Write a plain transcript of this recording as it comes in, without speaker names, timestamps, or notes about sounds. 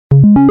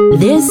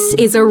This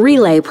is a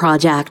relay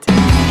project.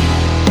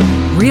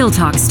 Real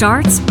Talk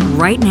starts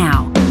right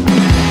now.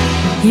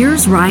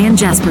 Here's Ryan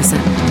Jesperson.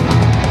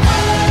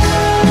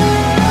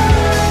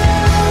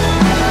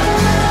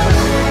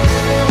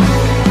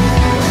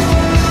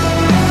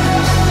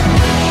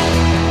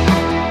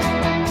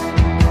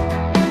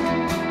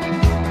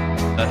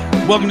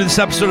 Welcome to this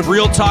episode of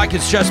Real Talk.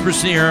 It's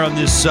Jesperson here on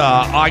this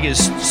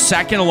August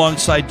 2nd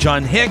alongside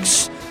John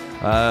Hicks.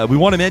 We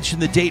want to mention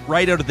the date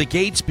right out of the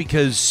gates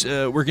because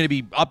we're going to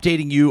be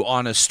updating you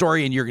on a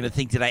story and you're going to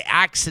think, did I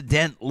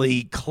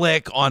accidentally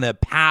click on a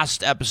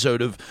past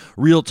episode of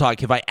Real Talk?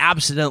 Have I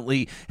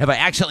accidentally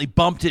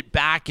bumped it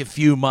back a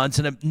few months?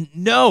 And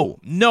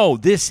no,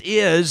 this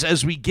is,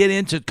 as we get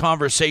into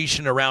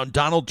conversation around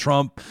Donald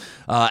Trump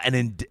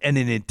and an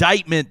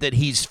indictment that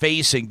he's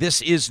facing,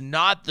 this is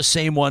not the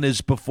same one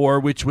as before,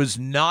 which was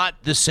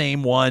not the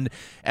same one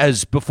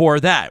as before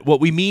that.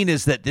 What we mean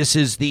is that this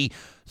is the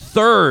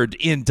third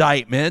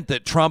indictment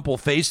that Trump will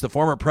face, the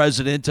former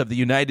president of the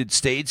United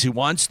States who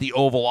wants the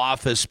Oval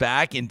Office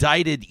back,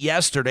 indicted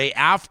yesterday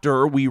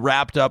after we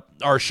wrapped up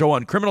our show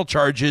on criminal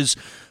charges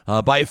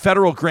by a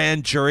federal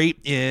grand jury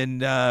in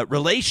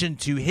relation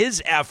to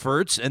his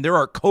efforts, and there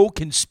are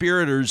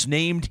co-conspirators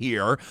named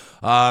here,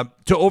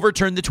 to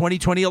overturn the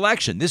 2020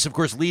 election. This, of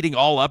course, leading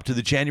all up to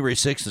the January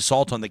 6th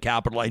assault on the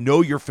Capitol. I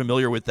know you're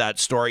familiar with that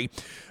story.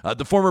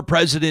 The former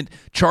president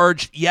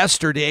charged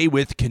yesterday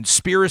with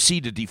conspiracy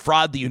to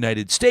defraud the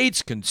United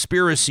States,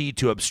 conspiracy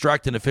to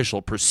obstruct an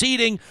official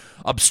proceeding,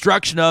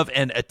 obstruction of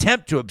and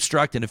attempt to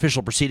obstruct an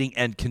official proceeding,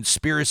 and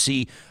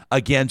conspiracy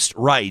against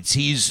rights.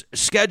 He's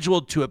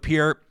scheduled to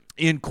appear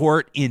in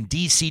court in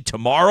D.C.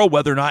 tomorrow.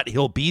 Whether or not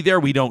he'll be there,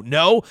 we don't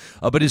know.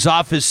 But his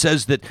office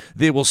says that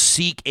they will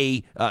seek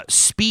a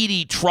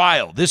speedy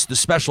trial. This, the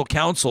special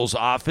counsel's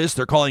office,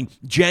 they're calling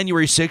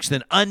January 6th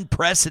an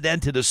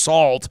unprecedented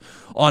assault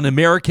on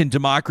American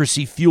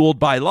democracy fueled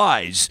by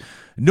lies.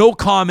 No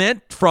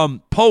comment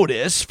from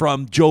POTUS,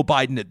 from Joe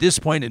Biden at this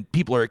point, and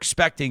people are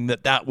expecting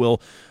that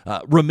will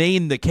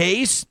remain the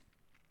case.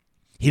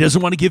 He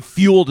doesn't want to give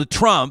fuel to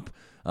Trump.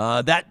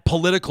 That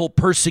political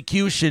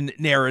persecution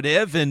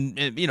narrative, and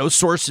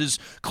sources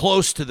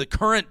close to the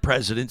current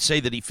president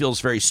say that he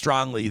feels very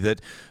strongly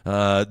that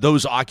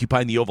those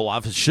occupying the Oval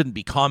Office shouldn't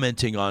be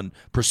commenting on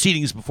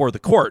proceedings before the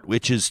court,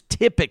 which is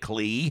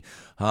typically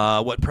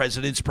what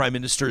presidents, prime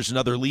ministers, and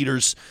other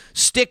leaders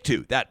stick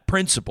to, that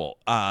principle.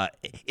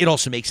 It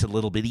also makes it a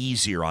little bit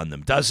easier on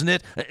them, doesn't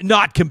it?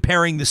 Not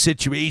comparing the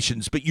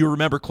situations, but you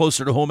remember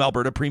closer to home,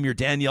 Alberta Premier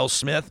Danielle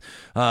Smith,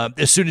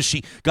 as soon as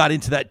she got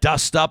into that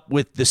dust-up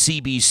with the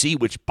CBC,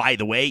 which, by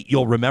the way,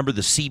 you'll remember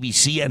the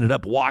CBC ended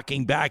up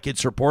walking back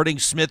its reporting.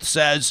 Smith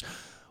says,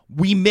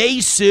 we may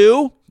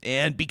sue,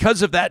 and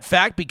because of that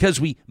fact, because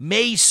we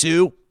may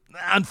sue,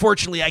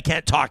 unfortunately, I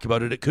can't talk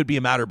about it. It could be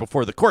a matter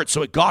before the court,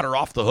 so it got her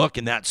off the hook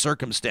in that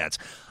circumstance.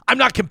 I'm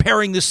not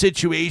comparing the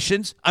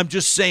situations. I'm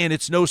just saying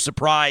it's no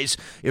surprise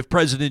if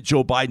President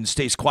Joe Biden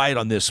stays quiet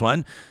on this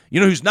one. You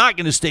know who's not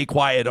going to stay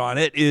quiet on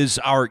it is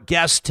our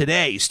guest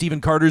today.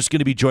 Stephen Carter's going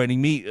to be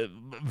joining me.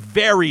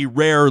 Very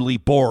rarely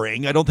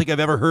boring. I don't think I've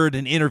ever heard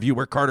an interview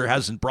where Carter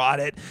hasn't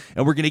brought it,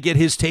 and we're going to get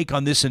his take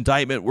on this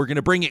indictment. We're going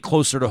to bring it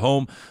closer to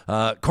home.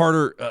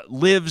 Carter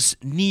lives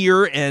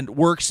near and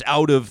works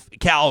out of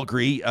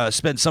Calgary,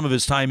 spends some of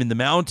his time in the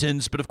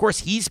mountains, but of course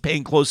he's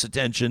paying close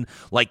attention,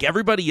 like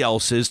everybody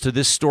else is, to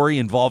this story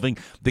involving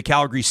the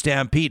Calgary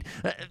Stampede.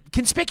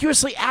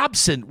 Conspicuously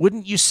absent,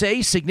 wouldn't you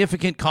say,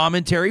 significant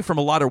commentary from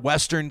a lot of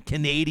Western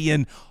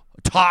Canadian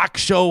talk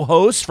show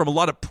hosts, from a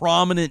lot of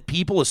prominent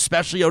people,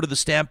 especially out of the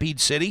Stampede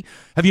City.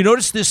 Have you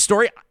noticed this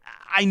story?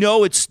 I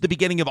know it's the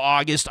beginning of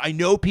August. I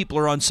know people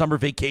are on summer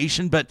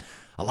vacation, but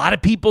a lot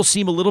of people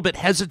seem a little bit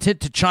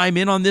hesitant to chime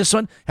in on this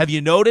one. Have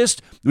you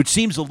noticed? Which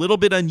seems a little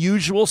bit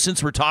unusual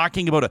since we're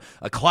talking about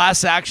a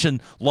class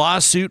action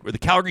lawsuit where the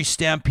Calgary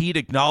Stampede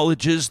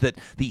acknowledges that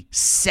the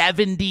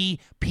 70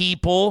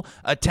 people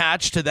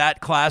attached to that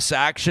class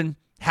action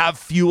have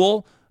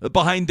fuel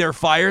behind their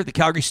fire. The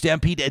Calgary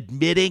Stampede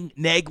admitting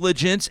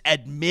negligence,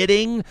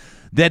 admitting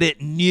that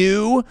it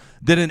knew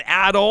that an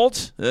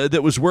adult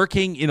that was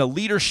working in a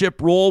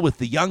leadership role with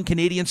the Young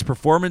Canadians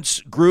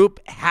Performance Group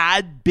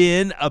had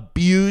been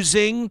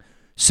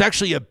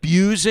sexually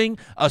abusing,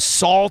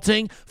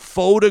 assaulting,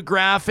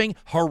 photographing,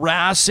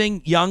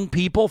 harassing young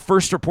people,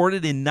 first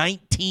reported in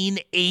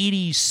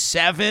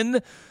 1987.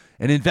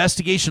 An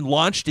investigation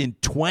launched in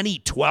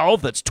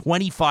 2012. That's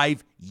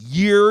 25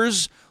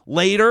 years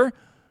later.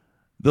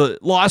 The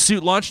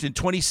lawsuit launched in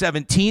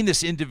 2017.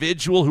 This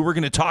individual who we're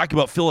going to talk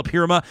about, Philip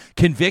Hirma,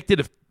 convicted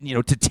of,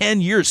 to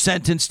 10 years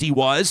sentenced he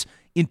was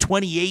in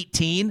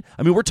 2018.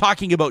 I mean, we're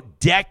talking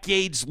about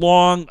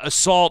decades-long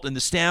assault, and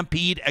the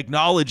Stampede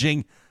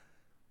acknowledging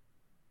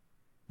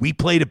we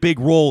played a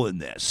big role in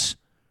this.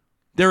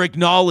 They're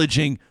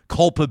acknowledging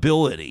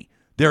culpability.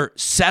 They're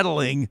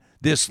settling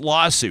this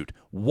lawsuit.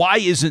 Why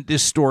isn't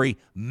this story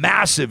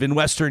massive in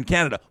Western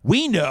Canada?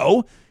 We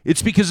know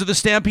it's because of the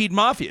Stampede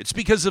Mafia. It's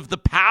because of the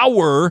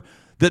power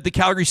that the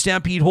Calgary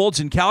Stampede holds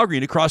in Calgary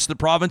and across the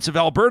province of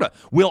Alberta.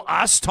 Will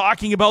us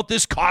talking about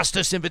this cost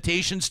us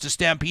invitations to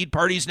Stampede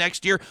parties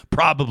next year?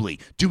 Probably.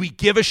 Do we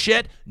give a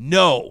shit?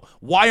 No.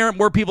 Why aren't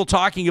more people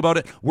talking about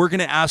it? We're going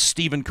to ask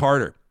Stephen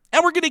Carter.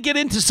 And we're going to get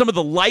into some of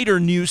the lighter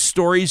news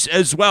stories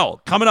as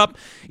well. Coming up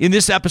in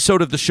this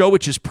episode of the show,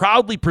 which is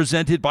proudly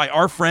presented by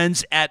our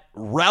friends at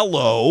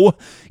Rello.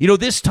 You know,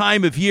 this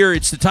time of year,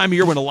 it's the time of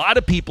year when a lot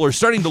of people are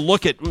starting to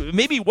look at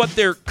maybe what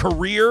their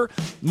career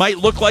might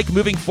look like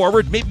moving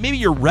forward. Maybe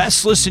you're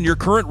restless in your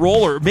current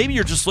role, or maybe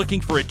you're just looking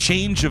for a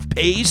change of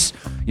pace.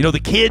 You know, the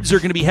kids are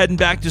going to be heading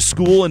back to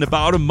school in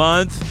about a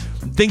month.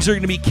 Things are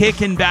going to be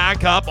kicking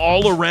back up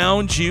all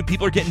around you.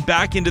 People are getting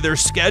back into their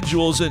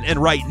schedules. And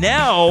right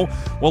now,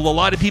 well, a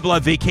lot of people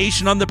have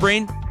vacation on the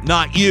brain.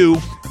 Not you.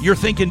 You're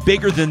thinking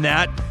bigger than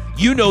that.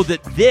 You know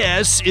that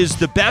this is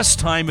the best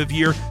time of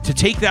year to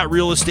take that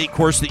real estate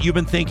course that you've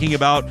been thinking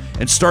about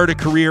and start a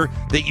career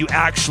that you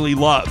actually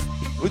love.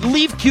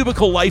 Leave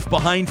cubicle life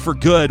behind for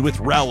good with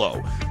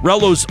Rello.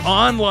 Rello's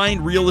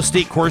online real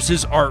estate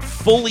courses are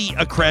fully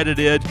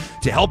accredited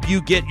to help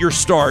you get your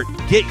start,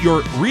 get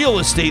your real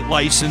estate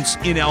license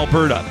in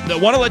Alberta. I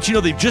want to let you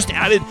know they've just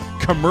added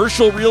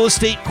commercial real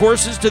estate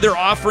courses to their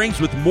offerings,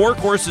 with more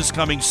courses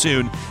coming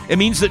soon. It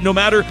means that no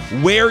matter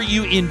where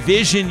you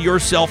envision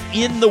yourself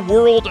in the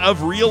world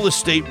of real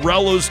estate,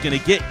 Rello's going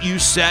to get you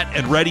set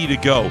and ready to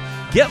go.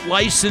 Get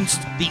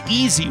licensed the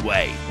easy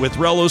way with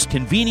Rello's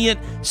convenient,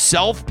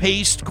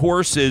 self-paced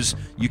courses.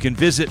 You can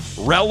visit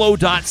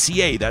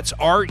rello.ca. That's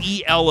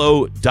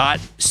RELO.ca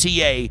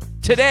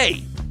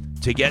today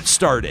to get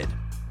started.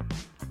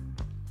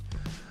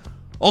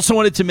 Also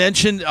wanted to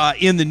mention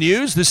in the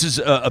news, this is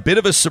a bit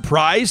of a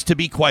surprise, to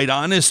be quite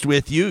honest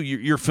with you.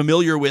 You're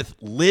familiar with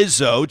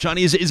Lizzo.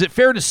 Johnny, is it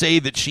fair to say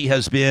that she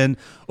has been,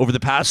 over the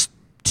past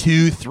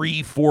 2,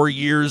 3, 4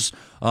 years,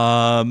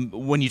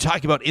 when you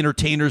talk about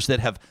entertainers that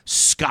have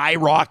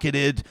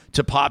skyrocketed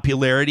to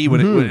popularity,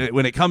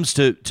 when it comes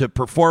to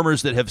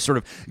performers that have sort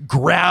of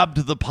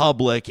grabbed the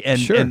public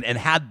and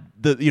had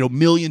the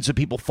millions of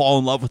people fall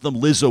in love with them,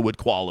 Lizzo would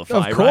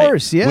qualify. Of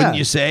course, right? Yeah. Wouldn't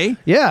you say?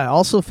 Yeah.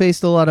 Also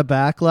faced a lot of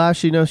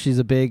backlash. She's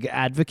a big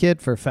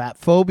advocate for fat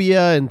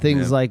phobia and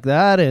things like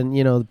that. And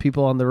the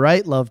people on the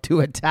right love to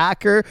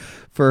attack her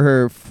for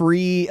her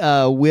free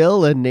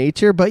will and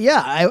nature. But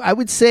yeah, I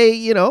would say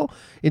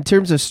in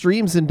terms of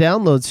streams and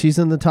downloads, she's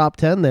in the top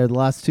 10 there the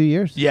last 2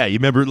 years. Yeah, you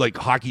remember like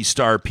hockey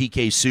star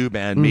PK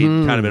Subban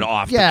made kind of an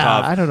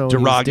off-the-cuff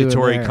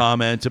derogatory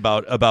comment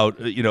about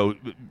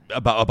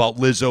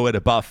Lizzo at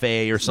a buffet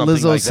or something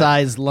like that.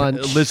 Lizzo-sized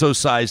lunch.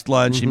 Lizzo-sized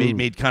lunch. He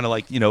made kind of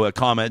like a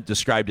comment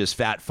described as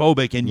fat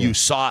phobic, and you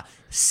saw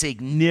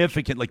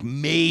significant, like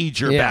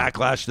major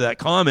backlash to that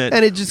comment.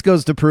 And it just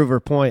goes to prove her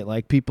point.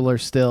 Like, people are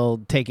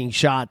still taking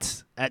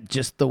shots at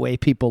just the way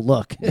people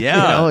look.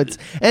 Yeah.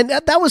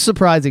 That was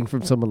surprising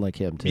from someone like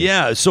him too.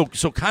 Yeah. So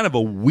kind of a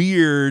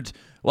weird,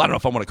 well, I don't know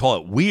if I want to call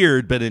it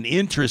weird, but an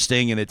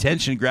interesting and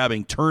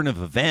attention-grabbing turn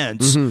of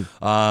events.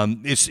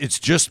 It's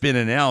just been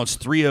announced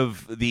 3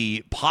 of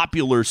the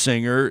popular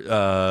singer,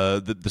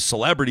 the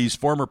celebrities,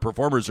 former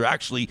performers, are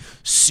actually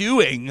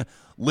suing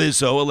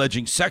Lizzo,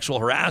 alleging sexual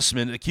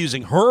harassment,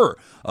 accusing her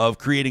of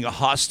creating a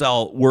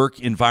hostile work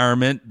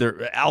environment.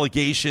 There are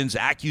accusations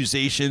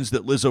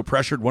that Lizzo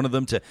pressured one of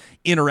them to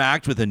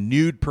interact with a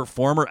nude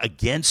performer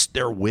against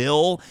their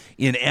will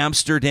in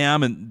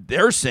Amsterdam. And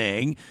they're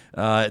saying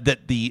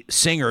that the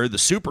singer, the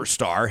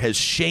superstar, has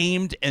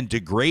shamed and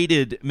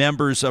degraded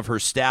members of her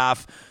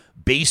staff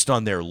based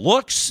on their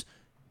looks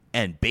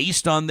and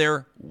based on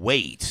their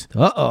weight.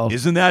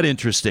 Isn't that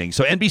interesting?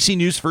 So NBC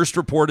News first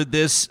reported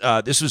this.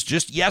 This was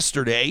just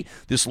yesterday.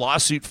 This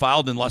lawsuit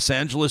filed in Los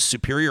Angeles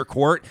Superior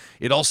Court.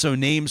 It also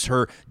names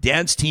her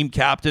dance team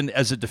captain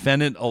as a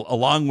defendant,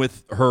 along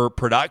with her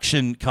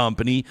production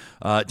company.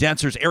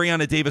 Dancers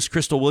Ariana Davis,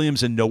 Crystal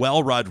Williams, and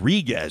Noel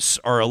Rodriguez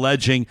are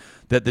alleging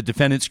that the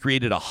defendants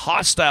created a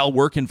hostile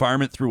work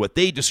environment through what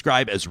they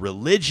describe as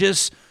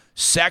religious,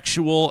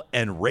 sexual,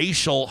 and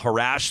racial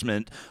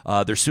harassment.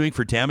 They're suing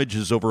for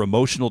damages over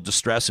emotional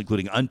distress,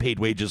 including unpaid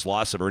wages,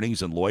 loss of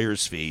earnings, and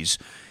lawyers' fees.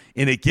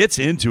 And it gets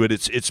into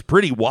it. It's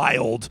pretty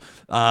wild.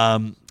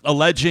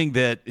 Alleging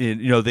that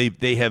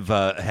they have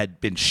had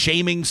been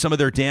shaming some of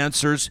their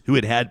dancers who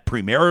had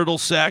premarital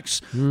sex.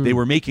 They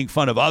were making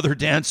fun of other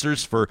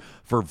dancers for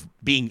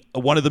being,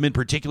 one of them in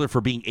particular,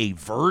 for being a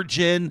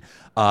virgin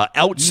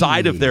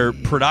outside of their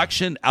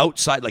production,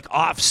 outside, like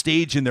off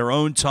stage in their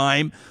own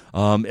time.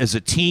 As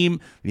a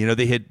team,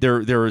 they had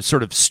there were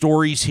sort of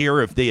stories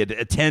here if they had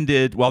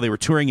attended while they were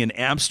touring in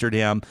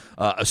Amsterdam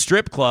a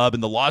strip club,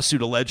 and the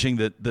lawsuit alleging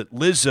that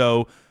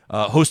Lizzo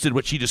hosted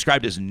what she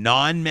described as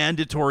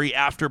non-mandatory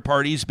after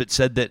parties, but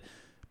said that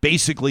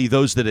basically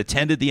those that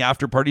attended the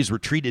after parties were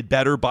treated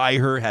better by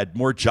her, had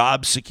more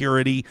job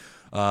security,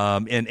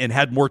 and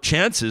had more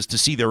chances to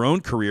see their own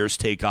careers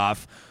take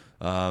off.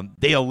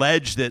 They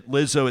allege that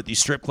Lizzo at these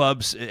strip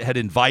clubs had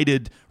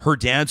invited her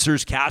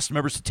dancers, cast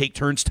members to take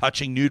turns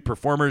touching nude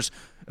performers.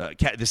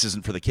 This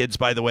isn't for the kids,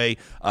 by the way.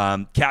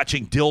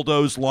 Catching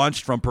dildos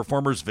launched from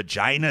performers'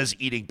 vaginas,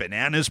 eating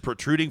bananas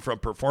protruding from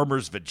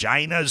performers'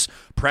 vaginas,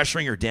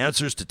 pressuring her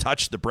dancers to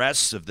touch the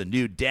breasts of the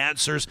nude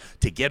dancers,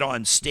 to get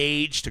on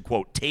stage, to,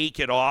 quote, take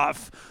it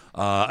off.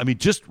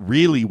 Just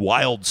really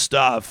wild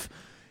stuff.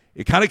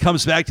 It kind of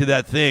comes back to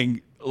that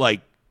thing,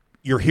 like,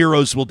 your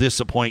heroes will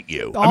disappoint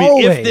you.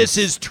 Always. If this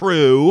is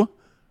true,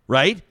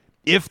 right?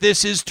 If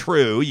this is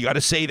true, you got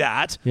to say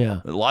that.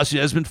 Yeah. The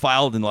lawsuit has been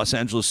filed in Los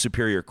Angeles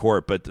Superior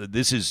Court, but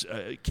this is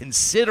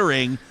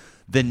considering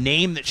the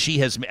name that she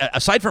has,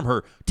 aside from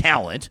her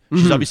talent,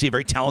 she's obviously a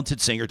very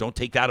talented singer. Don't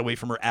take that away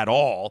from her at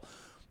all.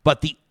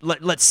 But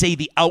let's say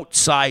the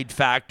outside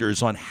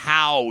factors on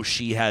how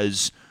she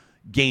has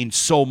gained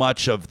so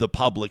much of the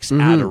public's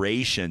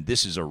adoration.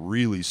 This is a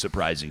really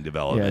surprising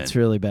development. Yeah, it's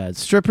really bad.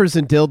 Strippers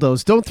and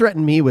dildos. Don't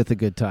threaten me with a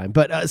good time.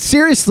 But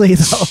seriously,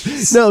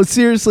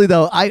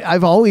 though,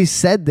 I've always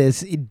said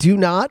this. Do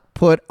not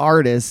put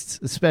artists,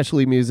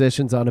 especially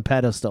musicians, on a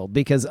pedestal,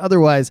 because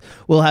otherwise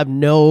we'll have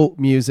no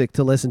music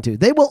to listen to.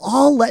 They will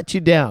all let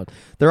you down.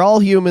 They're all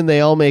human.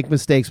 They all make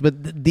mistakes.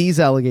 But these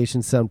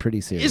allegations sound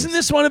pretty serious. Isn't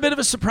this one a bit of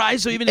a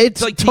surprise? So even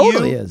it's like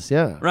totally to you, is,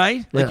 yeah.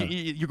 Right? Like Yeah.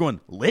 you're going,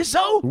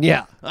 Lizzo?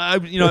 Yeah.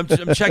 I'm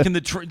checking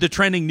the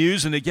trending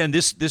news, and again,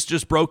 this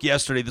just broke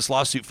yesterday. This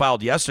lawsuit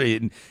filed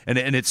yesterday, and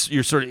it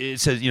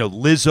says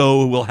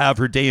Lizzo will have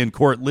her day in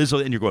court.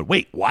 Lizzo, and you're going,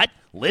 wait, what?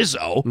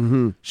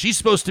 Lizzo? She's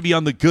supposed to be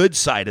on the good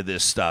side of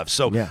this stuff.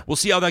 So we'll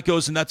see how that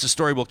goes, and that's a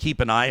story we'll keep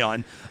an eye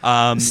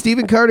on.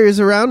 Stephen Carter is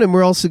around, and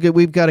we're also good.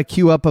 We've got a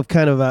queue up of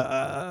kind of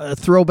a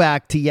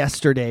throwback to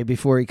yesterday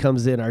before he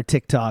comes in, our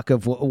TikTok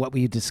of what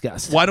we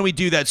discussed. Why don't we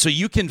do that? So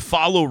you can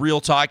follow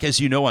Real Talk, as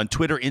you know, on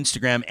Twitter,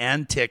 Instagram,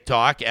 and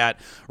TikTok at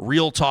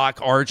Real Talk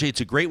RJ. It's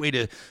a great way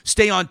to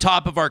stay on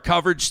top of our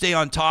coverage, stay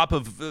on top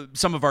of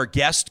some of our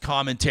guest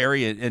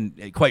commentary,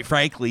 and quite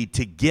frankly,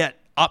 to get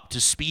up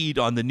to speed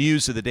on the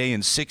news of the day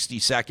in 60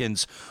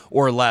 seconds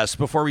or less.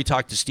 Before we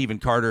talk to Stephen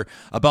Carter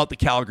about the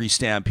Calgary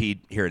Stampede,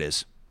 here it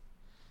is.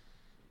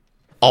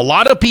 A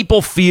lot of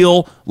people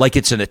feel like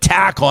it's an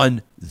attack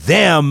on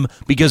them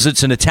because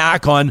it's an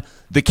attack on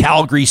the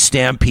Calgary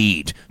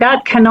Stampede.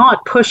 That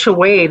cannot push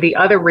away the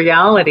other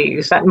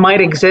realities that might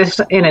exist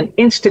in an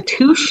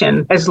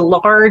institution as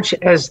large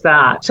as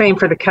that. Same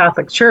for the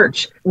Catholic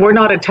Church. We're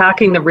not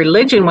attacking the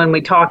religion when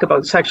we talk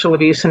about sexual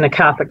abuse in the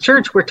Catholic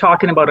Church. We're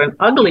talking about an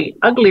ugly,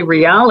 ugly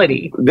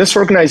reality. This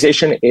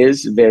organization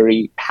is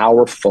very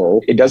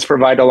powerful. It does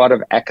provide a lot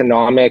of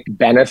economic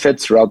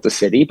benefits throughout the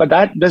city, but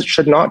that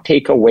should not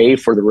take away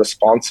for the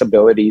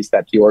responsibilities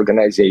that the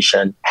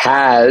organization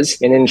has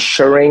in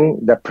ensuring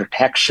the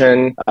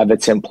protection of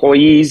its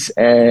employees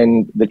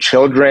and the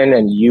children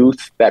and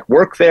youth that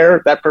work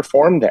there, that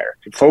perform there.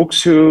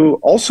 Folks who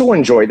also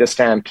enjoy the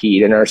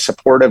Stampede and are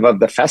supportive of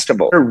the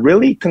festival are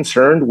really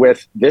concerned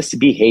with this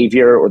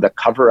behavior or the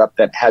cover-up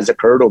that has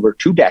occurred over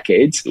 2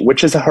 decades,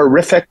 which is a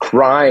horrific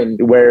crime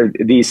where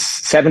these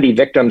 70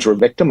 victims were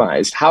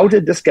victimized. How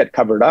did this get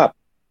covered up?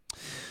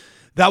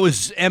 That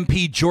was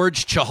MP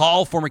George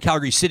Chahal, former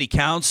Calgary City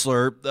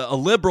Councillor, a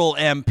Liberal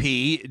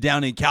MP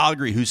down in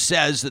Calgary, who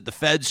says that the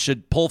feds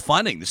should pull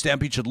funding. The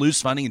Stampede should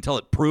lose funding until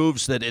it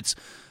proves that it's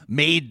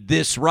made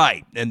this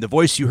right. And the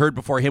voice you heard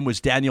before him was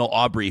Daniel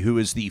Aubry, who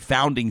is the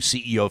founding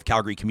CEO of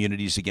Calgary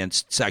Communities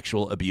Against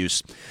Sexual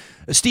Abuse.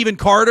 Stephen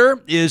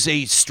Carter is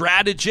a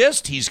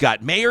strategist. He's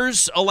got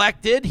mayors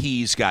elected.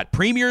 He's got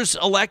premiers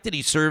elected.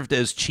 He served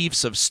as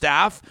chiefs of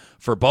staff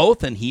for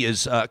both, and he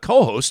is a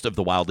co-host of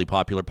the wildly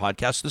popular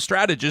podcast, The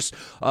Strategist,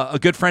 a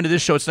good friend of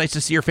this show. It's nice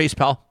to see your face,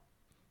 pal.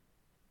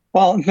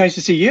 Well, it's nice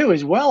to see you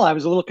as well. I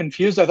was a little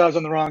confused. I thought I was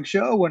on the wrong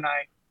show when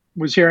I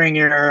was hearing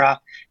your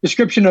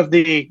description of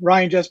the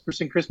Ryan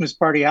Jesperson Christmas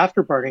party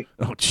after party.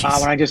 Oh, jeez.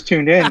 When I just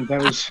tuned in.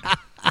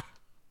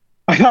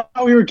 I thought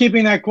we were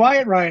keeping that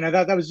quiet, Ryan. I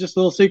thought that was just a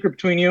little secret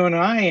between you and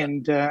I.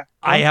 And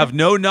I have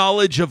no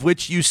knowledge of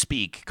which you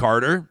speak,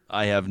 Carter.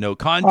 I have no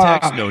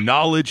context, no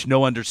knowledge,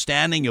 no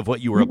understanding of what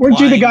you were applying. Weren't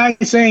you the guy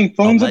saying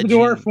phones at the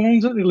door,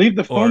 leave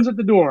the phones at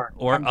the door?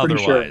 Or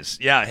otherwise.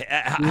 Sure.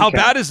 Yeah. How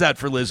bad is that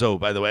for Lizzo,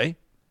 by the way?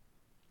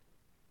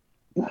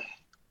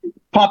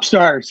 Pop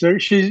stars.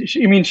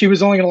 She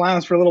was only going to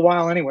last for a little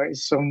while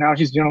anyways, so now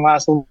she's going to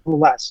last a little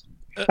less.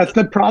 That's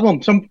the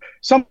problem.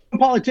 Some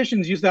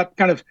politicians use that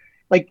kind of,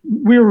 like,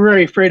 we were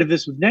very afraid of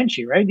this with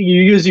Nenshi, right?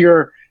 You use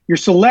your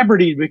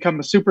celebrity to become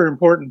a super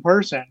important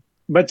person,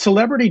 but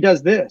celebrity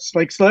does this.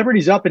 Like,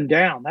 celebrity's up and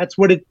down. That's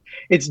what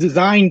it's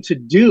designed to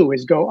do,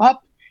 is go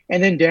up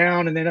and then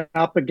down and then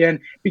up again,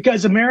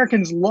 because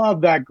Americans love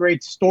that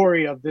great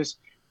story of this,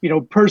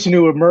 person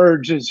who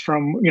emerges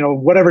from,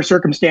 whatever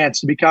circumstance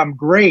to become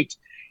great.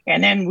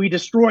 And then we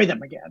destroy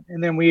them again.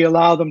 And then we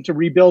allow them to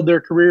rebuild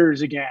their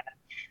careers again.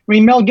 I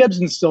mean, Mel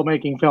Gibson's still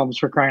making films,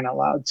 for crying out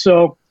loud.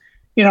 So,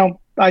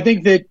 I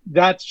think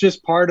that's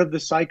just part of the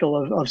cycle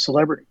of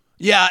celebrity.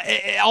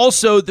 Yeah.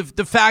 Also,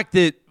 the fact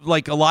that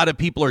like a lot of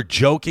people are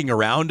joking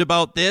around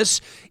about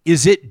this,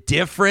 is it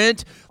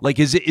different? Like,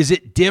 is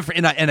it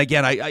different? And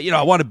again,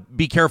 I want to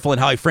be careful in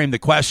how I frame the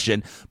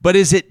question, but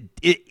is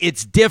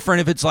it's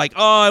different if it's like,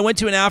 oh, I went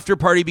to an after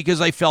party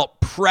because I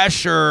felt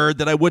pressure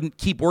that I wouldn't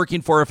keep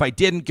working for if I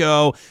didn't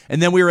go,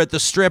 and then we were at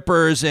the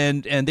strippers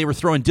and they were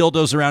throwing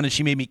dildos around and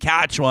she made me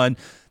catch one.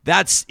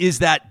 Is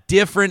that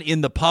different in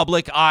the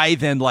public eye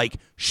than like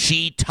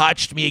she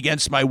touched me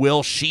against my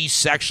will, she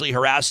sexually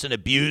harassed and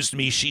abused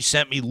me, she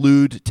sent me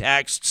lewd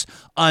texts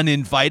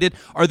uninvited?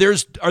 Are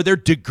there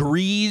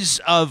degrees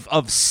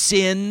of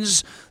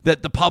sins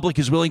that the public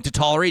is willing to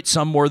tolerate,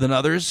 some more than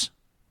others?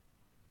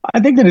 I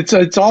think that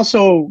it's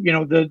also,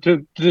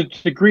 the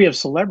degree of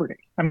celebrity.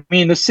 I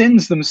mean, the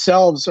sins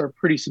themselves are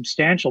pretty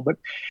substantial, but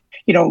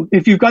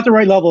if you've got the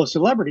right level of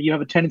celebrity, you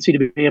have a tendency to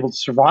be able to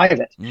survive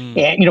it.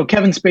 And,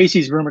 Kevin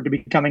Spacey's rumored to be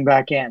coming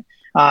back in.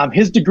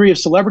 His degree of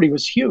celebrity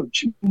was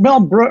huge.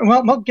 Mel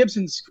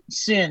Gibson's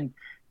sin,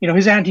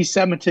 his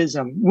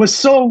anti-Semitism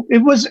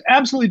it was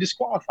absolutely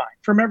disqualifying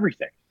from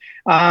everything.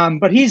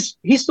 But he's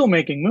still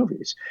making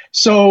movies.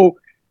 So,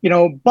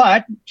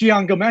 but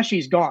Gian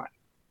Gomeshi's gone,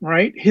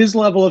 right? His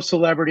level of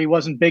celebrity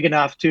wasn't big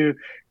enough to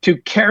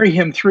carry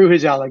him through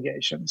his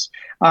allegations.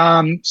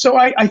 So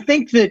I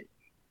think that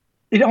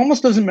it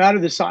almost doesn't matter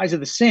the size of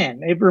the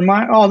sin.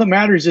 All that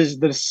matters is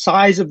the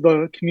size of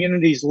the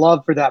community's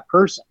love for that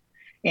person.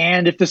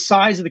 And if the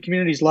size of the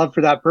community's love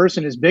for that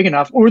person is big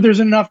enough, or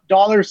there's enough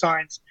dollar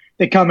signs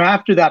that come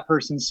after that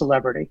person's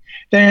celebrity,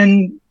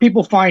 then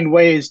people find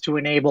ways to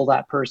enable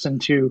that person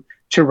to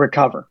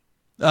recover.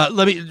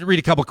 Let me read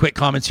a couple quick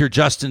comments here.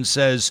 Justin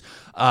says,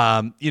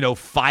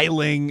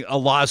 filing a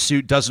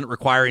lawsuit doesn't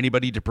require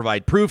anybody to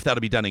provide proof.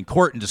 That'll be done in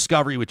court and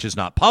discovery, which is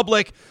not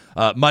public.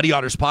 Muddy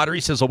Otters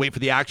Pottery says, I'll wait for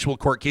the actual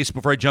court case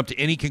before I jump to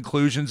any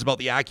conclusions about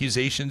the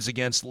accusations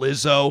against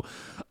Lizzo.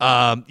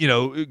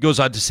 It goes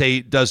on to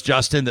say, does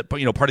Justin, that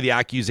part of the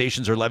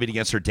accusations are levied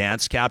against her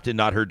dance captain,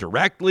 not her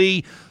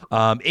directly.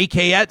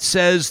 AKET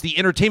says the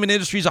entertainment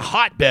industry is a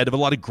hotbed of a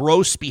lot of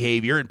gross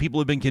behavior, and people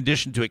have been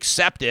conditioned to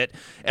accept it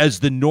as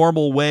the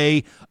normal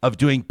way of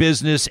doing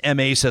business.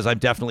 MA says, I'm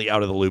definitely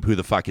out of the loop. Who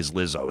the fuck is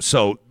Lizzo?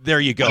 So there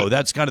you go.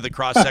 That's kind of the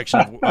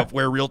cross-section of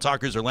where Real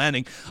Talkers are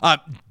landing.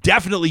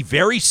 Definitely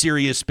very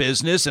serious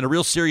business and a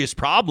real serious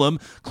problem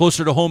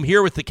closer to home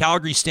here with the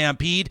Calgary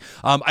Stampede.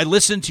 I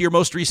listened to your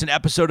most recent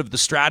episode of The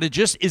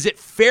Strategist. Is it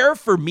fair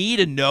for me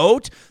to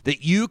note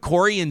that you,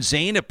 Corey, and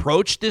Zane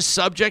approached this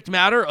subject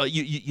matter?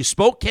 You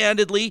spoke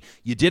candidly.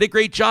 You did a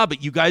great job,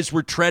 but you guys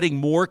were treading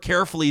more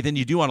carefully than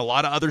you do on a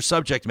lot of other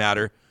subject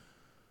matter.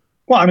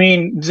 Well, I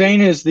mean, Zane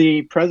is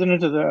the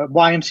president of the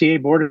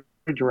YMCA board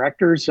of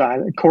directors.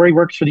 Corey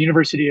works for the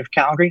University of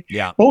Calgary.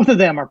 Yeah. Both of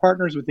them are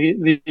partners with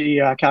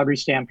the Calgary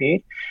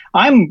Stampede.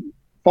 I'm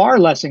far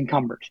less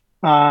encumbered.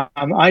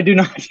 I do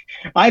not.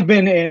 I've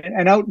been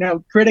an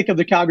out-and-out critic of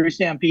the Calgary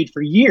Stampede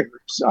for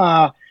years.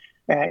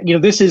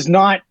 This is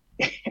not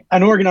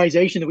an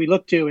organization that we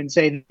look to and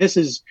say this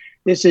is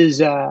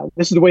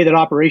the way that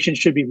operations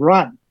should be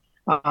run.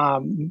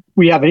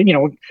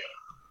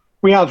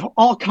 We have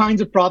all kinds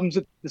of problems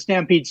that the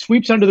Stampede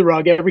sweeps under the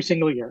rug every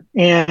single year,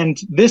 and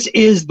this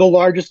is the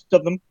largest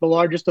of them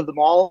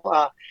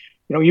all.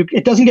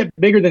 It doesn't get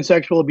bigger than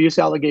sexual abuse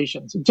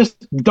allegations. It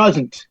just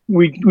doesn't.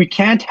 We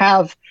can't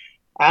have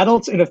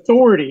adults in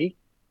authority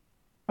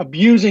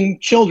abusing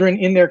children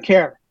in their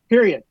care,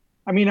 period.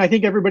 I mean, I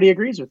think everybody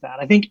agrees with that.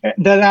 I think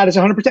that is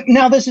 100%.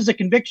 Now, this is a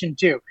conviction,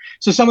 too.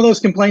 So some of those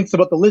complaints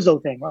about the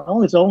Lizzo thing,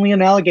 well, it's only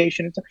an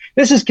allegation.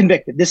 This is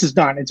convicted. This is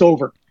done. It's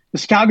over. The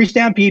Calgary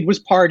Stampede was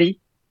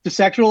party to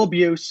sexual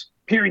abuse,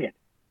 period.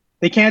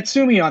 They can't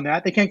sue me on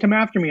that. They can't come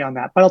after me on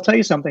that. But I'll tell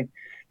you something.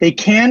 They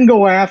can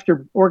go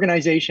after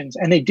organizations,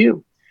 and they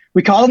do.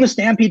 We call them the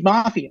Stampede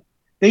Mafia.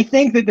 They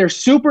think that they're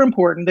super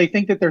important. They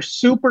think that they're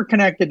super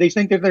connected. They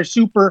think that they're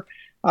super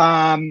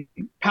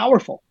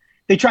powerful.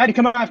 They tried to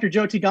come after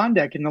Jyoti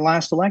Gondek in the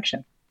last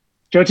election.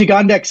 Jyoti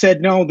Gondek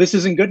said, no, this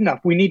isn't good enough.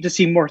 We need to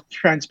see more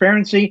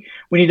transparency.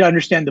 We need to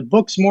understand the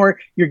books more.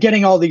 You're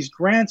getting all these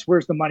grants.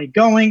 Where's the money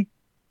going?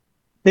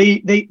 They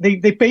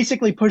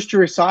basically pushed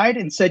her aside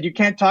and said, you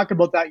can't talk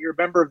about that. You're a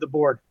member of the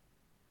board.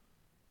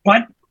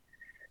 What?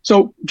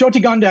 So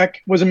Jyoti Gondek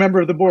was a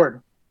member of the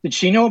board. Did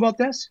she know about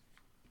this?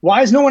 Why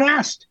has no one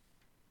asked?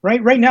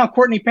 Right now,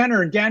 Courtney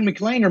Penner and Dan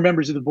McLean are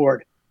members of the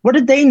board. What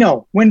did they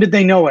know? When did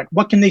they know it?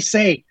 What can they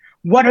say?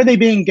 What are they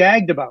being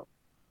gagged about?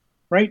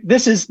 Right?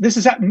 This is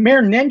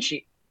Mayor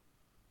Nenshi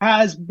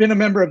has been a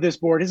member of this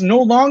board, is no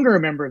longer a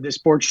member of this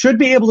board, should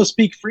be able to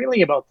speak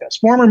freely about this.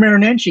 Former Mayor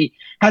Nenshi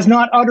has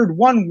not uttered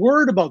one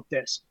word about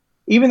this,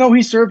 even though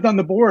he served on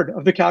the board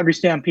of the Calgary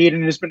Stampede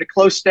and has been a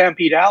close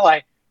Stampede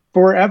ally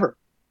forever.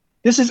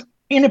 This is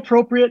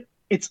inappropriate.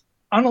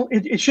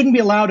 It shouldn't be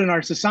allowed in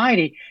our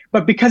society,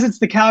 but because it's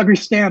the Calgary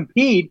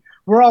Stampede,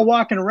 we're all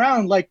walking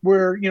around like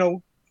we're,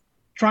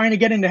 trying to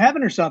get into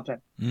heaven or something,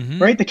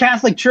 right? The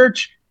Catholic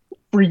Church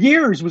for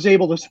years was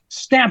able to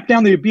stamp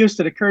down the abuse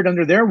that occurred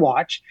under their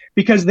watch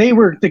because they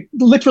were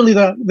literally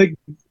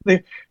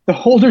the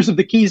holders of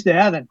the keys to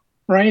heaven.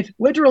 right?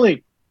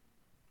 Literally.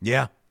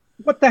 Yeah.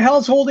 What the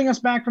hell's holding us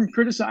back from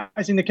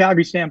criticizing the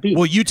Calgary Stampede?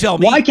 Well, you tell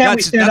me. Why can't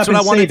we stand that's up what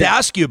and I wanted say to that?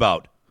 ask you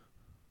about.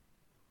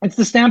 It's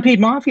the Stampede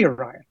Mafia,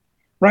 Ryan.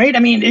 Right? I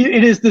mean,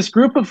 it is this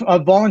group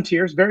of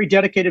volunteers, very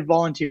dedicated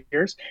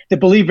volunteers,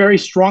 that believe very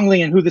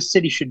strongly in who the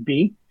city should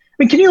be. I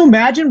mean, can you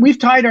imagine? We've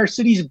tied our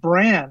city's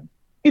brand.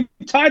 I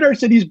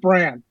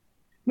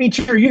mean,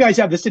 sure, you guys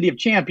have the City of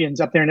Champions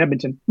up there in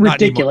Edmonton.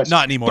 Ridiculous.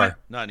 Not anymore.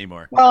 Not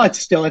anymore. Well,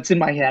 it's in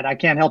my head. I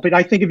can't help it.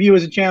 I think of you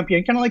as a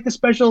champion, kind of like the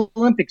Special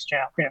Olympics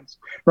champions,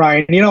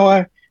 Ryan. You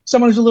know,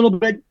 someone who's a little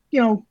bit,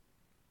 pampered.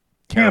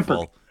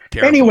 Careful.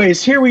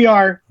 Anyways, here we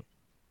are.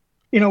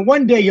 You know,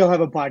 one day you'll have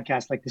a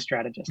podcast like The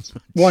Strategist.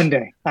 One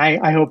day.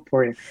 I hope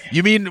for you.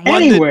 You mean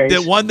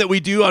one that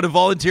we do on a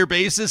volunteer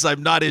basis?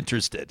 I'm not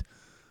interested.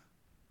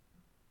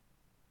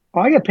 Oh,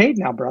 I get paid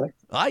now, brother.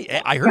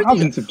 I heard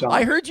thousands of dollars.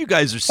 I heard you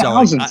guys are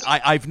selling. Thousands.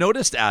 I've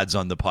noticed ads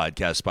on the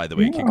podcast, by the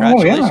way.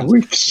 Congratulations.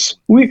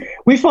 Oh, yeah.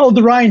 We followed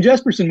the Ryan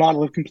Jesperson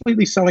model of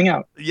completely selling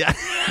out. Yeah,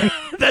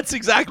 that's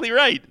exactly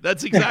right.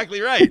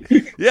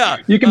 Yeah.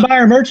 You can buy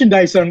our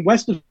merchandise on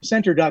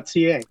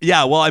westofcenter.ca.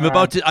 Yeah, well, I'm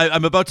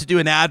about to do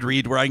an ad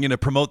read where I'm going to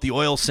promote the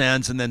oil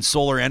sands and then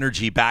solar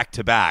energy back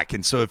to back.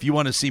 And so if you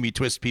want to see me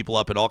twist people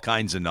up in all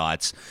kinds of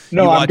knots,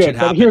 no, you I'm watch good. it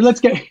happen. But here,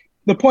 let's get.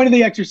 The point of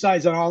the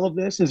exercise on all of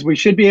this is we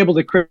should be able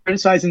to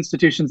criticize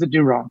institutions that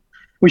do wrong.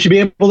 We should be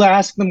able to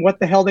ask them what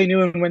the hell they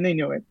knew and when they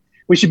knew it.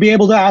 We should be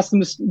able to ask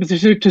them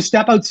to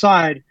step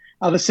outside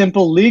of a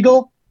simple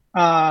legal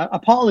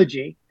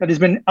apology that has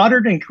been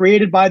uttered and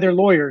created by their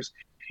lawyers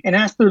and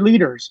ask their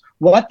leaders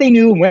what they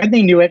knew and when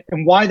they knew it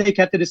and why they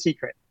kept it a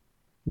secret.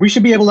 We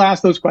should be able to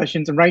ask those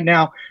questions. And right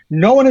now,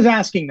 no one is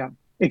asking them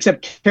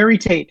except Kerry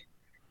Tate,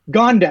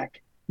 Gondek,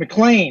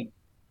 McLean,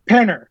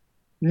 Penner,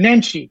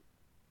 Nenshi.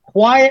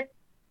 Quiet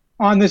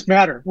on this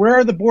matter. Where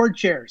are the board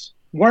chairs?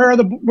 Where are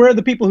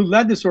the people who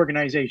led this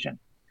organization?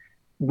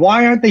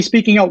 Why aren't they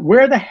speaking out?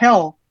 Where the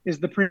hell is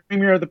the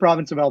premier of the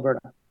province of Alberta?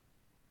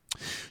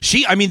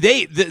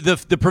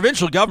 The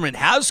provincial government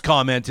has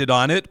commented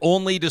on it,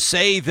 only to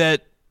say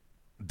that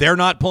they're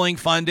not pulling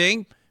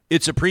funding.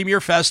 It's a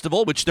premier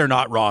festival, which they're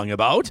not wrong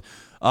about.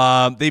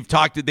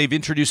 They've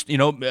introduced,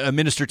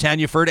 Minister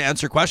Tanya Fur to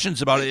answer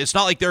questions about it. It's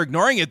not like they're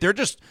ignoring it. They're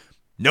just,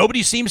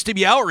 nobody seems to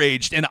be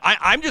outraged. And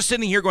I'm just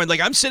sitting here going, like,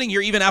 I'm sitting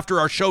here even after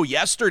our show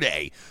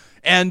yesterday.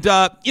 And,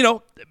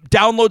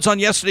 downloads on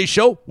yesterday's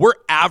show were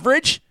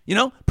average,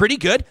 pretty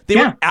good. They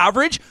were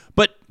average,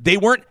 but they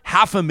weren't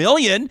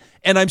 500,000.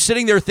 And I'm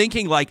sitting there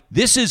thinking, like,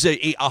 this is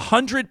a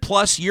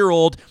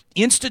 100-plus-year-old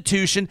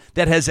institution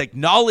that has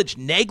acknowledged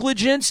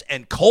negligence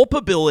and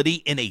culpability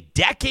in a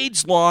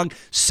decades-long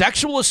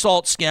sexual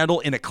assault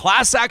scandal in a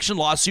class action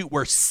lawsuit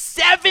where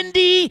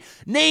 70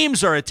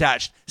 names are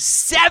attached.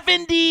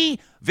 70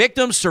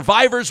 victims,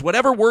 survivors,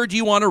 whatever word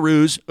you want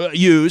to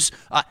use,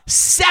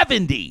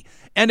 70.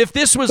 And if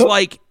this was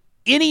like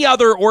any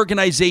other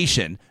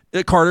organization,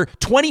 Carter,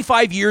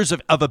 25 years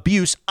of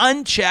abuse,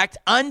 unchecked,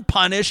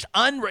 unpunished,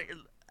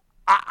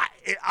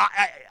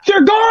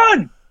 they're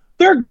gone.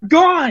 They're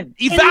gone.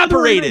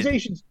 Evaporated.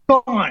 Organization's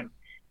gone.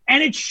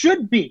 And it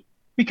should be.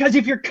 Because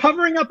if you're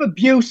covering up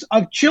abuse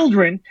of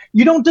children,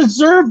 you don't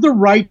deserve the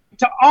right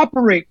to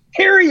operate,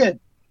 period.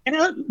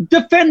 And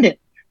defend it.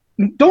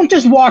 Don't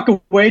just walk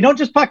away. Don't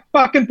just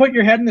fucking put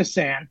your head in the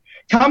sand.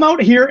 Come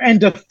out here and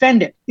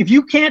defend it. If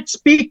you can't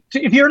speak,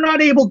 if you're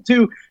not able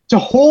to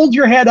hold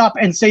your head up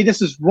and say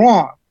this is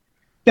wrong,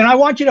 then I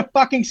want you to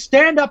fucking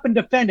stand up and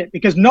defend it,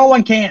 because no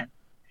one can.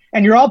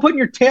 And you're all putting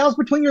your tails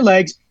between your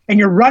legs and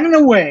you're running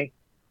away,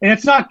 and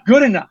it's not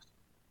good enough.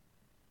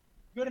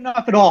 Good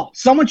enough at all.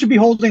 Someone should be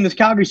holding this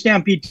Calgary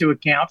Stampede to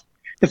account.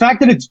 The fact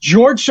that it's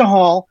George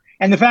Shahal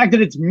and the fact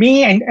that it's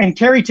me and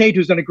Kerry Tate,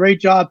 who's done a great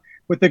job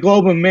with the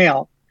Globe and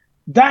Mail,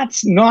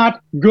 that's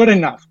not good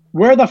enough.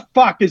 Where the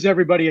fuck is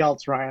everybody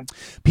else, Ryan?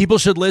 People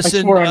should listen.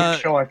 I swore on your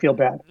show, I feel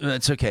bad.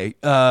 That's okay.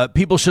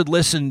 People should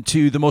listen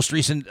to the most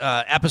recent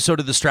episode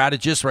of The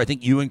Strategist, where I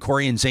think you and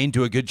Corey and Zane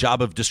do a good job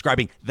of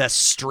describing the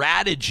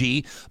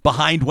strategy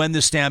behind when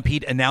the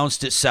Stampede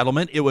announced its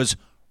settlement. It was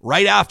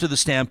right after the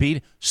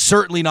Stampede,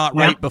 certainly not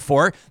right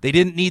before. They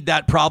didn't need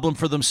that problem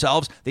for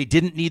themselves. They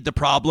didn't need the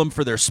problem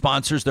for their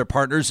sponsors, their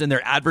partners, and their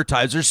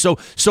advertisers. So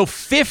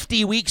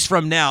 50 weeks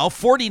from now,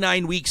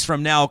 49 weeks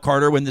from now,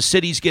 Carter, when the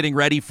city's getting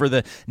ready for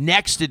the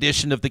next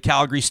edition of the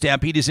Calgary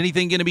Stampede, is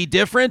anything going to be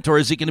different, or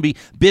is it going to be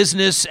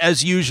business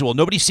as usual?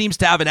 Nobody seems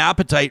to have an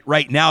appetite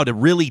right now to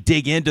really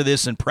dig into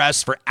this and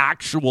press for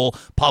actual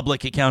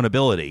public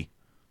accountability.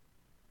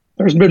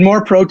 There's been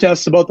more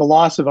protests about the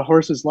loss of a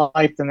horse's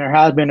life than there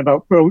has been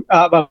about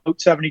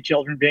 70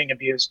 children being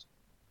abused.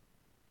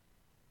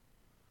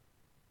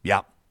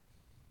 Yeah.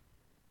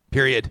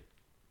 Period.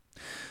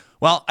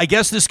 Well, I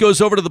guess this goes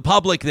over to the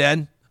public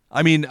then.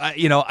 I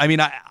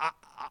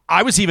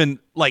was even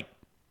like,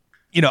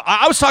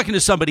 I was talking to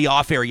somebody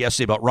off air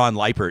yesterday about Ron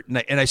Leipert,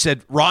 and I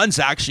said Ron's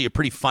actually a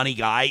pretty funny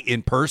guy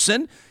in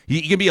person.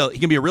 He can be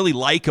a really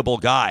likable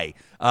guy.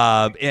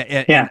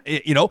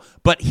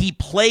 But he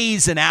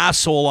plays an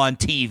asshole on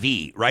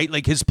TV, right?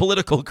 Like his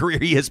political career,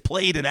 he has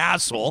played an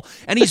asshole,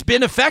 and he's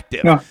been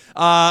effective. No.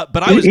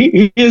 But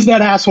he is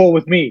that asshole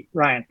with me,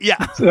 Ryan. Yeah,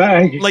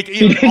 like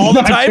all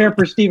the time. Fair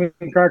for Stephen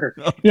Carter.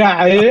 Yeah,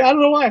 I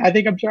don't know why. I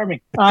think I'm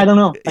charming. I don't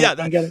know. Yeah,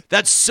 I get it.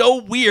 that's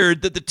so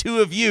weird that the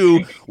two of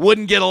you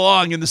wouldn't get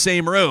along in the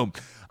same room.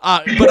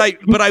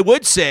 But I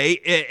would say,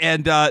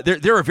 and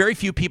there are very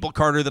few people,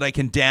 Carter, that I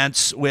can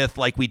dance with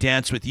like we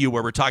dance with you,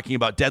 where we're talking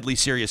about deadly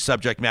serious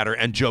subject matter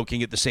and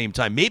joking at the same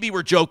time. Maybe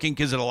we're joking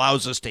because it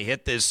allows us to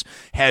hit this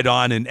head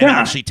on and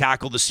actually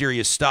tackle the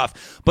serious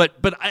stuff. But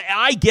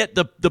I get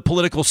the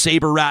political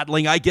saber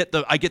rattling. I get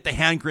the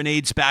hand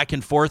grenades back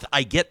and forth.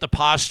 I get the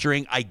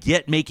posturing. I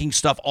get making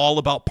stuff all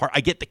about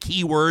I get the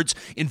keywords,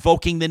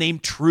 invoking the name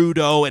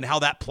Trudeau and how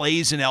that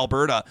plays in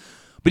Alberta.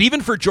 But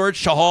even for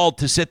George Chahal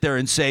to sit there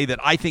and say that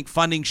I think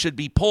funding should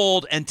be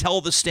pulled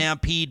until the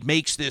Stampede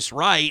makes this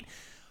right,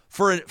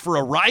 for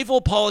a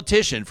rival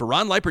politician, for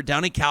Ron Leipert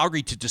down in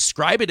Calgary, to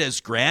describe it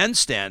as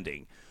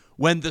grandstanding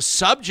when the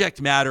subject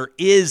matter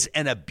is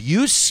an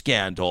abuse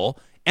scandal,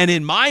 and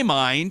in my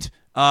mind,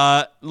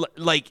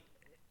 like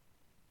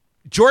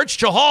George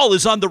Chahal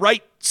is on the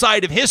right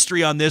side of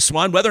history on this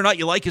one, whether or not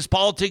you like his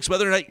politics,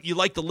 whether or not you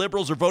like the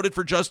Liberals or voted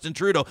for Justin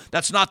Trudeau,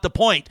 that's not the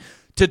point.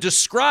 To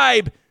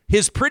describe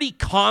his pretty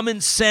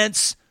common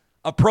sense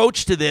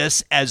approach to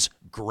this as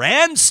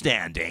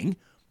grandstanding,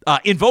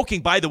 invoking,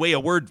 by the way, a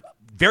word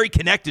very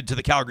connected to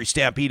the Calgary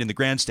Stampede and the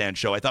grandstand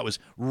show, I thought was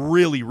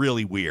really,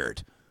 really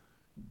weird.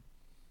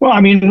 Well,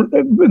 I mean,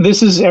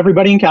 this is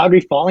everybody in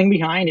Calgary falling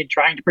behind and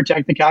trying to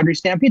protect the Calgary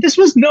Stampede. This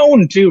was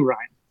known too,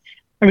 Ryan.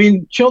 I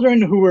mean,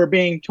 children who were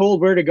being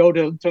told where to go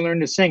to learn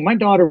to sing. My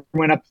daughter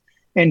went up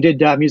and did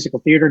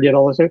musical theater, did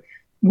all this.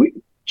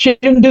 She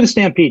didn't do the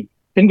Stampede.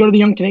 Didn't go to the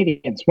Young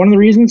Canadians. One of the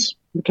reasons,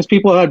 because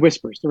people had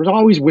whispers. There was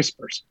always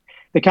whispers.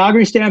 The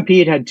Calgary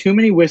Stampede had too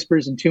many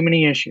whispers and too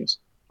many issues.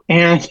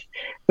 And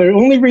the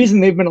only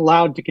reason they've been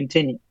allowed to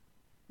continue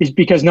is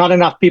because not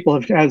enough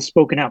people have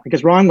spoken out.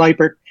 Because Ron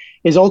Leipert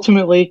is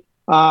ultimately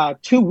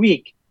too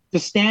weak to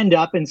stand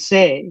up and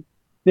say,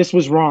 this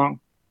was wrong.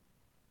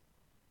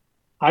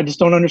 I just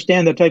don't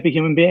understand that type of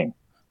human being.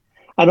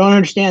 I don't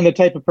understand the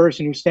type of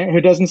person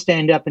who doesn't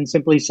stand up and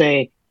simply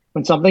say,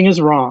 when something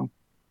is wrong,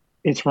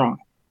 it's wrong.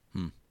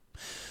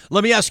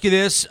 Let me ask you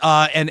this,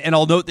 and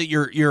I'll note that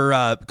your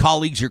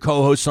colleagues, your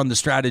co-hosts on The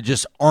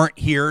Strategist aren't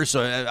here,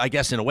 so I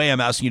guess in a way I'm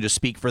asking you to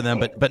speak for them,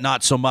 but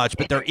not so much.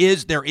 But there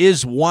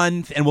is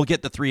one, and we'll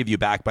get the three of you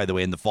back, by the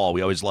way, in the fall.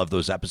 We always love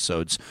those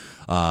episodes,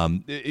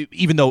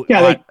 even though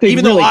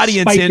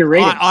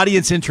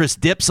audience interest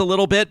dips a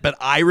little bit, but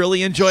I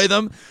really enjoy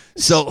them.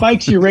 So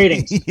spikes your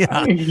ratings.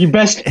 Yeah.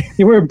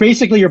 You were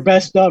basically your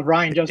best of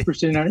Ryan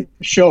Jesperson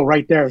show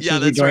right there. Yeah,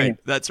 that's right.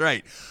 That's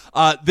right.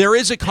 There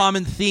is a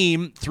common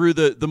theme through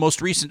the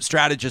most recent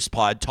Strategist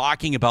pod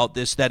talking about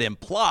this that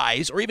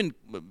implies, or even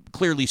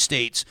clearly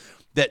states,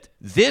 that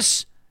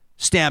this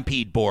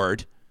Stampede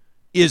board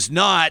is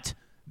not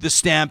the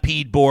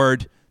Stampede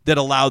board that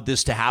allowed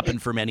this to happen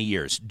for many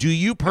years. Do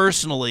you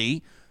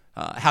personally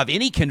have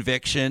any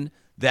conviction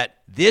that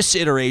this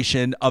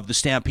iteration of the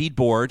Stampede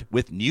board,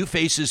 with new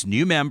faces,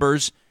 new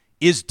members,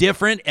 is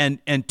different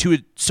and to a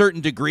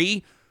certain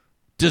degree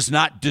does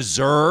not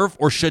deserve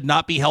or should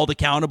not be held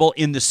accountable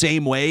in the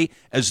same way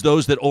as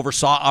those that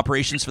oversaw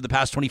operations for the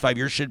past 25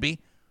 years should be?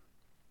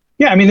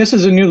 Yeah, I mean, this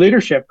is a new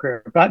leadership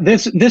group.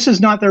 This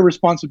is not their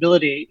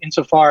responsibility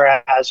insofar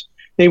as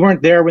they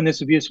weren't there when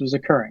this abuse was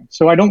occurring.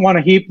 So I don't want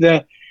to heap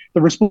the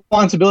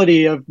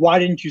responsibility of why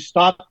didn't you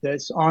stop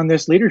this on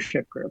this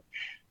leadership group.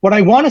 What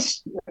I want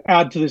to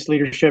add to this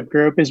leadership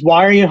group is,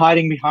 why are you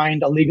hiding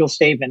behind a legal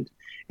statement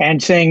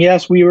and saying,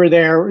 yes, we were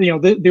there,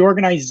 the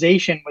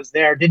organization was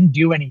there, didn't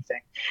do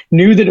anything,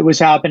 knew that it was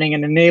happening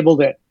and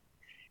enabled it.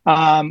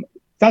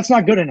 That's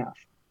not good enough.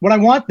 What I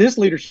want this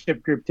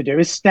leadership group to do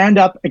is stand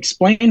up,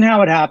 explain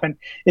how it happened,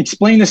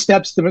 explain the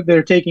steps that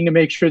they're taking to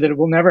make sure that it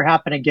will never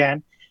happen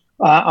again,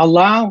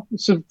 allow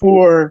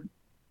for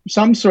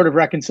some sort of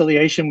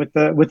reconciliation with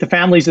the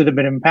families that have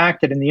been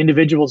impacted and the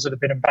individuals that have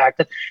been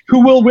impacted,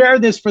 who will wear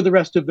this for the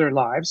rest of their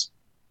lives.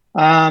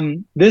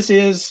 This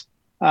is,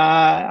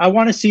 I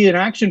want to see an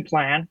action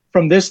plan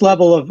from this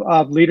level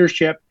of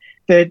leadership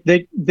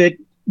that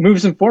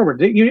moves them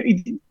forward.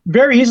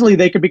 Very easily,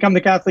 they could become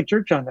the Catholic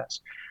Church on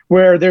this,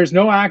 where there's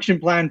no action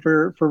plan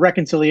for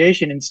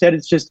reconciliation. Instead,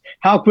 it's just,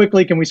 how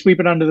quickly can we sweep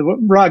it under the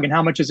rug and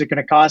how much is it going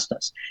to cost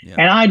us? Yeah.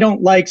 And I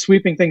don't like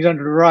sweeping things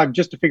under the rug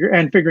just to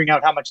figuring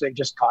out how much they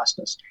just cost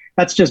us.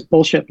 That's just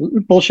bullshit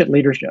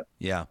leadership.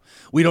 Yeah.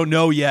 We don't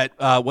know yet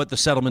what the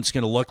settlement's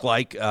going to look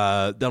like.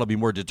 That'll be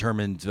more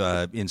determined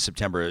in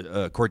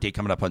September. Court date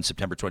coming up on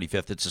September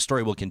 25th. It's a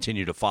story we'll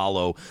continue to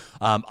follow.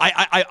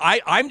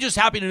 I'm just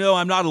happy to know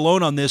I'm not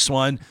alone on this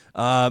one.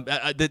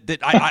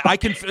 I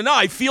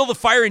feel the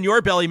fire in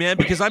your belly, man,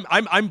 because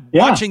I'm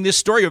watching this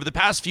story over the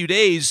past few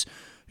days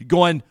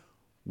going,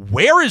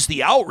 where is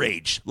the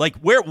outrage? Like,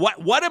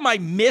 what am I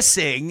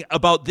missing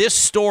about this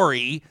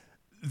story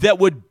that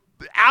would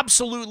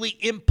absolutely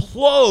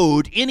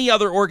implode any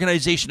other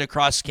organization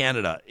across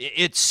Canada.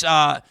 It's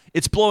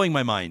blowing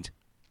my mind.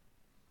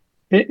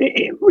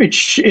 It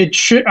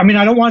should. I mean,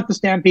 I don't want the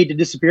Stampede to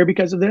disappear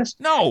because of this.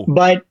 No.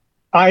 But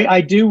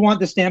I do want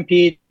the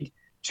Stampede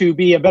to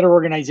be a better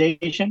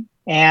organization.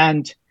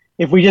 And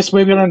if we just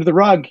sweep it under the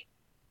rug,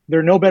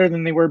 they're no better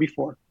than they were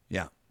before.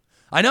 Yeah.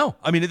 I know.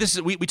 I mean, this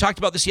is we talked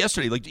about this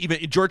yesterday. Like even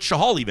George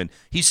Shahal,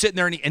 he's sitting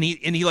there and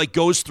he like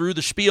goes through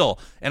the spiel,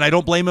 and I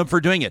don't blame him for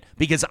doing it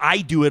because I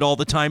do it all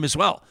the time as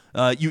well.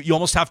 You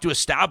almost have to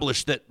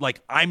establish that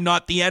like I'm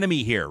not the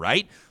enemy here,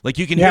 right? Like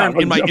you can hear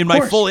him in my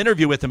full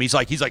interview with him. He's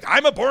like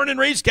I'm a born and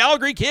raised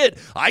Calgary kid.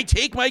 I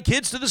take my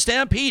kids to the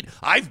Stampede.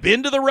 I've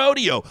been to the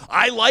rodeo.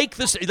 I like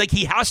this. Like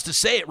he has to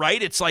say it,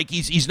 right? It's like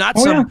he's not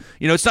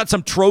it's not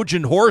some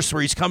Trojan horse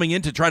where he's coming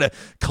in to try to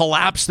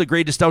collapse the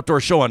greatest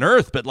outdoor show on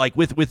earth, but like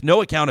with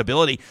no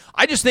accountability.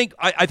 I just think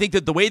I think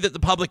that the way that the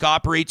public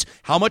operates,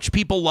 how much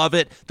people love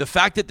it, the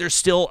fact that there's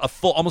still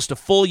almost a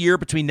full year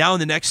between now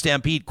and the next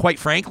Stampede, quite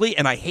frankly,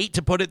 and I hate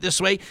to put it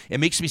this way, it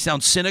makes me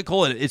sound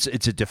cynical and it's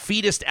a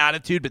defeatist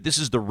attitude, but this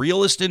is the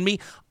realist in me.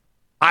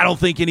 I don't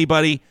think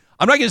anybody,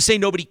 I'm not going to say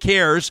nobody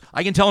cares.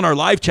 I can tell in our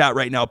live chat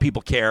right now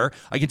people care.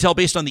 I can tell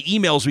based on the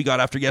emails we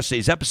got after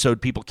yesterday's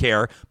episode people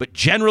care, but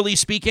generally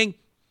speaking,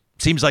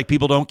 seems like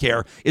people don't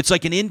care. It's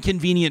like an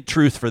inconvenient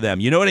truth for them.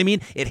 You know what I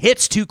mean? It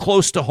hits too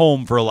close to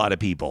home for a lot of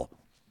people.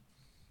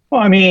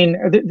 Well, I mean,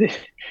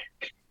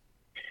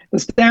 the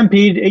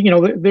Stampede,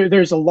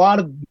 there's a lot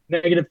of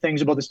negative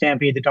things about the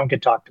Stampede that don't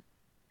get talked about,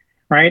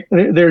 right?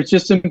 There's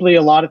just simply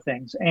a lot of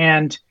things.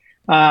 And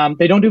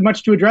they don't do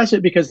much to address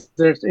it because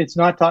it's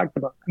not talked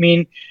about. I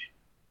mean,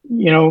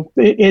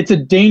 it's a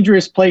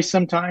dangerous place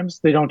sometimes.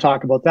 They don't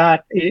talk about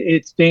that.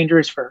 It's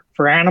dangerous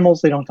for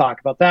animals. They don't talk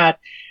about that.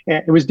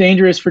 It was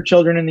dangerous for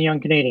children and the young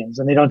Canadians,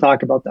 and they don't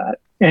talk about that.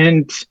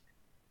 And,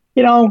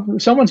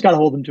 someone's got to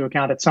hold them to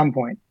account at some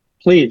point.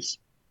 Please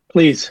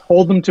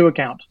hold them to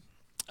account.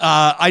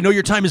 I know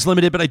your time is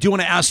limited, but I do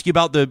want to ask you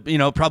about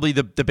probably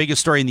the biggest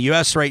story in the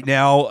U.S. right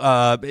now.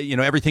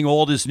 Everything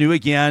old is new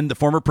again. The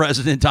former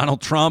president, Donald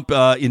Trump,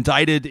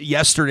 indicted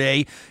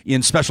yesterday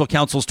in special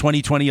counsel's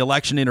 2020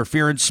 election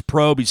interference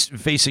probe. He's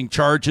facing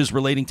charges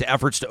relating to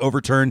efforts to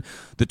overturn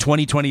the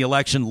 2020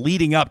 election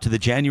leading up to the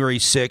January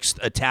 6th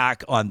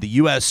attack on the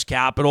U.S.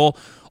 Capitol.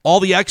 All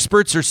the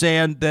experts are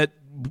saying that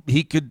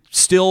he could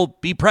still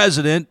be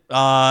president,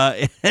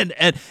 and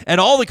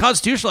all the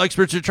constitutional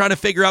experts are trying to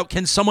figure out,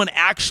 can someone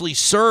actually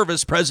serve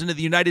as president of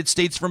the United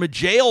States from a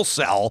jail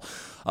cell?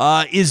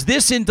 Is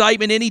this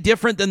indictment any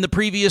different than the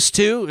previous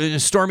two,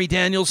 Stormy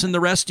Daniels and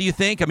the rest, do you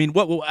think? I mean,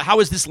 how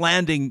is this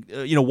landing,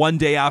 one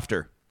day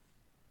after?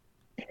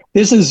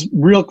 This is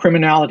real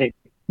criminality.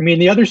 I mean,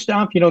 the other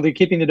stuff, they're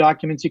keeping the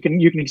documents. You can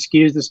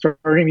excuse the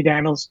Stormy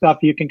Daniels stuff.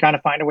 You can kind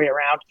of find a way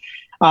around.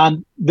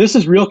 This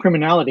is real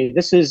criminality.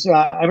 This is,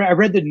 I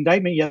read the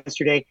indictment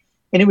yesterday,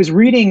 and it was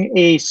reading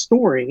a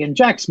story, and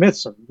Jack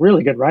Smith's a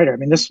really good writer. I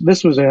mean, this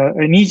was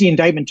an easy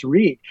indictment to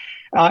read.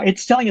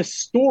 It's telling a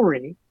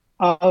story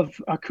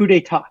of a coup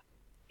d'etat.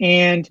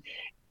 And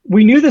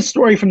we knew the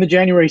story from the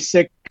January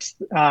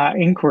 6th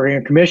inquiry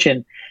or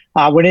commission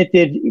when it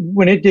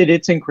did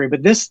its inquiry.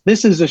 But this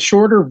is a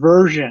shorter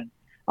version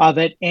of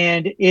it,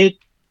 and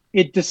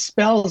it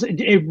dispels,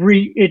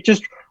 it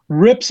just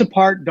rips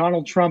apart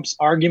Donald Trump's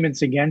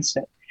arguments against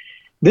it.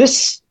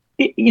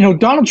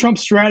 Donald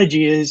Trump's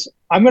strategy is,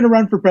 I'm going to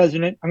run for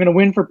president, I'm going to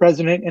win for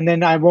president, and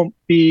then I won't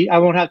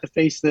have to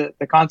face the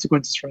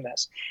consequences from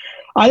this.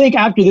 I think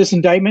after this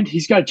indictment,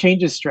 he's got to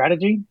change his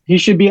strategy. He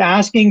should be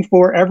asking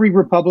for every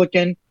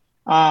Republican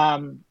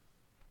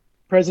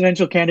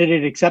presidential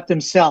candidate except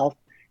himself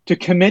to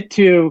commit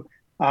to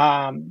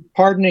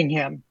pardoning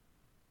him.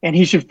 And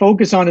he should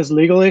focus on his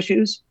legal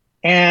issues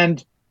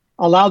and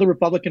allow the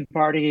Republican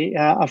Party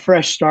a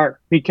fresh start,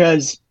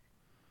 because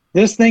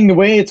this thing, the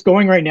way it's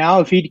going right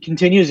now, if he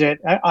continues it,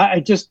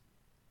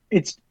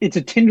 it's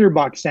a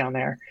tinderbox down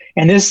there.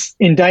 And this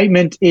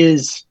indictment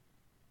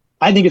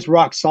I think it's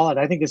rock solid.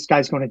 I think this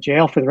guy's going to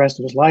jail for the rest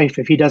of his life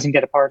if he doesn't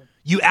get a pardon.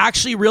 You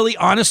actually, really,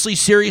 honestly,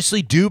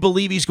 seriously do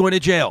believe he's going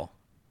to jail?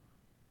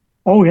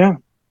 Oh yeah,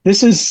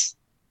 this is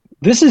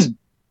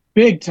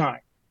big time.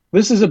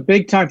 This is a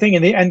big time thing,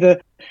 and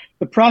the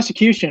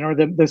prosecution or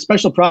the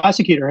special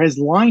prosecutor has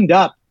lined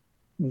up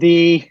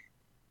the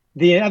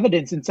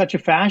evidence in such a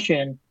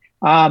fashion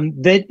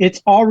that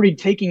it's already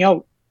taking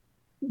out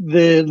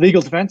the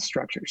legal defense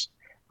structures.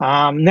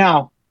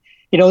 Now,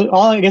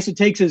 all I guess it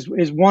takes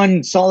is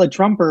one solid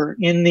trumper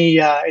in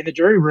the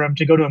jury room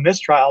to go to a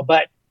mistrial.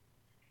 But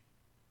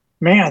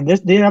man,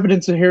 the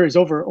evidence in here is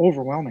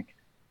overwhelming.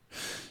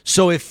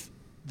 So if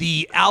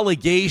the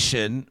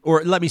allegation,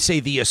 or let me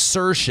say the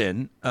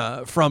assertion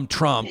from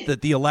Trump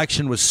that the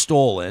election was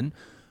stolen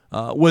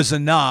was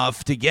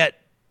enough to get,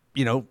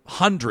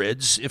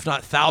 hundreds, if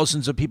not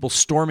thousands of people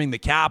storming the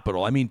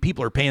Capitol. I mean,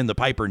 people are paying the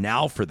piper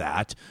now for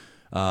that.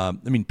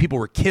 People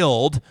were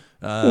killed.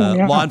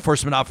 Law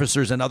enforcement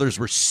officers and others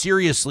were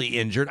seriously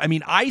injured. I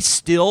mean, I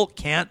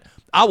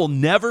will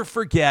never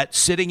forget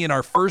sitting in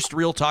our first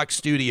Real Talk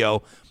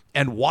studio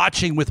and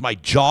watching with my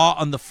jaw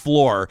on the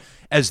floor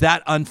as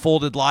that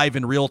unfolded live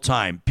in real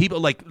time. People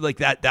like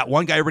that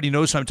one guy everybody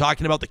knows who I'm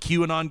talking about, the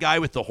QAnon guy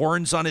with the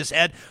horns on his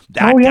head.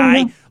 That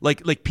guy,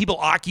 like people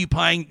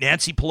occupying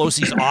Nancy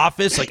Pelosi's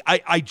office. Like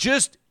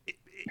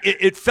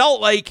it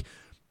felt like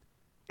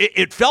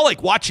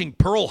watching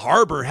Pearl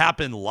Harbor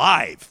happen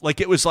live. Like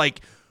it was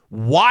like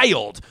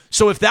wild.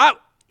 So if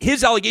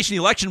his allegation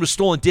the election was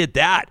stolen did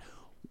that,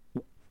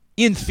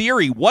 in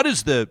theory, what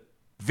is the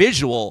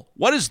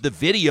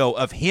video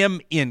of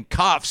him in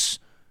cuffs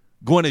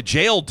going to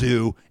jail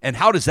do, and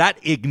how does that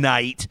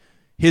ignite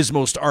his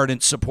most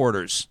ardent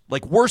supporters?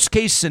 Like, worst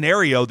case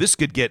scenario, this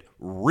could get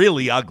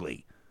really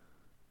ugly.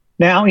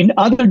 Now, in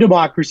other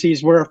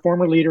democracies where a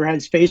former leader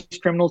has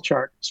faced criminal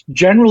charges,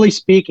 generally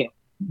speaking,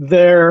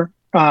 their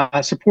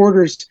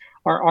supporters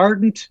are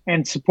ardent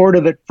and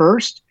supportive at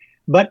first,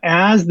 but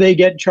as they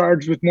get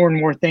charged with more and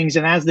more things,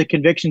 and as the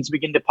convictions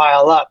begin to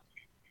pile up,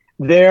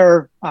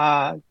 their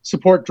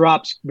support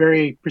drops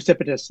very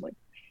precipitously.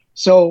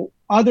 So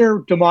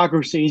other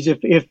democracies,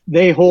 if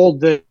they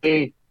hold the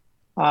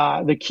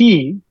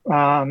key,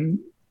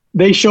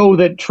 they show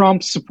that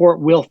Trump's support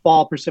will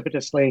fall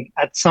precipitously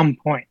at some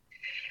point.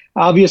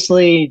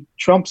 Obviously,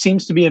 Trump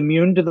seems to be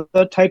immune to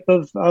the type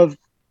of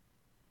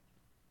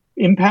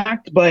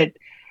impact, but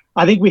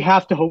I think we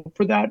have to hope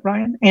for that,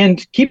 Ryan.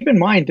 And keep in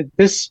mind that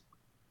this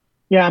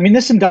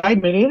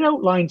indictment, it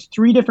outlines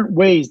 3 different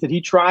ways that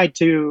he tried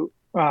to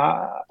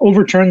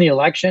overturn the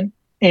election,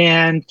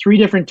 and 3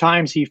 different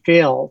times he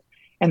failed,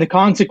 and the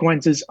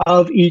consequences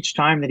of each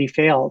time that he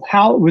failed,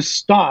 how it was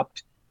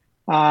stopped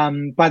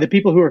by the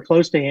people who are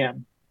close to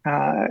him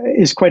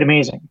is quite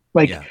amazing.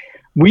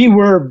 We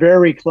were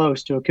very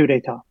close to a coup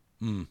d'etat.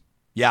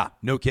 Yeah,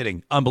 no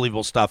kidding.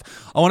 Unbelievable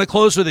stuff. I want to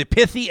close with a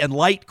pithy and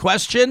light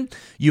question.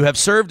 You have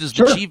served as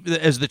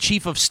the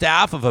chief of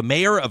staff of a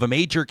mayor of a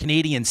major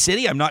Canadian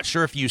city. I'm not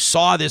sure if you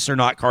saw this or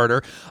not,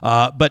 Carter,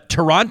 but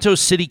Toronto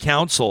City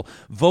Council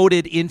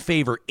voted in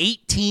favor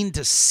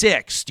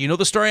 18-6. Do you know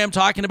the story I'm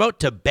talking about?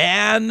 To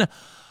ban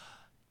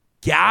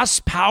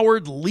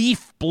gas-powered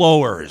leaf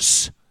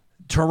blowers.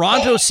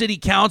 Toronto City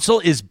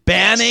Council is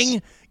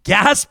banning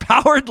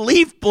gas-powered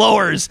leaf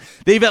blowers.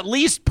 They've at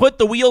least put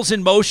the wheels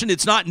in motion.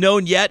 It's not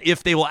known yet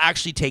if they will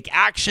actually take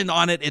action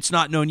on it. It's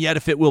not known yet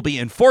if it will be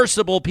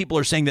enforceable. People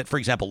are saying that, for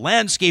example,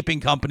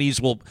 landscaping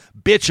companies will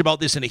bitch about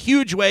this in a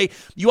huge way.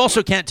 You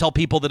also can't tell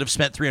people that have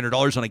spent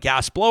 $300 on a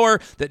gas blower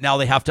that now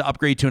they have to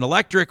upgrade to an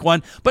electric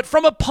one. But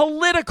from a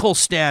political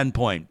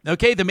standpoint,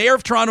 okay, the mayor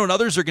of Toronto and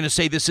others are going to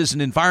say this is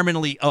an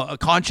environmentally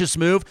conscious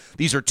move.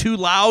 These are too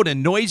loud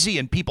and noisy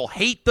and people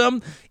hate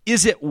them.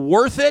 Is it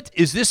worth it?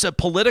 Is this a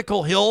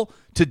political hill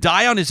to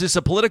die on? Is this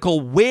a political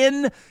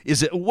win?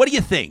 What do you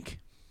think?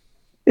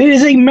 It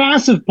is a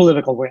massive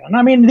political win.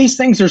 I mean, these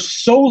things are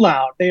so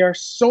loud. They are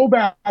so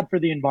bad for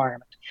the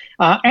environment.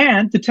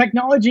 And the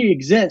technology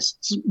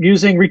exists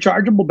using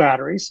rechargeable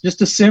batteries just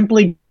to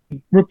simply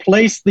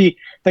replace the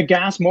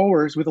gas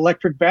mowers with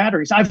electric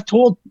batteries. I've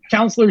told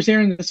councillors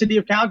here in the city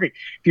of Calgary,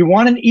 if you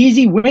want an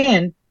easy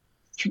win,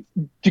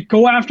 to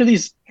go after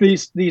these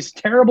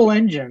terrible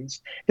engines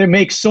that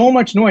make so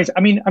much noise.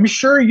 I mean, I'm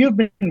sure you've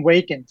been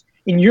wakened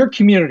in your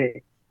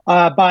community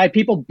by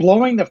people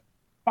blowing the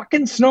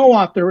fucking snow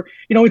off their,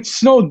 it's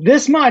snowed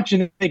this much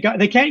and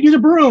they can't use a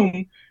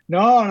broom.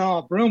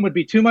 No, broom would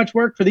be too much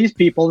work for these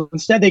people.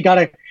 Instead, they got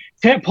to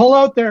pull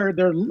out their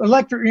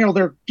electric,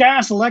 their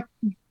gas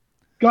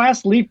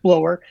leaf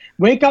blower,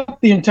 wake up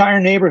the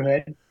entire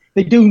neighborhood.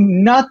 They do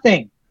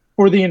nothing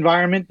for the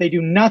environment. They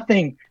do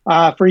nothing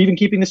for even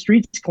keeping the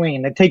streets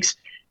clean. It takes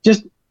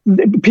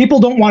people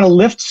don't want to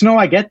lift snow.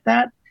 I get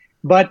that.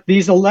 But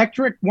these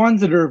electric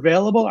ones that are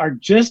available are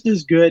just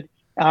as good.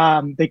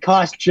 They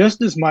cost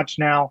just as much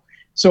now.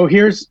 So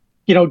here's,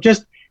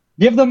 just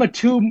give them a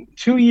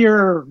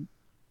two-year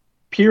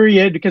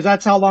period, because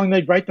that's how long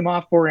they'd write them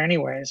off for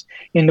anyways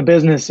in the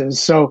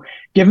businesses. So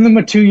give them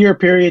a 2-year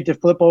period to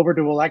flip over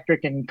to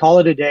electric and call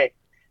it a day.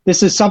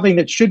 This is something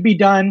that should be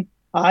done.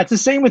 It's the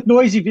same with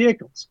noisy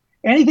vehicles.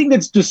 Anything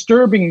that's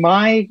disturbing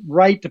my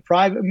right to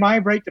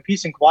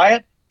peace and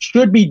quiet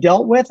should be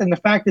dealt with. And the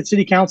fact that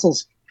city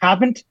councils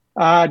haven't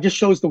just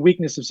shows the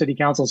weakness of city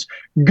councils.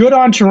 Good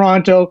on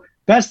Toronto.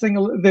 Best thing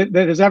that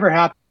has ever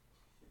happened.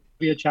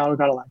 Be a child who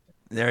got elected.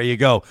 There you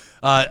go.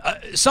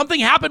 Something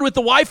happened with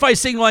the Wi-Fi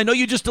signal. I know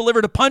you just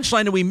delivered a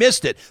punchline and we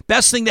missed it.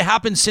 Best thing to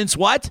happen since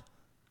what?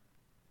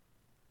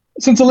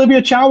 Since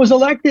Olivia Chow was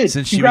elected.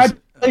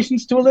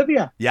 Congratulations to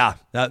Olivia. Yeah,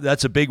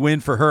 that's a big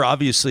win for her,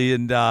 obviously,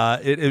 and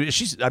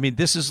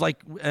this is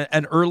like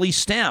an early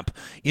stamp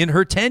in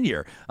her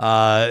tenure,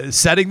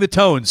 setting the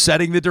tone,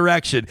 setting the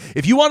direction.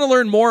 If you want to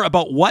learn more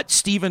about what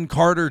Stephen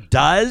Carter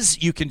does,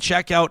 you can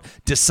check out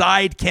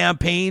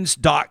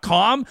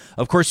decidecampaigns.com.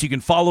 Of course, you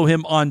can follow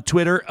him on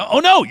Twitter. Oh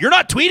no, you're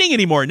not tweeting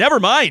anymore. Never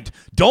mind.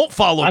 Don't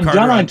follow I'm Carter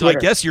done on Twitter.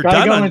 I guess you're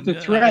Gotta done go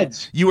into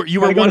Threads. You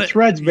were going to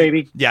Threads,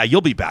 baby. Yeah,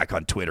 you'll be back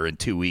on Twitter in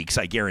 2 weeks,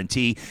 I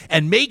guarantee.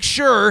 And make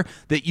sure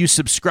that you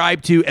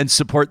subscribe to and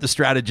support the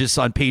strategists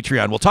on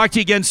Patreon. We'll talk to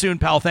you again soon,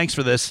 pal. Thanks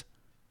for this.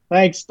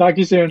 Thanks. Talk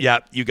to you soon. Yeah,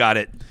 you got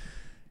it.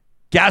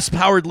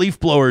 Gas-powered leaf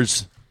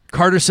blowers.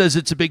 Carter says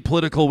it's a big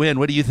political win.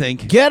 What do you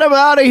think? Get him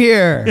out of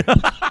here.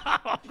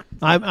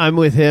 I'm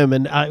with him,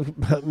 and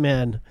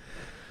man,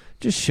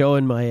 just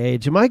showing my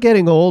age. Am I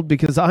getting old?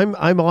 Because I'm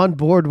on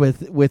board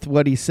with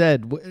what he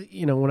said.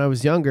 You know, when I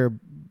was younger,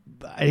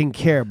 I didn't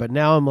care, but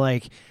now I'm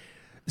like,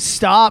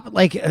 stop.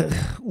 Like,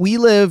 we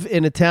live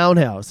in a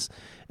townhouse,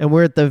 and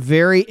we're at the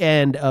very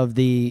end of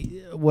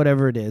the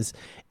whatever it is,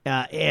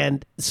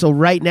 and so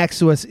right next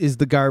to us is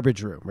the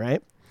garbage room,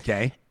 right?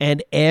 Okay.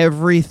 And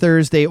every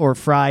Thursday or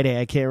Friday,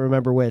 I can't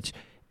remember which,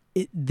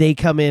 they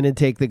come in and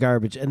take the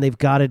garbage, and they've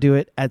got to do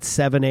it at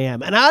 7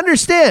 a.m. And I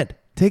understand.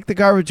 Take the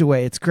garbage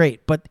away. It's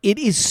great. But it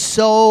is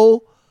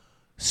so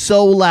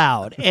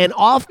loud. And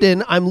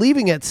often I'm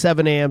leaving at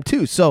 7 a.m.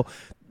 too. So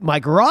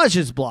my garage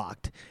is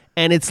blocked,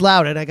 and it's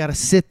loud, and I got to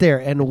sit there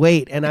and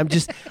wait. And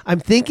I'm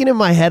thinking in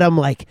my head, I'm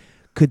like,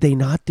 could they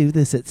not do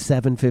this at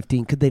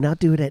 7:15? Could they not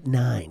do it at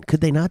 9? Could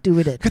they not do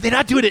it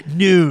at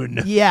noon?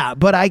 Yeah,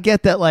 but I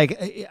get that.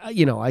 Like,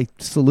 you know, I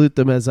salute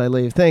them as I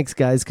leave. Thanks,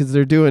 guys, because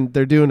they're doing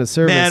a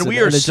service. Man, we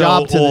are and a so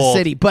job to old. the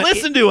city. But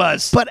listen to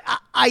us. But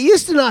I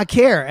used to not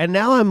care, and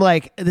now I'm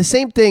like the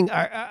same thing.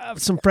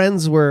 Some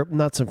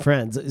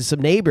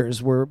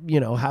neighbors were, you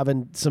know,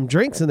 having some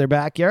drinks in their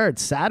backyard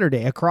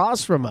Saturday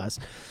across from us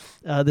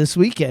this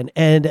weekend,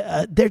 and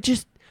they're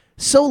just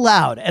so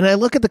loud. And I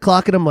look at the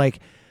clock, and I'm like,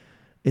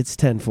 it's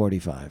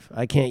 10:45.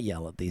 I can't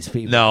yell at these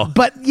people. No.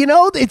 But, you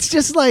know, it's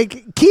just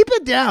like, keep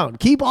it down.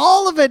 Keep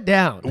all of it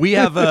down. We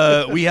have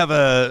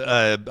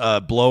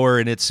a blower,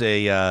 and it's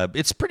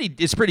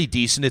pretty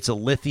decent. It's a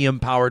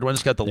lithium powered one.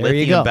 It's got the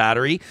lithium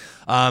battery.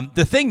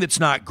 The thing that's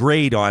not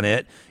great on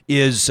it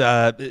is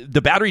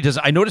the battery does.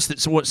 I noticed that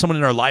someone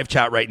in our live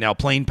chat right now,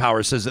 Plain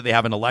Power, says that they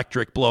have an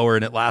electric blower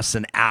and it lasts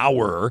an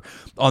hour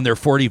on their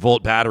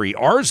 40-volt battery.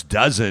 Ours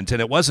doesn't,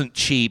 and it wasn't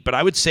cheap, but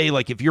I would say,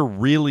 like, if you're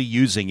really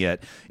using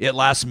it, it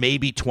lasts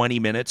maybe 20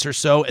 minutes or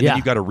so, and then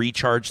you've got to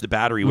recharge the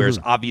battery, whereas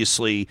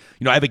obviously,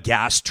 you know, I have a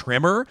gas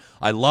trimmer.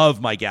 I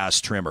love my gas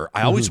trimmer.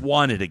 I always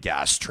wanted a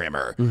gas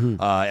trimmer.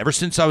 Ever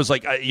since I was,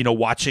 like, you know,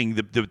 watching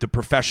the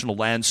professional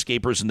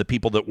landscapers and the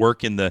people that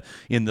work in the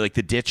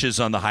ditches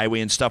on the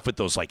highway and stuff with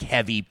those, like,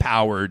 heavy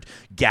powered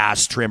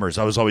gas trimmers.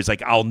 I was always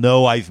like, I'll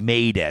know I've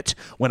made it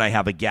when I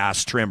have a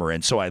gas trimmer.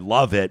 And so I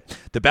love it.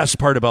 The best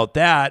part about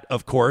that,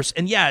 of course,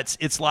 and yeah,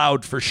 it's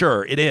loud for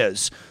sure. It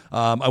is.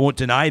 I won't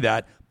deny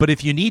that. But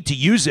if you need to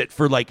use it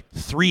for like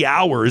 3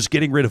 hours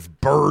getting rid of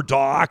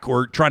burdock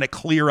or trying to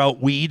clear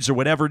out weeds or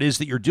whatever it is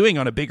that you're doing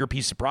on a bigger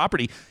piece of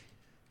property,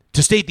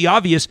 to state the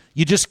obvious,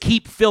 you just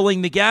keep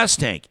filling the gas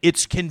tank.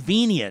 It's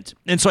convenient.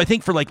 And so I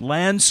think for like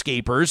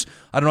landscapers,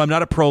 I don't know, I'm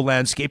not a pro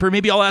landscaper.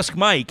 Maybe I'll ask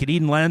Mike at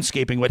Eden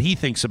Landscaping what he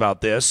thinks about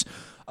this.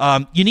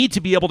 You need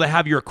to be able to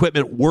have your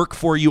equipment work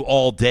for you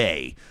all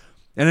day.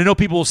 And I know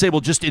people will say,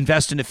 well, just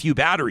invest in a few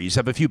batteries,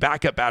 have a few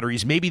backup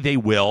batteries. Maybe they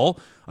will.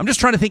 I'm just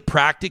trying to think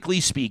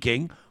practically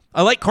speaking.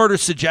 I like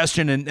Carter's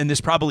suggestion, and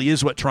this probably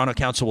is what Toronto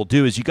Council will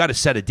do, is you got to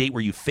set a date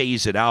where you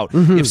phase it out.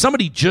 If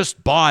somebody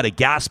just bought a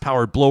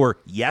gas-powered blower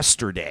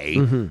yesterday,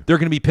 they're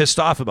going to be pissed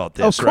off about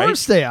this, right? Of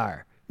course they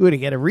are. Do I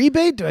get a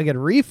rebate? Do I get a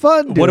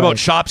refund? What about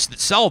shops that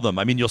sell them?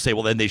 I mean, you'll say,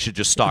 well, then they should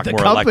just stock more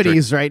electric. The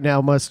companies right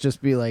now must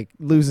just be like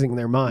losing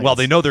their minds. Well,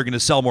 they know they're going to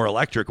sell more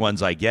electric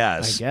ones, I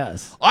guess.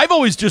 I've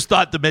always just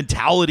thought the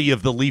mentality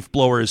of the leaf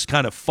blower is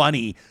kind of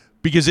funny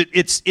because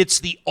it's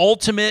the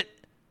ultimate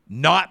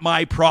not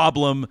my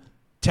problem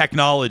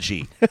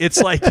technology.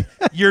 It's like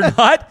you're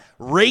not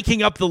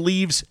raking up the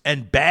leaves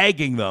and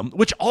bagging them,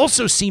 which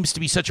also seems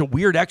to be such a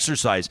weird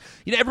exercise.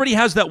 You know, everybody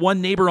has that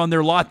one neighbor on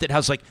their lot that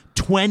has like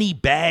 20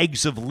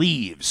 bags of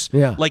leaves.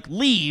 Yeah. Like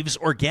leaves,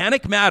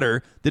 organic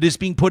matter that is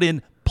being put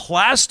in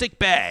plastic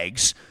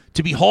bags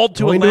to be hauled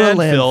to a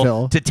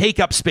landfill to take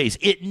up space.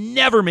 It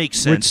never makes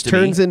sense to me.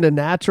 Which turns into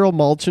natural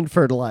mulch and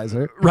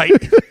fertilizer. Right.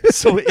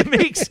 So it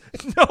makes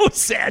no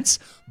sense.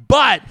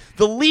 But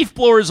the leaf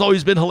blower has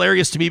always been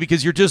hilarious to me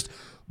because you're just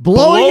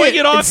blowing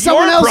it off it's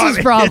someone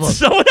else's problem. It's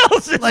someone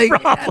else's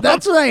problem.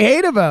 That's what I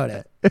hate about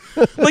it.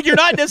 Like, you're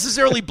not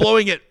necessarily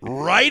blowing it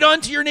right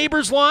onto your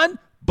neighbor's lawn,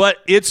 but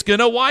it's going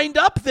to wind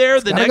up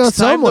there the next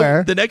time.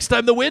 The next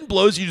time the wind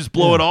blows, you just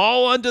blow it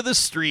all onto the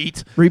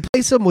street.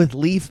 Replace them with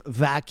leaf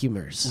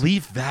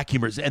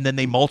vacuumers. And then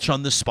they mulch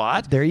on the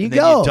spot. There you and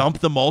go. Then you dump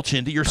the mulch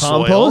into your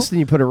compost, soil. and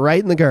you put it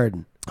right in the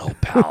garden. Oh,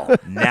 pal,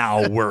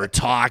 now we're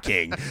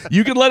talking.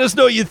 You can let us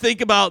know what you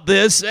think about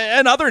this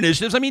and other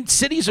initiatives. I mean,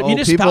 cities and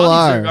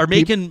municipalities are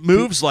making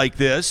moves like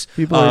this.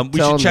 We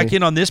should check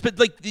in on this. But,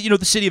 like, you know,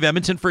 the city of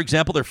Edmonton, for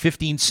example, their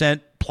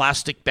 15-cent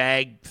plastic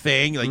bag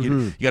thing. Like,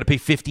 you got to pay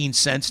 15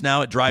 cents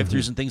now at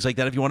drive-thrus and things like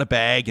that if you want a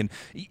bag. And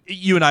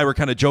you and I were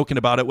kind of joking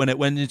about it when it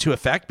went into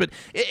effect. But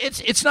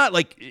it's not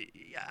like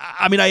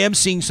I mean, I am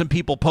seeing some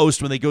people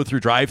post when they go through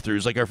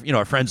drive-thrus, like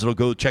our friends that'll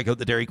go check out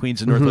the Dairy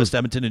Queens in Northwest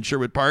Edmonton and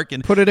Sherwood Park,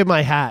 and put it in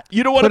my hat.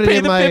 You don't want to pay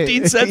the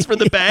 15 cents for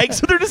the bag,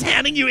 so they're just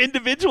handing you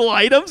individual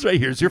items. Right,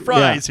 here's your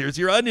fries, here's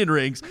your onion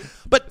rings.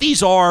 But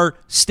these are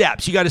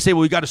steps. You got to say,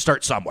 well, we got to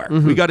start somewhere.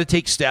 We got to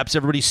take steps.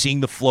 Everybody's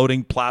seeing the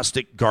floating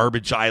plastic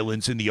garbage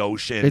islands in the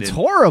ocean. It's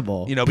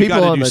horrible. You know, we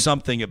got to do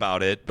something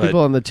about it. But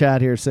people in the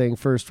chat here saying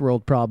first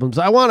world problems.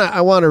 I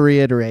want to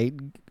reiterate,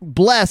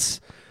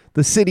 bless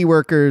the city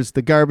workers,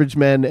 the garbage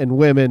men and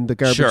women, the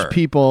garbage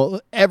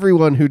people,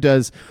 everyone who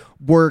does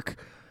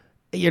work.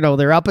 You know,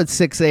 they're up at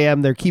 6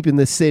 a.m. They're keeping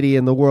the city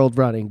and the world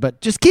running, but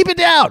just keep it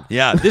down.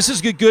 Yeah, this is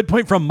a good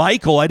point from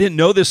Michael. I didn't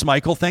know this,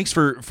 Michael. Thanks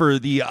for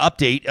the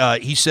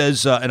update. He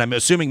says, and I'm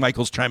assuming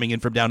Michael's chiming in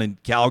from down in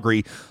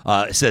Calgary,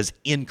 says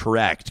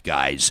incorrect,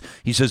 guys.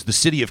 He says the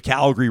city of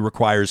Calgary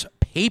requires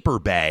paper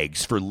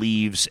bags for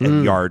leaves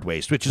and yard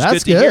waste, which is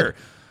good to hear.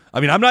 I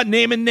mean, I'm not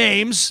naming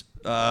names,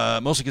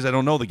 mostly because I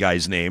don't know the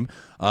guy's name,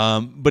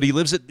 but he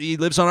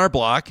lives on our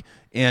block.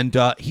 And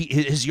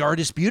his yard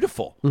is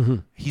beautiful.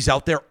 He's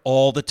out there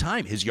all the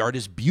time. His yard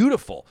is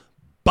beautiful.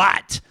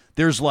 But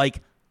there's like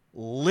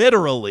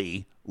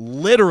literally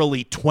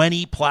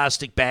 20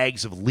 plastic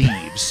bags of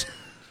leaves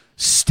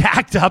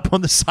stacked up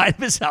on the side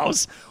of his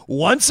house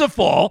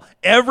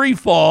every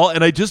fall.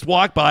 And I just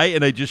walk by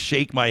and I just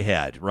shake my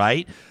head,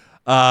 right?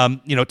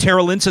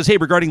 Tara Lynn says, hey,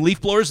 regarding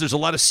leaf blowers, there's a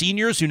lot of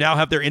seniors who now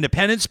have their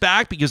independence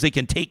back because they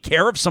can take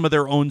care of some of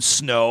their own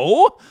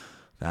snow.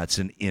 That's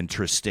an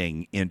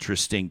interesting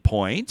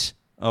point.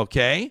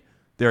 Okay,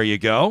 there you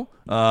go.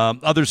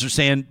 Others are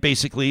saying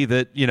basically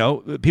that,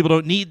 people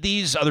don't need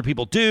these. Other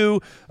people do.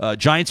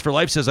 Giants for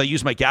Life says, I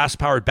use my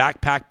gas-powered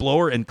backpack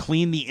blower and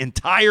clean the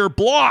entire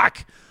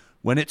block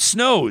when it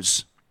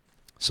snows.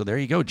 So there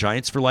you go.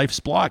 Giants for Life's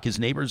block.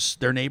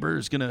 Their neighbor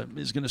is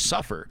gonna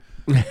suffer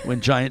when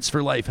Giants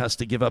for Life has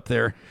to give up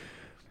their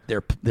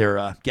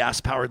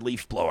gas-powered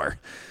leaf blower.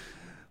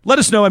 Let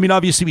us know. I mean,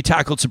 obviously, we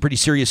tackled some pretty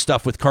serious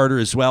stuff with Carter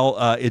as well.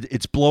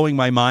 It's blowing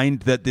my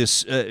mind that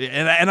this,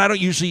 and I don't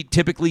usually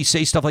typically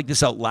say stuff like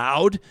this out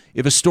loud.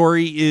 If a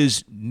story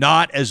is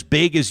not as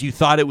big as you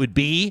thought it would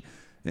be,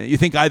 you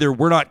think either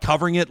we're not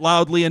covering it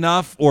loudly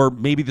enough, or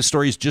maybe the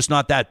story is just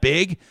not that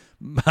big.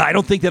 I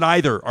don't think that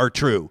either are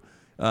true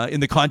in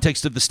the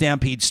context of the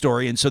Stampede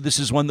story, and so this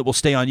is one that will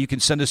stay on. You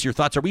can send us your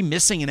thoughts. Are we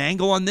missing an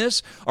angle on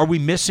this? Are we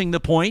missing the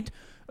point?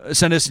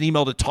 Send us an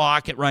email to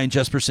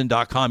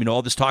talk@ryanjesperson.com.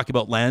 All this talk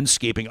about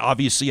landscaping.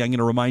 Obviously, I'm going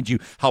to remind you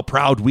how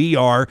proud we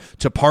are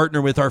to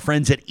partner with our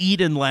friends at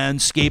Eden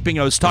Landscaping.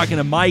 I was talking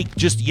to Mike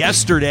just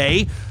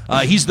yesterday.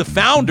 He's the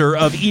founder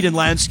of Eden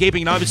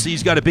Landscaping, and obviously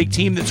he's got a big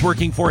team that's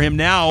working for him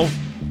now.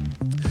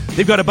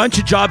 They've got a bunch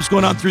of jobs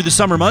going on through the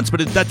summer months, but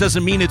that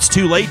doesn't mean it's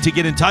too late to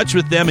get in touch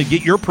with them and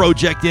get your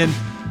project in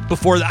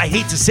before. I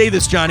hate to say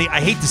this, Johnny.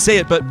 I hate to say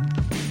it, but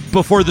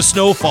before the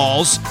snow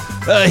falls.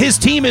 His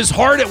team is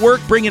hard at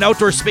work bringing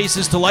outdoor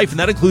spaces to life, and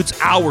that includes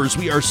ours.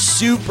 We are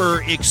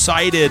super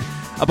excited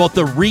about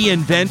the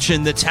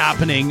reinvention that's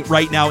happening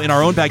right now in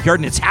our own backyard,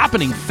 and it's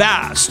happening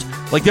fast.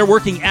 Like, they're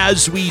working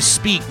as we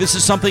speak. This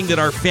is something that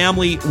our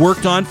family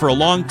worked on for a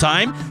long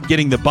time,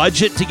 getting the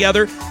budget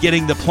together,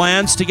 getting the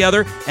plans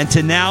together, and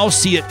to now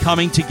see it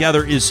coming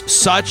together is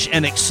such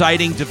an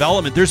exciting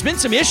development. There's been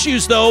some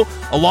issues, though,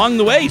 along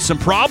the way, some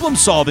problem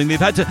solving. They've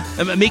had to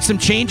make some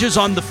changes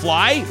on the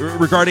fly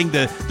regarding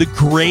the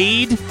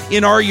grade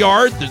in our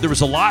yard. There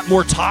was a lot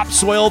more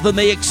topsoil than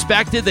they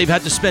expected. They've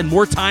had to spend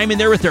more time in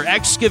there with their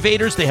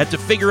excavators. They had to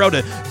figure out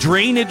a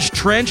drainage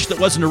trench that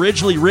wasn't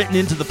originally written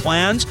into the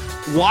plans.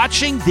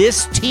 Watching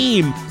this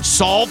team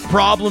solve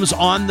problems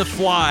on the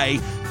fly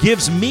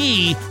gives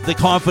me the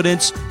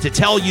confidence to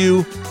tell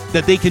you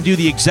that they can do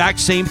the exact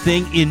same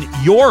thing in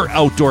your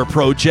outdoor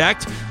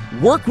project.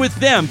 Work with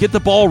them. Get the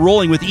ball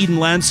rolling with Eden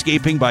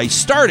Landscaping by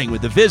starting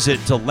with a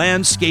visit to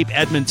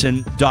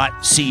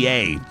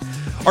landscapeedmonton.ca.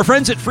 Our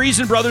friends at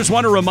Friesen Brothers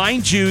want to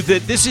remind you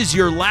that this is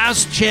your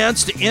last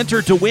chance to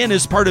enter to win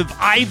as part of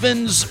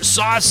Ivan's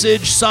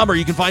Sausage Summer.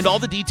 You can find all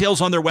the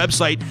details on their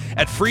website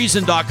at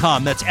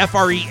friesen.com. That's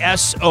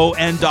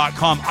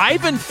FRESON.com.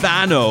 Ivan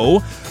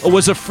Fano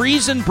was a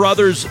Friesen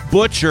Brothers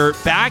butcher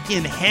back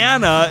in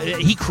Hanna.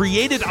 He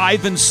created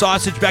Ivan's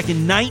Sausage back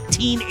in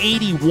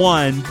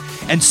 1981.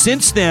 And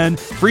since then,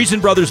 Friesen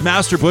Brothers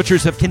Master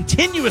Butchers have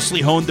continuously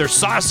honed their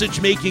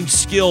sausage-making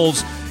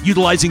skills,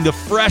 utilizing the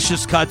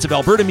freshest cuts of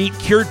Alberta meat,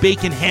 cured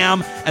bacon,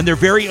 ham, and their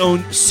very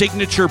own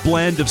signature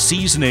blend of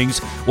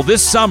seasonings. Well,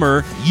 this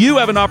summer, you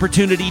have an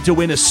opportunity to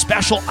win a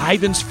special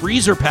Ivan's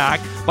Freezer Pack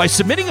by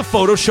submitting a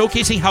photo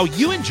showcasing how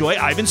you enjoy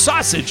Ivan's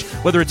sausage.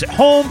 Whether it's at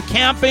home,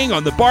 camping,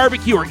 on the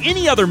barbecue, or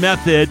any other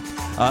method,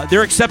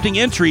 they're accepting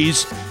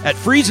entries at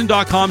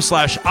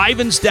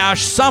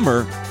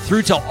friesen.com/Ivans-Summer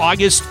through till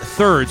August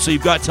 3rd. So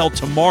you've got till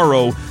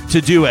tomorrow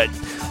to do it.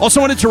 Also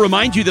wanted to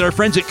remind you that our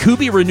friends at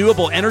Kubi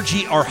Renewable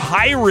Energy are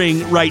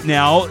hiring right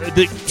now.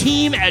 The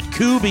team at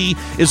Kubi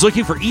is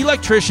looking for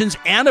electricians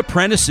and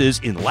apprentices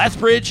in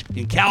Lethbridge,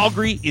 in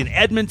Calgary, in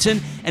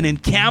Edmonton, and in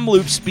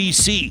Kamloops,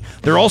 BC.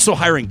 They're also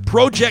hiring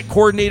project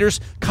coordinators,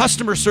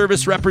 customer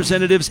service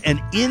representatives,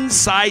 and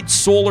inside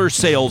solar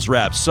sales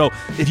reps. So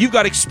if you've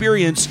got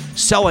experience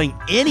selling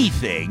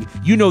anything,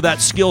 you know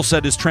that skill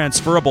set is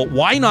transferable.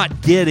 Why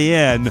not get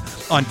in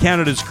on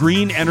Canada's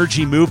green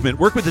energy movement?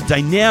 Work with a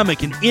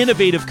dynamic and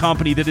innovative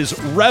company that is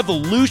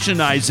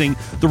revolutionizing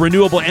the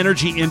renewable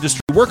energy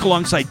industry. Work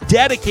alongside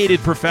dedicated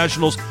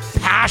professionals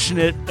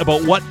passionate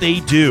about what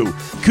they do.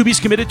 Kubi's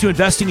committed to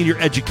investing in your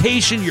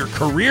education, your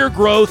career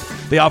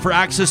growth. They offer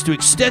access to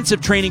extensive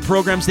training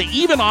programs. They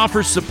even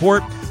offer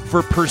support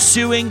for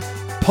pursuing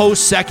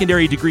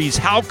post-secondary degrees.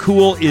 How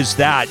cool is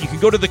that? You can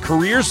go to the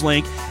careers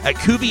link at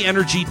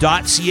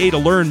kubienergy.ca to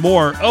learn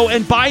more. Oh,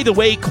 and by the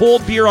way,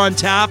 cold beer on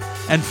tap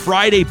and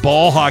Friday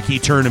ball hockey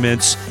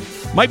tournaments.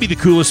 Might be the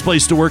coolest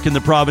place to work in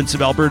the province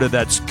of Alberta.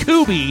 That's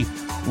Kubi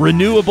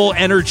Renewable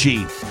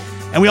Energy.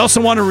 And we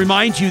also want to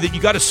remind you that you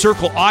got to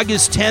circle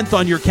August 10th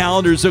on your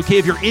calendars, okay?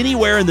 If you're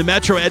anywhere in the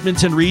Metro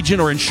Edmonton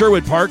region or in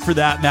Sherwood Park for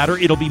that matter,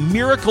 it'll be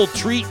Miracle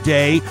Treat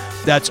Day.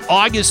 That's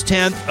August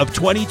 10th of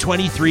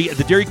 2023 at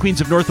the Dairy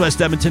Queens of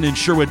Northwest Edmonton in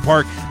Sherwood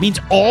Park. Means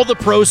all the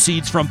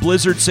proceeds from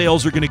Blizzard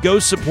sales are going to go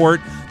support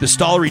the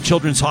Stollery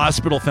Children's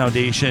Hospital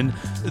Foundation.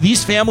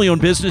 These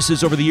family-owned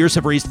businesses over the years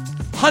have raised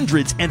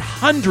hundreds and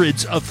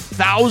hundreds of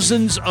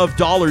thousands of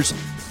dollars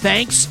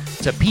thanks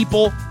to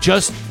people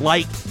just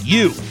like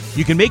you.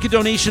 You can make a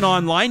donation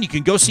online. You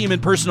can go see them in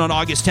person on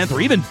August 10th,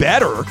 or even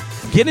better,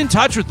 get in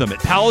touch with them at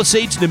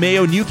Palisades,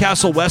 Nemeo,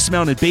 Newcastle,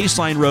 Westmount, and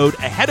Baseline Road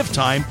ahead of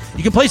time.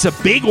 You can place a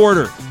big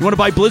order. You want to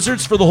buy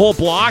blizzards for the whole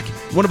block?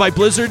 You want to buy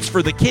blizzards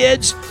for the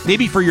kids?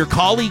 Maybe for your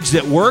colleagues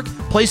at work?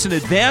 Place an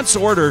advance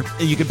order,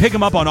 and you can pick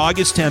them up on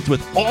August 10th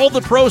with all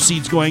the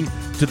proceeds going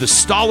to the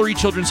Stollery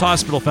Children's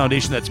Hospital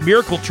Foundation. That's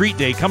Miracle Treat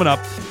Day coming up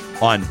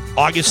on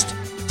August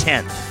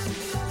 10th.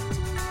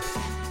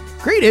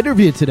 Great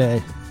interview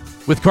today.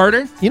 With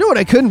Carter? You know what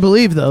I couldn't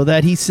believe, though?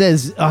 That he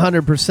says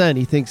 100%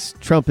 he thinks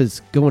Trump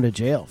is going to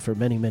jail for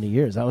many, many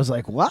years. I was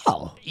like,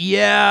 wow.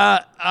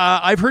 Yeah,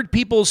 I've heard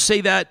people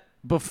say that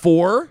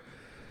before.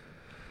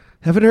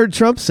 Haven't heard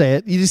Trump say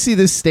it. You just see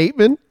this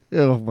statement?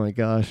 Oh, my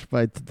gosh,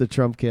 by the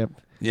Trump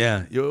camp.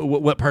 Yeah.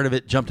 What part of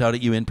it jumped out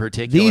at you in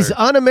particular? These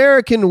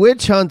un-American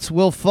witch hunts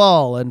will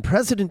fall, and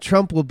President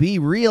Trump will be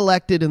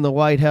reelected in the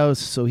White House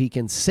so he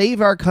can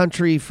save our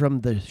country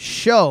from the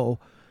show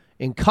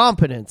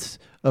incompetence,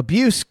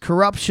 abuse,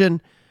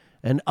 corruption,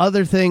 and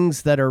other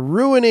things that are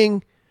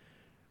running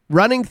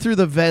through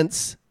the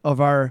vents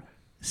of our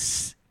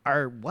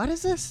what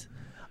is this?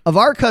 Of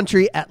our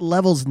country at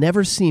levels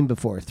never seen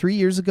before. 3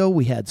 years ago,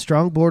 we had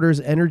strong borders,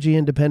 energy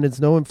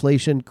independence, no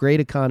inflation, great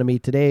economy.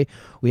 Today,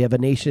 we have a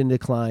nation in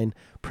decline.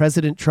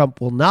 President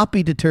Trump will not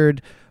be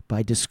deterred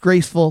by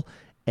disgraceful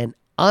and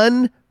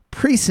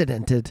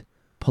unprecedented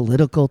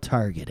political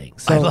targeting.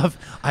 So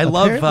I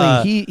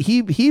love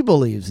he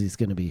believes he's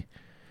going to be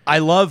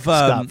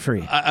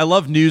scot-free. I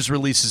love news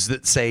releases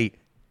that say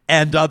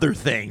 "and other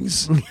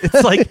things."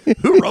 It's like,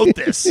 who wrote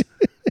this?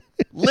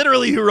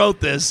 Literally, who wrote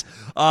this?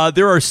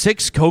 There are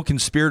 6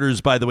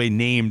 co-conspirators, by the way,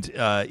 named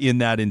in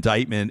that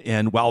indictment.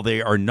 And while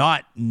they are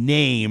not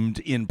named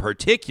in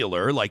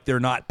particular, like they're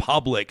not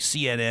public,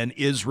 CNN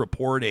is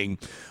reporting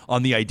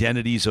on the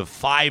identities of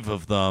 5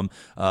 of them,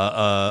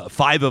 5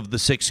 of the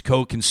 6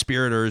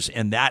 co-conspirators,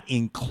 and that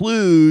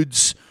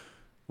includes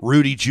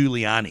Rudy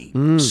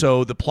Giuliani.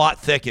 So the plot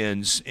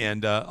thickens,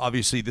 and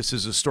obviously this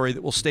is a story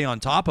that we'll stay on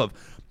top of.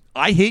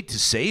 I hate to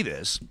say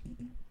this.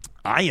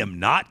 I am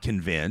not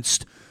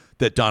convinced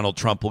that Donald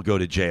Trump will go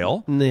to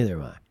jail. Neither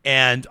am I.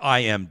 And I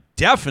am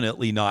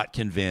definitely not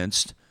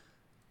convinced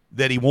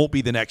that he won't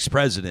be the next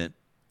president.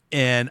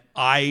 And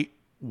I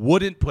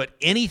wouldn't put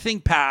anything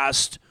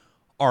past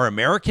our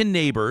American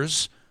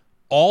neighbors,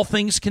 all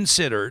things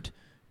considered.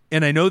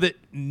 And I know that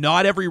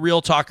not every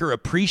real talker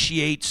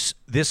appreciates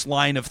this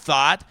line of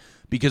thought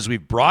because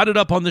we've brought it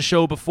up on the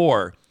show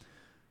before.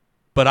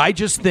 But I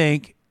just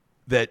think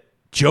that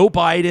Joe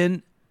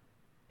Biden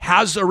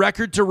has a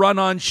record to run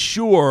on,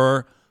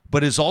 sure,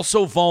 but is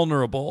also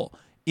vulnerable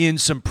in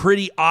some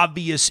pretty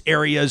obvious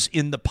areas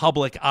in the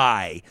public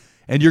eye.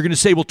 And you're going to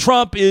say, well,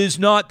 Trump is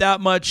not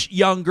that much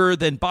younger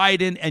than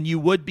Biden, and you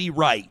would be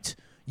right.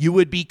 You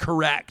would be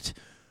correct.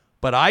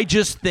 But I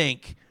just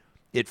think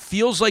it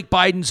feels like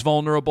Biden's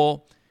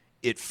vulnerable.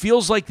 It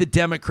feels like the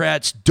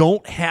Democrats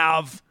don't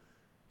have,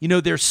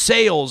 their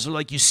sails, or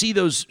like you see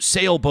those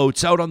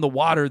sailboats out on the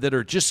water that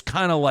are just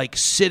kind of like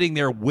sitting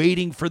there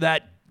waiting for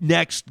that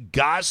next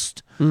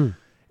gust.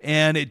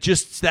 And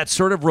that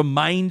sort of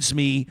reminds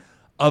me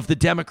of the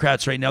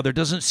Democrats right now. There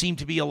doesn't seem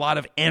to be a lot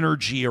of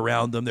energy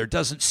around them. There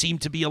doesn't seem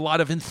to be a lot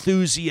of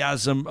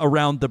enthusiasm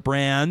around the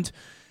brand.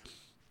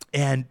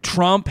 And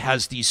Trump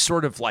has these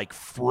sort of like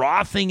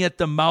frothing at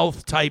the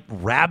mouth type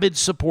rabid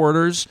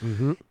supporters.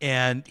 Mm-hmm.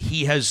 And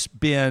he has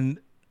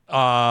been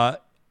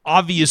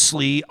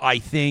obviously, I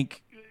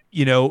think,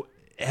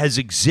 has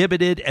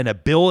exhibited an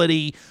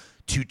ability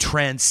to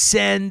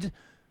transcend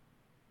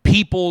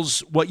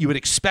people's, what you would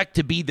expect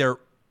to be their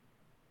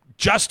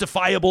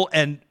justifiable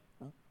and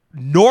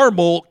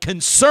normal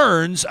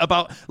concerns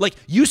about, like,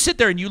 you sit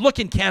there and you look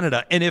in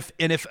Canada, and if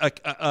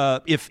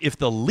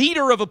the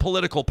leader of a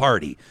political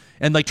party,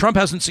 and like Trump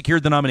hasn't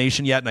secured the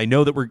nomination yet, and I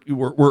know that we're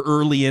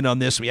early in on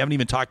this, we haven't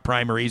even talked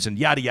primaries and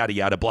yada yada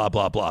yada, blah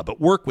blah blah, but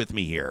work with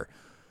me here.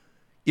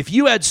 If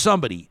you had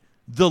somebody,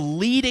 the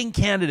leading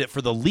candidate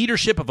for the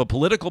leadership of a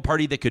political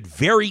party that could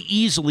very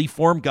easily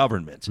form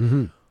government,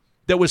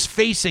 that was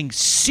facing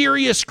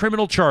serious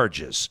criminal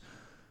charges,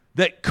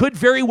 that could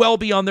very well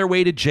be on their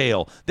way to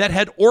jail, that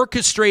had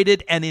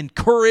orchestrated and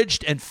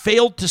encouraged and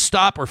failed to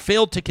stop or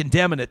failed to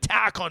condemn an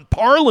attack on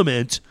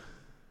Parliament,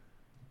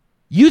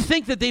 you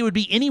think that they would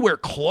be anywhere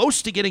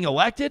close to getting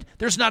elected?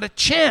 There's not a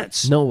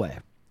chance. No way.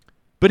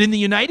 But in the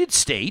United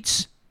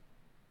States,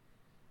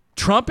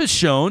 Trump has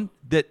shown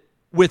that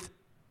with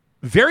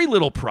very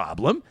little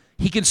problem,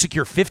 he can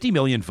secure 50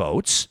 million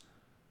votes.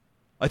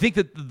 I think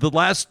that the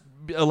last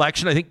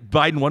election, I think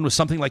Biden won with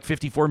something like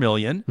 54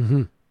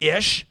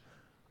 million-ish.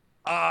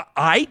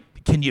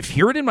 Can you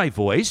hear it in my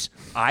voice?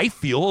 I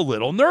feel a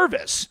little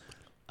nervous.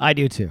 I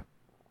do too.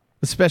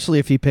 Especially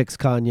if he picks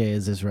Kanye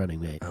as his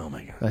running mate. Oh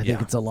my God. I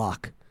think it's a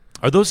lock.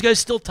 Are those guys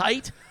still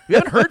tight? We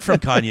haven't heard from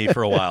Kanye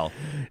for a while.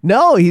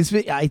 No, he's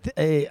been.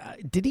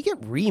 Did he get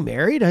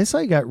remarried? I saw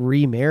he got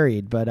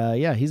remarried, but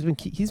yeah, he's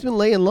been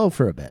laying low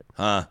for a bit.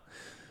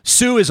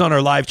 Sue is on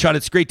our live chat.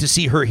 It's great to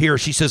see her here.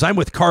 She says, I'm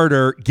with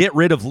Carter. Get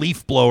rid of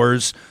leaf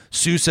blowers.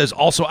 Sue says,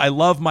 also, I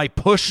love my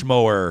push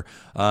mower.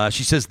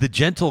 She says, the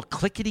gentle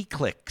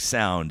clickety-click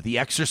sound. The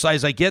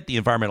exercise I get, the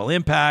environmental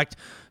impact.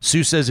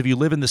 Sue says, if you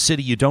live in the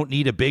city, you don't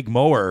need a big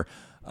mower.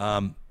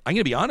 I'm going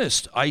to be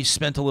honest. I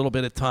spent a little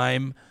bit of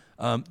time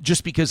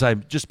just because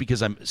I'm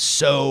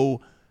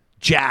so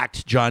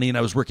jacked, Johnny, and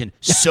I was working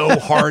so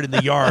hard in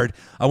the yard.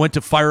 I went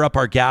to fire up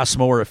our gas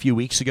mower a few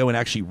weeks ago and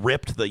actually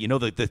ripped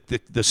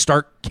the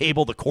start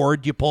cable, the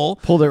cord you pull.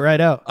 Pulled it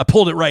right out. I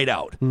pulled it right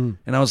out. And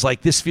I was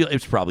like,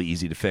 it's probably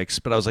easy to fix,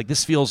 but I was like,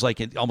 this feels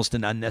like almost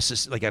an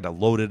unnecessary, like I got to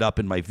load it up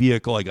in my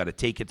vehicle. I got to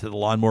take it to the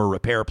lawnmower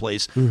repair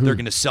place. They're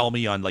going to sell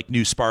me on like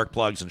new spark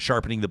plugs and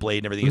sharpening the blade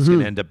and everything. It's going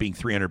to end up being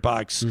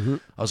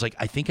 $300. I was like,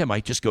 I think I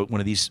might just go one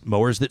of these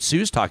mowers that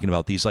Sue's talking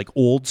about, these like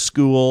old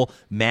school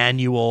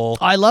manual.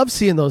 I love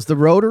seeing those. The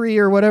rotary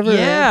or whatever.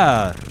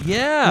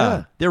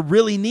 Yeah. They're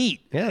really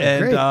neat.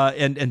 Yeah,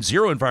 and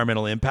zero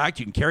environmental impact.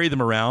 You can carry them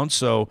around.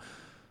 So,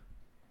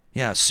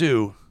 yeah,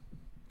 Sue,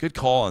 good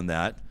call on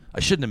that.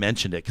 I shouldn't have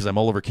mentioned it because I'm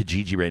all over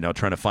Kijiji right now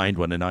trying to find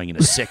one, and now I'm going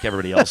to sick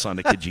everybody else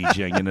onto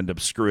Kijiji. I'm going to end up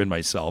screwing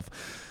myself.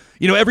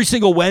 You know, every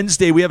single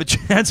Wednesday we have a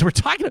chance. We're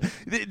talking.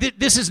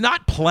 This is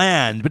not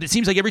planned, but it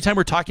seems like every time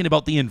we're talking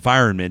about the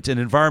environment and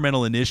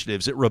environmental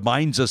initiatives, it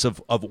reminds us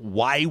of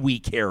why we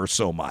care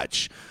so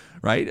much.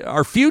 Right?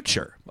 Our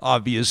future,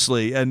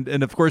 obviously. And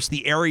of course,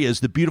 the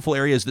beautiful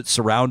areas that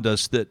surround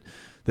us that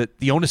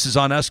the onus is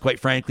on us, quite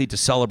frankly, to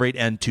celebrate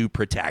and to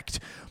protect.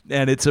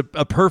 And it's a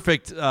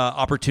perfect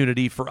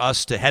opportunity for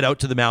us to head out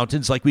to the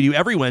mountains like we do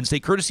every Wednesday,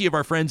 courtesy of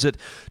our friends at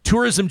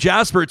Tourism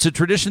Jasper. It's a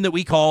tradition that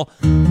we call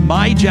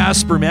My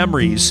Jasper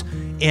Memories.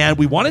 And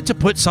we wanted to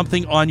put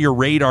something on your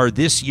radar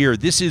this year.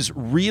 This is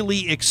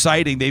really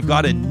exciting. They've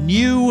got a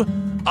new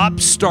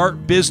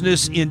upstart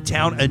business in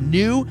town, a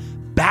new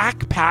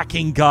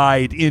backpacking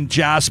guide in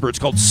Jasper. It's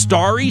called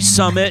Starry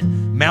Summit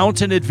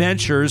Mountain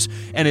Adventures,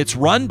 and it's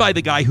run by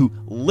the guy who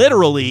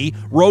literally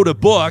wrote a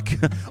book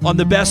on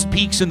the best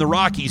peaks in the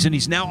Rockies, and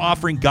he's now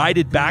offering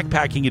guided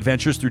backpacking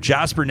adventures through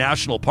Jasper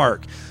National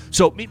Park.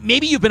 So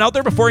maybe you've been out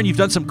there before and you've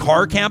done some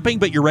car camping,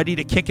 but you're ready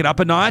to kick it up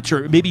a notch,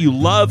 or maybe you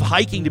love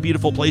hiking to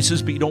beautiful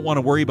places, but you don't want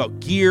to worry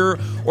about gear,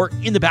 or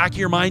in the back of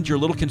your mind, you're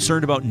a little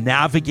concerned about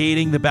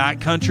navigating the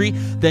backcountry.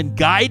 Then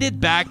guided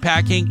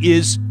backpacking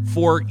is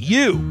for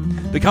you.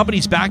 The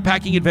company's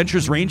backpacking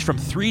adventures range from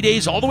 3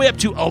 days all the way up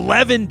to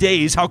 11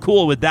 days. How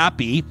cool would that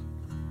be?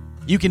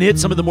 You can hit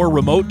some of the more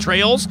remote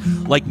trails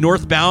like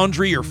North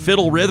Boundary or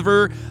Fiddle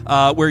River,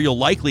 where you'll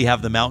likely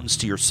have the mountains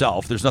to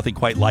yourself. There's nothing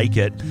quite like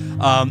it.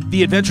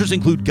 The adventures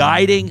include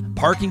guiding,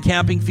 parking,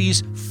 camping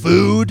fees,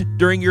 food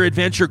during your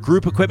adventure,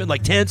 group equipment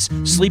like tents,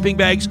 sleeping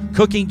bags,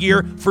 cooking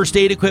gear, first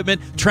aid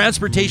equipment,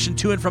 transportation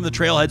to and from the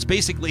trailheads.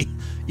 Basically,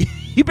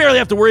 you barely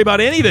have to worry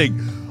about anything.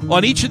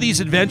 On each of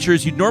these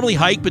adventures, you'd normally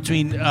hike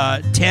between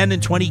 10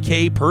 and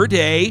 20K per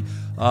day,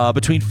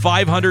 between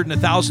 500 and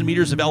 1,000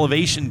 meters of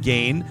elevation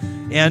gain.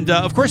 And,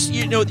 of course,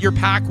 you know, your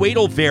pack weight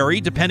will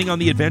vary depending on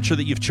the adventure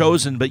that you've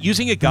chosen. But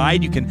using a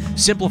guide, you can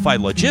simplify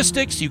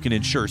logistics. You can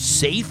ensure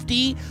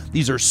safety.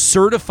 These are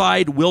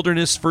certified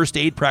wilderness first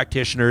aid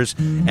practitioners,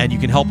 and you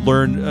can help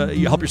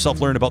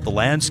yourself learn about the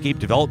landscape,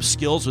 develop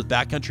skills with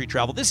backcountry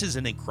travel. This is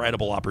an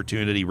incredible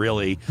opportunity,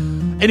 really.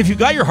 And if you've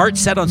got your heart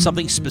set on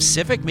something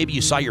specific, maybe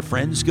you saw your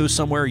friends go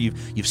somewhere,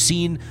 you've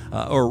seen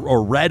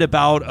or read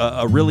about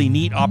a really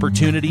neat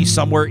opportunity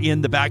somewhere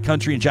in the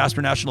backcountry in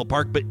Jasper National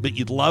Park, but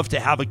you'd love to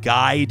have a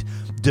guide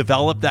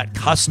develop that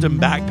custom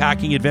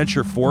backpacking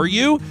adventure for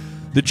you.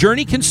 The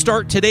journey can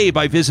start today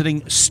by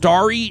visiting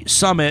Starry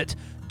Summit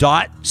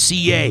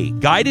StarrySummit.ca.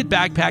 Guided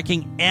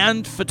backpacking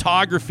and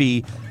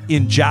photography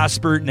in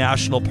Jasper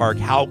National Park.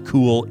 How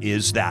cool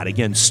is that?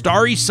 Again,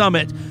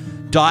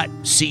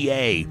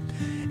 StarrySummit.ca.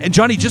 And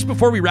Johnny, just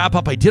before we wrap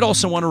up, I did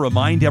also want to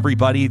remind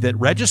everybody that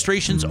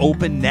registration's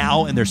open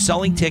now and they're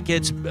selling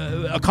tickets.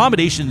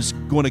 Accommodation's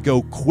going to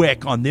go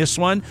quick on this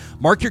one.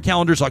 Mark your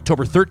calendars,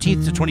 October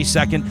 13th to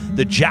 22nd.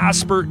 The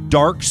Jasper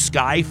Dark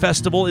Sky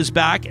Festival is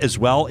back as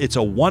well. It's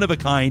a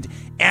one-of-a-kind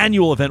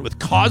annual event with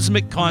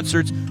cosmic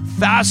concerts,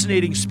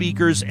 fascinating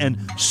speakers, and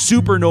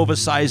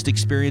supernova-sized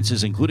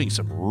experiences, including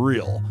some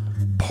real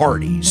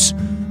parties.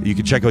 You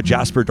can check out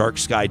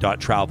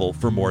jasperdarksky.travel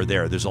for more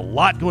there. There's a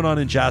lot going on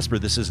in Jasper.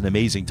 This is an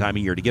amazing time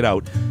of year to get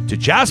out to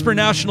Jasper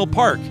National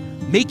Park.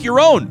 Make your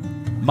own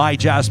My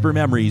Jasper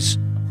memories.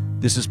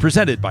 This is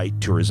presented by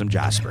Tourism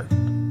Jasper.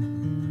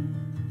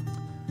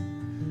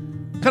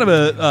 Kind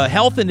of a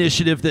health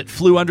initiative that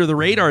flew under the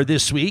radar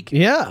this week.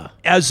 Yeah.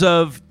 As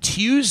of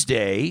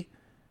Tuesday,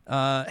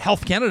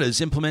 Health Canada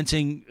is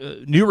implementing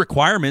new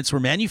requirements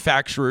where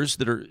manufacturers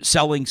that are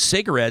selling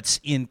cigarettes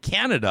in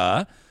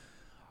Canada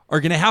are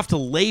going to have to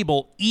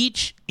label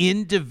each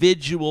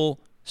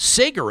individual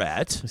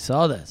cigarette. I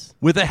saw this.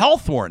 With a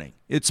health warning.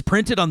 It's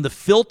printed on the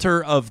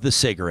filter of the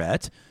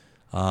cigarette,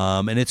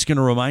 and it's going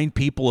to remind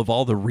people of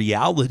all the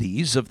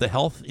realities of the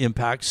health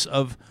impacts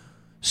of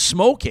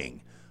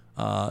smoking.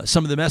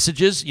 Some of the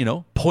messages,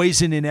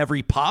 poison in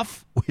every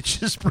puff,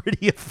 which is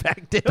pretty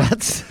effective.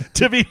 That's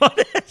to be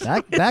honest.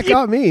 That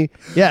got me.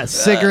 Yeah,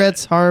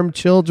 cigarettes harm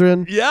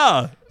children.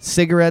 Yeah.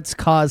 Cigarettes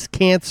cause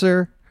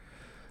cancer.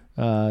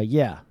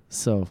 Yeah.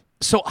 So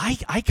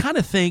I kind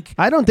of think,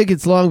 I don't think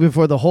it's long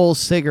before the whole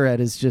cigarette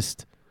is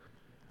just,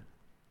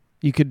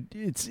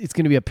 it's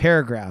going to be a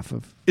paragraph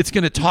of, it's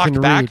going to talk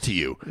back read. To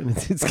you.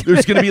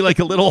 There's going to be like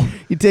a little,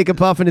 you take a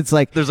puff and it's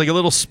like, there's like a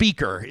little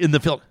speaker in the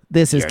film.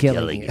 This is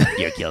killing you.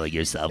 You're killing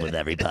yourself with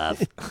every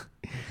puff.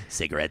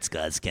 Cigarettes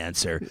cause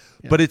cancer.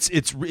 Yeah. But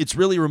it's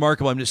really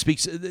remarkable. I'm just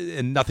speaks,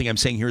 and nothing I'm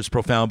saying here is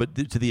profound,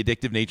 but to the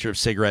addictive nature of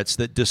cigarettes,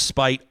 that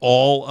despite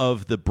all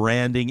of the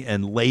branding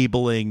and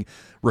labeling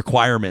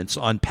requirements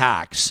on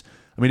packs,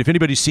 I mean, if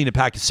anybody's seen a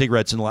pack of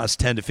cigarettes in the last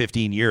 10 to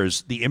 15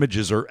 years, the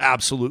images are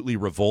absolutely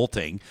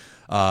revolting.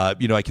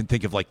 I can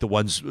think of like the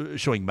ones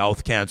showing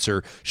mouth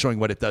cancer, showing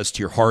what it does to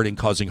your heart and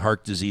causing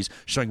heart disease,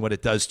 showing what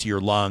it does to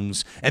your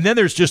lungs. And then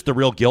there's just the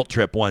real guilt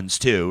trip ones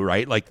too,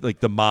 right? Like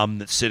the mom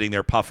that's sitting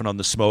there puffing on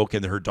the smoke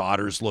and her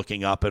daughter's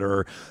looking up at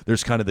her.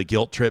 There's kind of the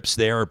guilt trips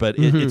there, but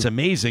it's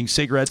amazing.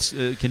 Cigarettes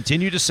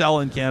continue to sell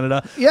in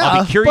Canada. Yeah,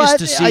 I'll be curious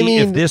to see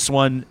if this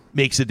one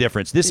makes a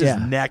difference. This is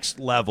next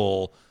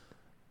level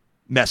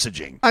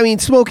messaging. I mean,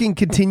 smoking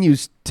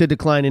continues to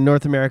decline in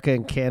North America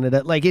and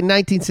Canada. Like in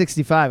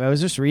 1965, I was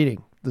just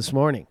reading this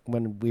morning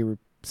when we were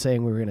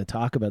saying we were going to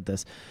talk about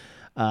this.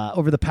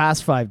 Over the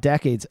past 5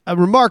 decades, a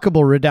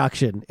remarkable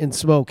reduction in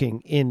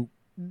smoking in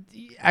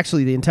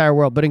actually the entire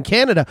world. But in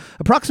Canada,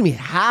 approximately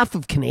half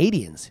of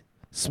Canadians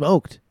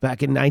smoked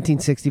back in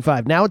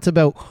 1965. Now it's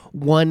about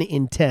 1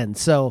 in 10.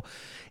 So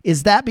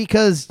is that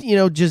because,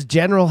 just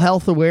general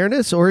health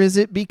awareness, or is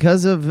it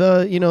because of,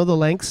 the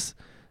lengths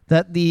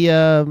that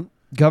the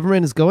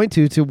government is going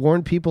to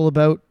warn people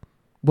about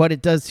what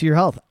it does to your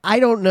health?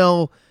 I don't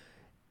know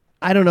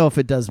if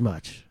it does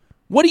much.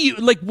 What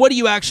do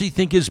you actually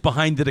think is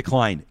behind the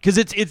decline? Because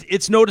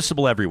it's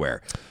noticeable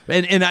everywhere,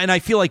 and I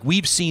feel like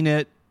we've seen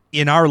it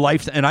in our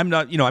life. And I'm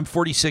not, I'm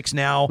 46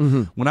 now.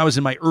 Mm-hmm. When I was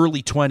in my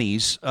early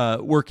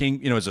 20s,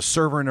 working, as a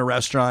server in a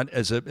restaurant,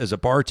 as a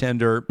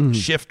bartender,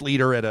 shift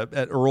leader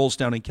at Earl's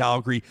down in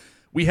Calgary,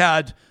 we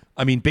had,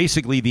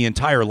 basically the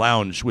entire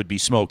lounge would be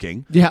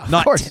smoking. Yeah,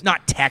 of course.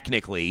 Not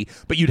technically,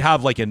 but you'd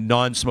have like a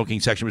non-smoking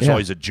section, which is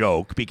always a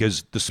joke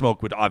because the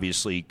smoke would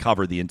obviously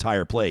cover the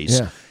entire place.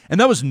 Yeah. And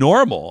that was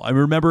normal. I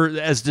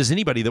remember, as does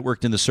anybody that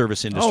worked in the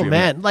service industry. Oh,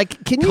 man.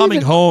 Can you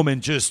coming home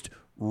and just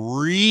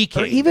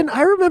reeking. Or even,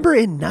 I remember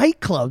in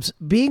nightclubs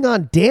being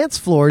on dance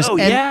floors. Oh,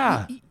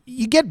 and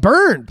you get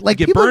burned. Like,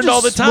 people burned are just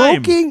all the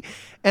time. Smoking,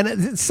 and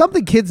it's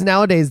something kids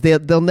nowadays,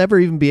 they'll never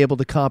even be able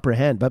to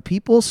comprehend. But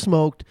people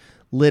smoked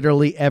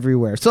literally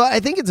everywhere. So I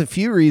think it's a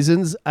few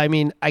reasons. I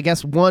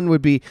guess one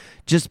would be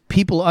just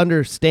people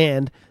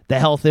understand the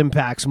health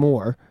impacts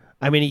more.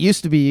 It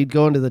used to be you'd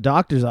go into the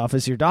doctor's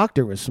office, your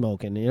doctor was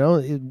smoking,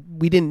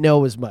 we didn't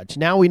know as much.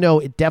 Now we know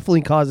it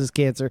definitely causes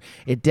cancer.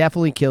 It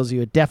definitely kills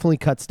you. It definitely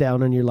cuts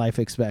down on your life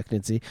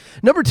expectancy.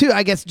 Number 2,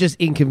 I guess just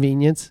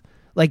inconvenience.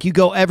 Like you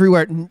go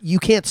everywhere, you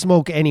can't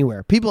smoke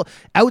anywhere. People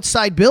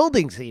outside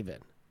buildings even.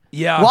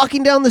 Yeah.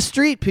 Walking down the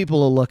street, people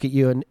will look at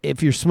you, and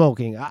if you're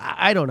smoking,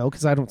 I don't know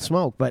because I don't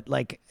smoke, but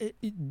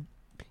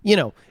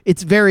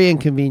it's very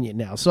inconvenient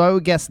now. So I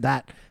would guess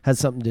that has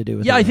something to do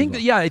with it. I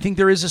think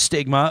there is a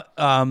stigma.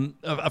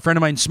 A friend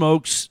of mine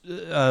smokes,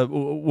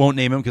 won't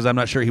name him because I'm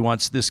not sure he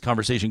wants this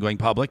conversation going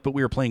public, but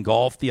we were playing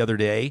golf the other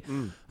day,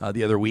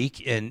 the other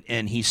week,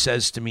 and he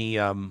says to me,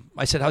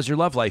 I said, "How's your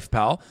love life,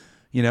 pal?"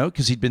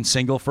 Because he'd been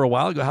single for a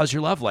while. I go, "How's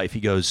your love life?" He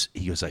goes,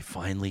 "I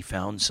finally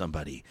found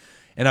somebody."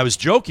 And I was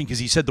joking because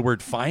he said the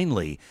word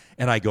finally.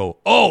 And I go,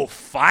 oh,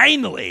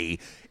 finally.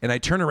 And I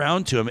turn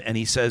around to him and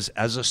he says,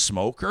 as a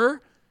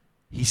smoker,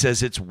 he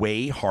says it's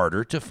way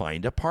harder to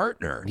find a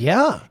partner.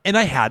 Yeah. And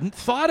I hadn't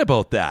thought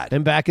about that.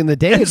 And back in the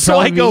day, it'd so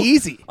probably I go, be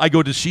easy. I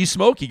go, does she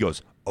smoke? He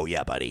goes, oh,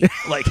 yeah, buddy.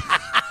 Like,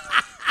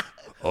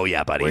 oh,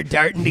 yeah, buddy. We're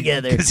darting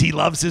together. Because he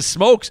loves his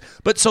smokes.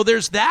 But so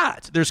there's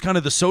that. There's kind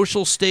of the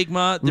social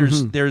stigma.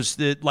 There's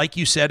the, like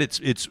you said,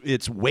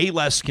 it's way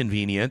less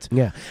convenient.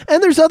 Yeah.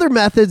 And there's other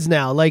methods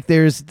now. Like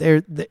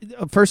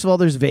first of all,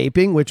 there's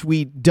vaping, which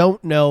we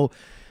don't know.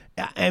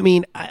 I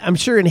mean, I'm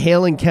sure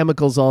inhaling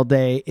chemicals all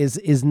day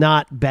is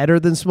not better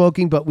than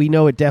smoking, but we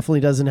know it definitely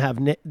doesn't have,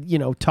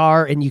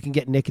 tar, and you can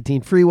get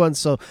nicotine-free ones,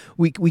 so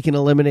we can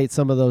eliminate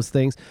some of those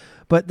things.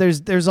 But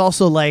there's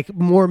also like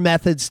more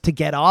methods to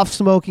get off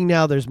smoking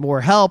now. There's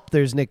more help.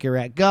 There's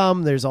Nicorette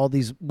gum. There's all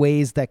these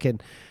ways that can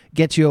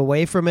get you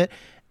away from it.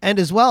 And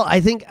as well, I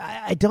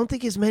don't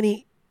think as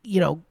many,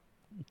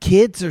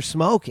 kids are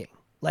smoking.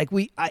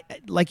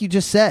 Like you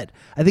just said,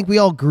 I think we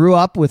all grew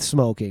up with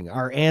smoking.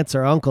 Our aunts,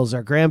 our uncles,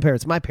 our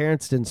grandparents. My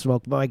parents didn't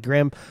smoke. My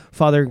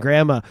grandfather and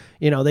grandma,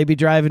 they'd be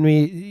driving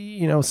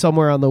me,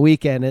 somewhere on the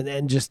weekend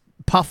and just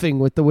puffing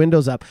with the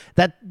windows up.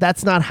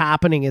 That's not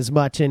happening as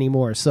much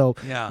anymore. So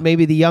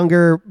maybe the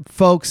younger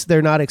folks,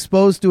 they're not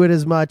exposed to it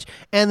as much,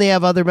 and they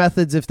have other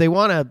methods if they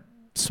want to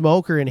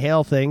smoke or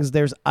inhale things.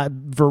 There's a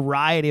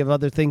variety of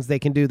other things they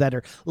can do that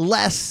are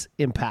less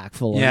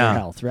impactful on their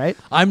health, right?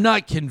 I'm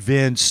not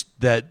convinced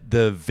that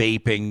the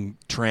vaping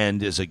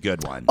trend is a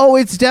good one. Oh,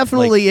 it's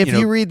definitely, if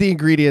you read the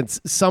ingredients,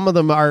 some of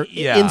them are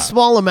in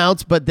small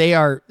amounts, but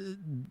they're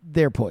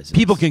poison.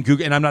 People can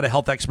Google, and I'm not a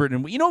health expert,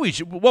 and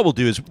what we'll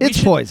do is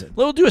poison.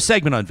 We'll do a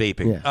segment on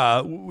vaping.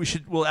 Yeah.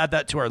 We'll add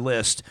that to our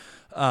list.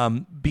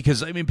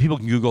 Because people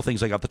can Google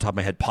things like off the top of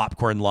my head,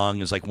 popcorn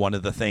lung is like one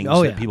of the things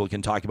that people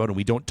can talk about, and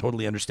we don't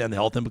totally understand the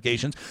health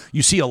implications.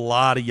 You see a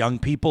lot of young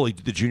people,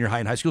 like the junior high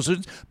and high school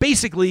students,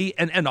 basically,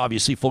 and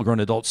obviously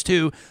full-grown adults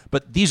too,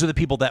 but these are the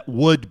people that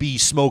would be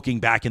smoking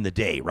back in the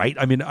day, right?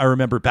 I mean, I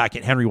remember back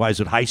at Henry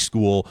Wisewood High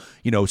School,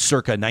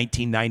 circa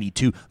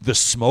 1992, the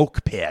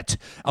smoke pit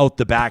out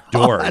the back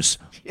doors.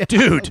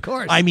 Dude, of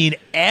course. I mean,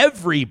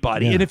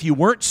 everybody. And if you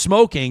weren't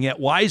smoking at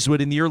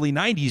Wisewood in the early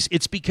 90s,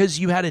 it's because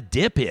you had a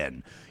dip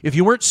in. If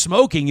you weren't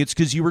smoking, it's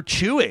because you were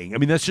chewing. I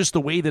mean, that's just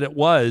the way that it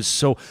was.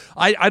 So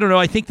I don't know.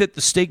 I think that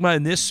the stigma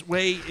in this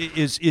way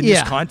is in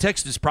this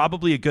context is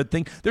probably a good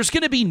thing. There's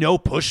going to be no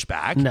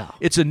pushback. No.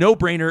 It's a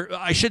no-brainer.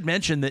 I should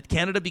mention that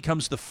Canada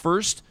becomes the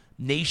first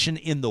nation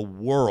in the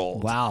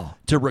world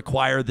to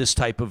require this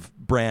type of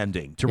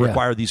branding, to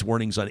require these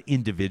warnings on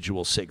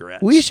individual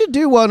cigarettes. We should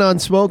do one on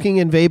smoking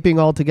and vaping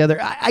altogether.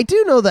 I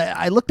do know that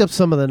I looked up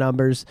some of the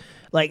numbers.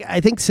 Like,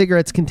 I think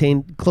cigarettes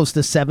contain close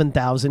to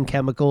 7,000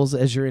 chemicals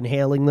as you're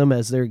inhaling them,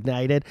 as they're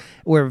ignited,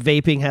 where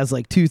vaping has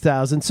like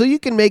 2,000. So you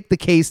can make the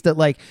case that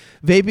like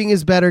vaping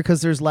is better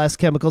because there's less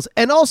chemicals.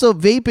 And also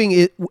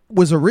vaping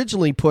was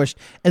originally pushed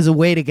as a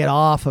way to get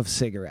off of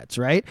cigarettes,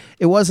 right?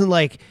 It wasn't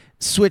like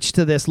switch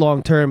to this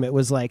long term. It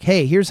was like,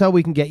 hey, here's how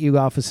we can get you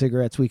off of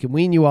cigarettes. We can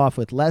wean you off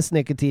with less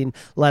nicotine,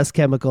 less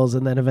chemicals,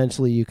 and then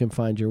eventually you can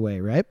find your way,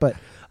 right? But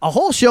a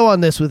whole show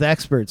on this with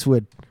experts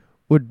would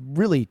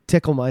really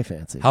tickle my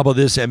fancy. How about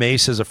this? MA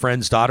says a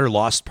friend's daughter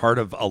lost part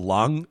of a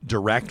lung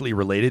directly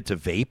related to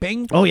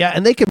vaping. Oh, yeah,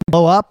 and they can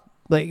blow up.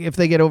 Like, if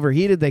they get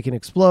overheated, they can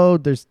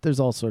explode. There's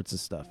all sorts of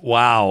stuff.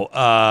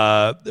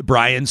 Wow.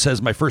 Brian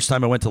says, my first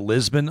time I went to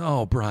Lisbon.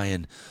 Oh,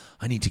 Brian,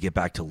 I need to get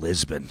back to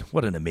Lisbon.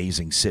 What an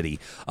amazing city.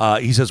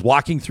 He says,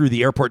 walking through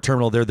the airport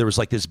terminal there was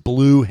like this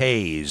blue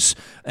haze,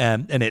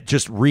 and it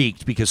just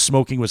reeked because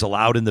smoking was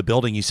allowed in the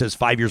building. He says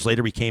 5 years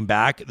later, we came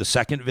back. The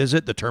second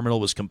visit, the terminal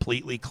was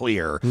completely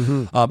clear.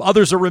 Mm-hmm.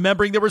 Others are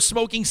remembering there were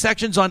smoking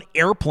sections on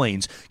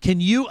airplanes.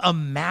 Can you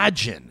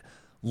imagine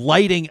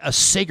lighting a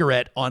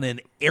cigarette on an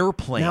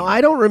airplane? Now,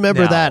 I don't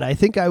remember that. I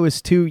think I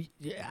was too.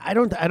 I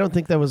don't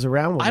think that was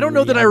around. I don't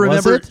know that I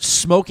remember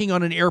smoking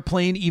on an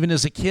airplane even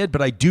as a kid, but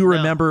I do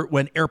remember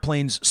when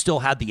airplanes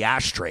still had the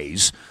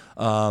ashtrays.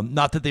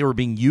 Not that they were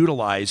being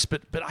utilized,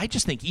 but I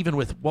just think even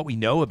with what we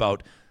know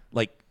about,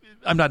 like,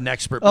 I'm not an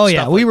expert.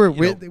 But we were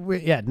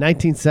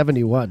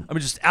 1971. I mean,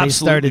 just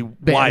absolutely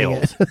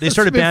wild. They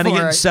started banning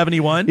it in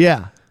 71.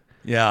 Yeah.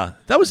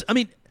 That was. I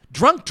mean,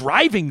 drunk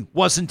driving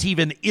wasn't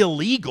even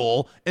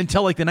illegal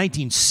until like the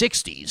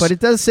 1960s. But it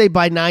does say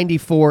by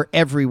 94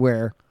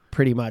 everywhere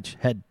pretty much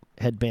had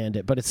banned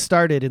it. But it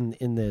started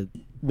in the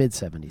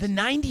mid-70s. The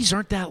 90s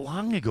aren't that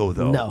long ago,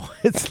 though. No,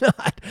 it's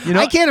not.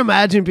 I can't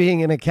imagine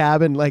being in a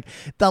cabin. Like,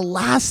 the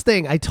last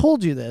thing, I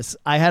told you this,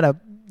 I had a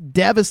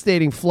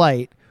devastating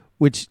flight,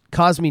 which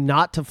caused me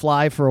not to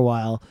fly for a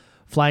while,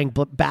 flying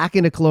back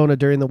into Kelowna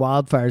during the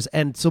wildfires,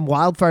 and some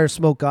wildfire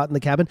smoke got in the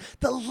cabin.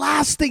 The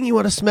last thing you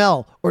want to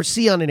smell or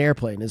see on an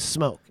airplane is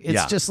smoke.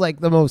 It's just like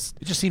the most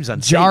It just seems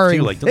unsafe, jarring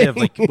too. Like, don't they have,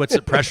 like, what's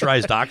it,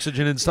 pressurized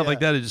oxygen and stuff like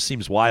that? It just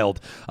seems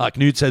wild.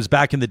 Knut says,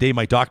 back in the day,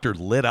 my doctor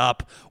lit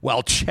up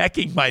while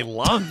checking my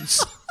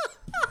lungs.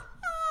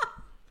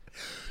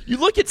 You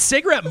look at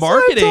cigarette That's what I'm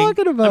marketing.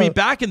 talking about. I mean,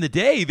 back in the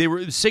day,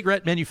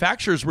 cigarette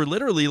manufacturers were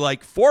literally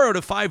like 4 out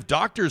of 5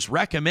 doctors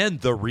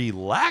recommend the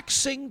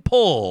relaxing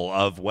pull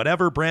of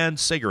whatever brand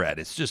cigarette.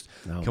 It's just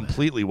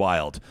completely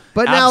wild.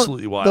 But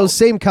absolutely now wild. those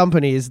same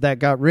companies that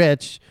got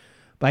rich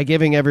by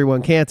giving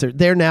everyone cancer,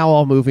 they're now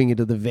all moving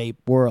into the vape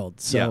world.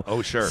 So, Yeah.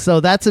 Oh, sure. So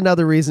that's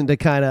another reason to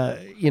kind of,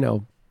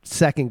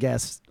 second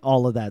guess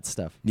all of that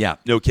stuff. Yeah,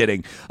 no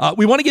kidding.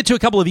 We want to get to a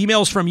couple of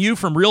emails from you,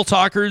 from Real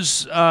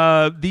Talkers.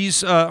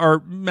 These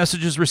are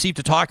messages received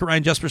to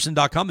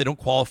talk@ryanjesperson.com. They don't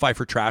qualify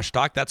for Trash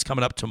Talk. That's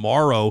coming up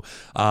tomorrow.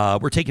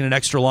 We're taking an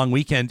extra long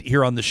weekend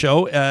here on the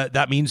show.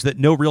 That means that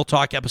no Real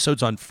Talk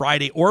episodes on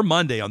Friday or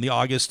Monday on the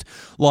August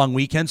long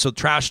weekend. So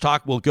Trash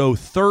Talk will go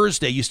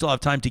Thursday. You still have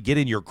time to get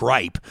in your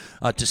gripe,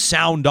 to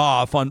sound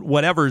off on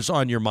whatever's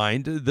on your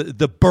mind,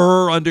 the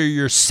burr under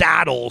your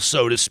saddle,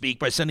 so to speak,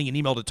 by sending an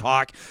email to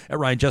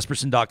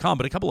talk@ryanjesperson.com.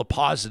 But a couple of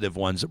positive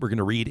ones that we're going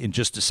to read in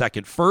just a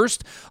second.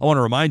 First, I want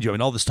to remind you,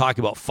 all this talk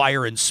about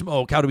fire and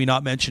smoke, how do we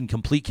not mention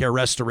Complete Care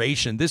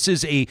Restoration? This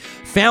is a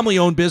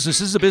family-owned business.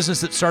 This is a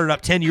business that started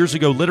up 10 years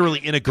ago,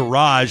 literally in a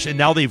garage, and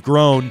now they've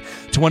grown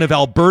to one of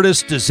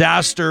Alberta's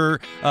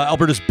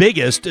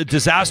biggest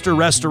disaster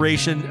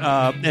restoration,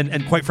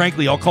 and quite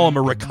frankly, I'll call them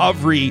a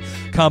recovery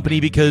company,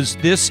 because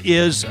this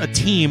is a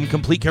team,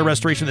 Complete Care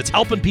Restoration, that's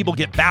helping people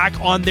get back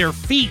on their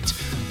feet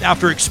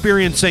after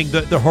experiencing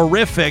the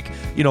horrific,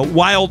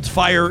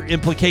 wildfire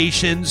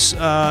implications,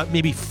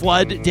 maybe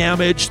flood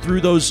damage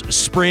through those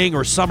spring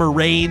or summer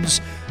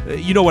rains.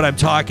 You know what I'm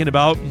talking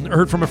about. I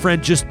heard from a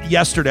friend just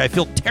yesterday. I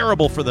feel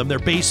terrible for them. Their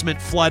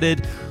basement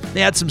flooded.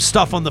 They had some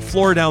stuff on the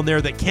floor down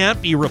there that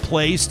can't be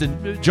replaced,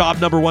 and job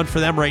number one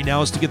for them right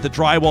now is to get the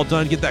drywall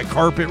done, get that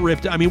carpet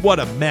ripped. I mean, what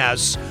a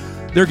mess.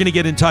 They're going to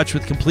get in touch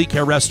with Complete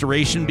Care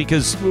Restoration,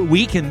 because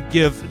we can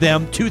give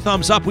them 2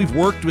 thumbs up. We've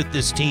worked with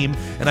this team,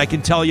 and I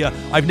can tell you,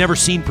 I've never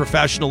seen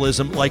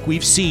professionalism like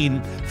we've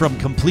seen from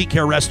Complete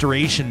Care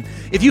Restoration.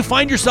 If you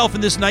find yourself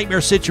in this nightmare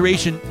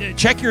situation,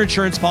 check your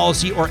insurance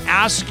policy or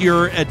ask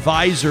your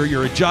advisor,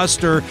 your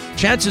adjuster.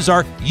 Chances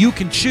are you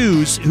can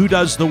choose who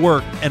does the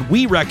work, and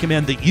we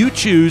recommend that you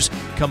choose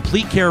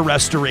Complete Care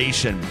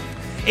Restoration.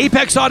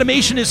 Apex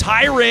Automation is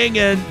hiring,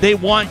 and they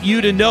want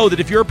you to know that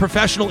if you're a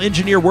professional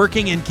engineer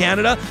working in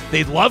Canada,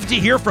 they'd love to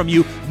hear from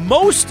you,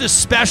 most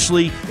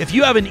especially if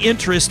you have an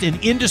interest in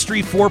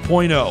Industry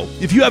 4.0,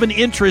 if you have an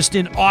interest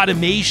in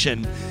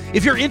automation,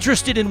 if you're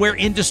interested in where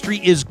industry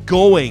is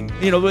going,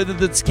 whether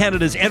that's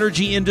Canada's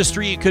energy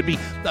industry, it could be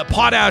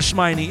potash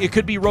mining, it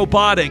could be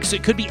robotics,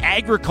 it could be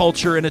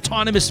agriculture and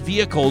autonomous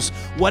vehicles,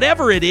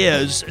 whatever it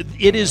is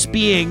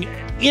being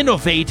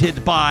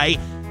innovated by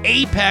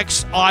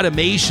Apex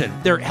Automation.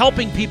 They're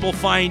helping people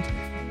find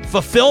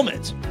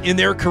fulfillment in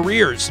their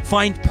careers,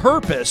 find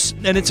purpose,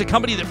 and it's a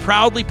company that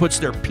proudly puts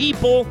their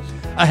people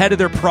ahead of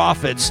their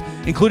profits,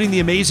 including the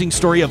amazing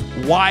story of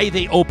why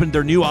they opened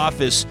their new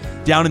office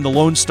down in the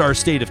Lone Star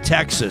State of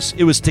Texas.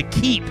 It was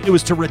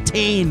to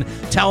retain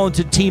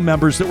talented team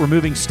members that were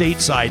moving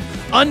stateside.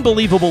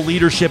 Unbelievable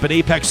leadership at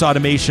Apex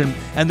Automation,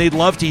 and they'd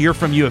love to hear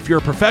from you. If you're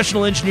a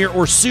professional engineer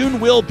or soon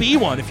will be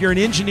one, if you're in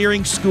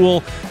engineering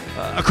school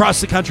across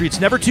the country, it's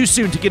never too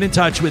soon to get in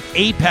touch with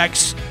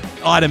Apex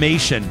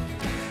Automation.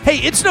 Hey,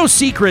 it's no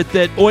secret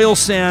that oil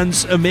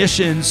sands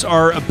emissions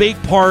are a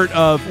big part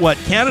of what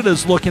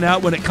Canada's looking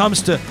at when it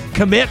comes to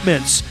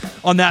commitments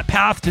on that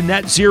path to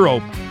net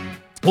zero.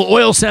 Well,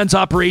 oil sands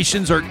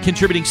operations are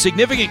contributing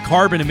significant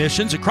carbon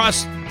emissions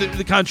across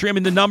the country. I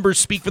mean, the numbers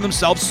speak for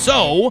themselves.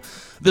 So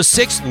the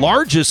 6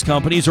 largest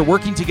companies are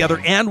working together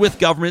and with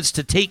governments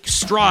to take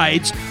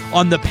strides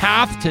on the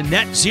path to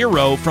net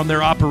zero from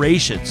their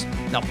operations.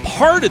 Now,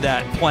 part of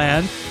that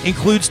plan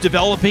includes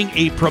developing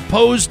a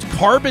proposed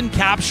carbon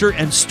capture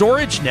and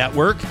storage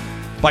network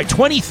by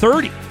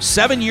 2030,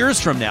 7 years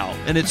from now.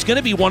 And it's going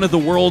to be one of the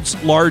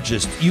world's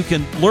largest. You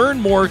can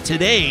learn more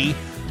today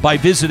by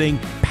visiting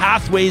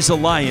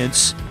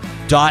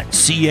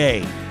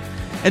pathwaysalliance.ca.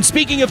 And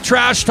speaking of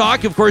Trash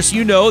Talk, of course,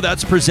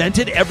 that's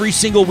presented every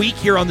single week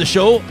here on the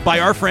show by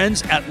our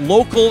friends at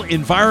Local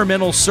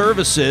Environmental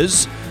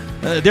Services.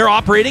 They're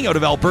operating out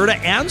of Alberta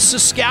and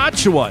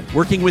Saskatchewan,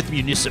 working with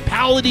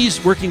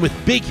municipalities, working with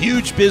big,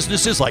 huge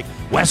businesses like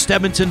West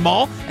Edmonton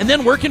Mall, and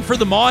then working for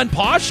the ma and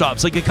pa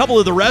shops, like a couple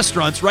of the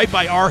restaurants right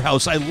by our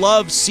house. I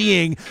love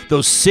seeing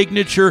those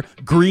signature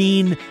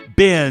green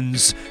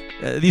bins.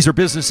 These are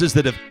businesses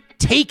that have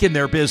taken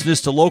their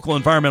business to Local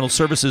Environmental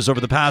Services over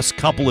the past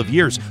couple of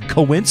years.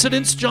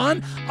 Coincidence,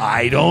 John?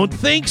 I don't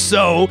think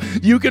so.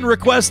 You can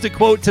request a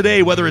quote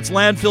today, whether it's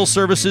landfill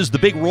services, the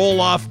big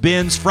roll-off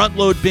bins,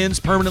 front-load bins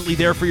permanently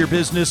there for your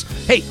business.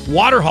 Hey,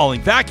 water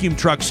hauling, vacuum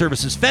truck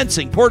services,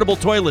 fencing, portable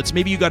toilets.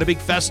 Maybe you got a big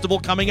festival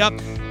coming up.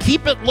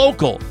 Keep it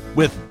local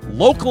with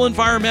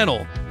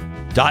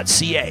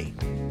localenvironmental.ca.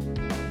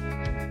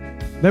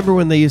 Remember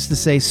when they used to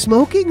say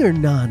smoking or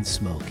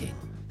non-smoking?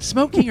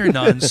 Smoking or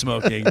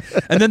non-smoking?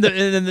 And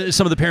then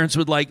some of the parents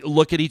would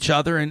look at each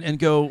other and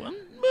go,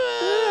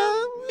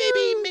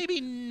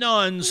 maybe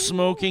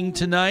non-smoking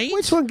tonight.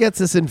 Which one gets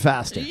us in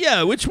faster?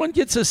 Yeah, which one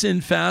gets us in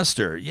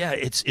faster? Yeah,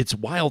 it's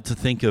wild to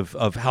think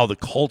of how the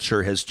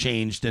culture has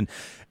changed. And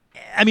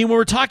I mean, when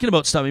we're talking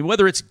about stuff, I mean,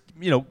 whether it's,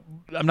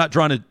 I'm not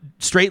drawing a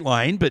straight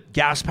line, but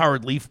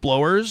gas-powered leaf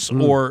blowers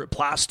or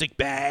plastic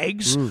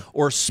bags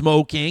or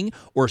smoking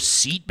or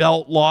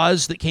seatbelt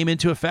laws that came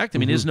into effect. I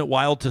mean, isn't it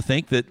wild to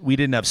think that we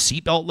didn't have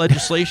seatbelt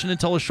legislation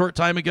until a short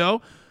time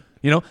ago?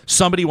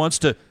 Somebody wants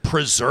to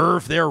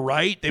preserve their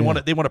right. They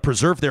want to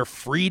preserve their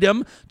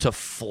freedom to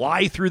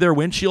fly through their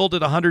windshield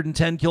at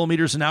 110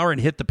 kilometers an hour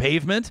and hit the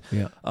pavement.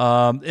 Yeah.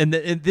 And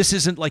this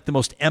isn't like the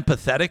most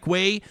empathetic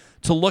way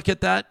to look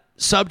at that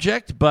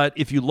subject, but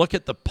if you look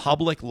at the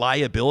public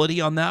liability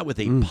on that with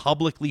a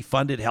publicly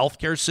funded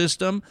healthcare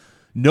system,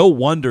 no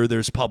wonder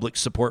there's public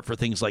support for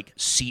things like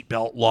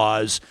seatbelt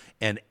laws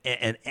and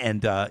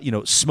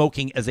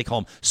smoking, as they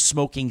call them,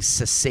 smoking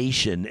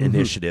cessation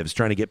initiatives,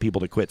 trying to get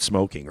people to quit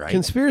smoking, right?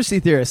 Conspiracy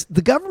theorists,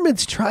 the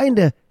government's trying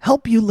to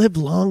help you live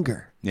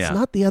longer. Yeah. It's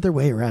not the other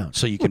way around.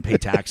 So you can pay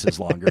taxes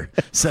longer,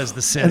 says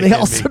the cynic. And they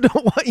also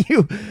don't want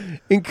you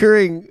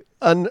incurring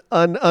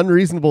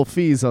unreasonable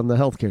fees on the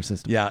healthcare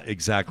system. Yeah,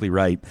 exactly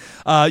right.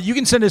 You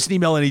can send us an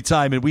email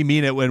anytime, and we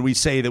mean it when we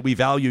say that we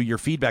value your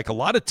feedback. A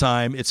lot of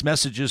time, it's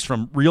messages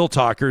from real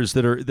talkers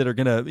that are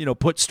going to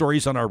put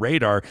stories on our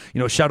radar.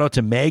 Shout out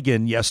to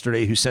Megan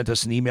yesterday, who sent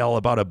us an email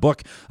about a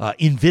book,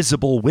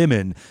 Invisible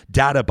Women: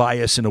 Data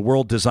Bias in a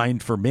World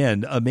Designed for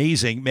Men.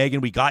 Amazing,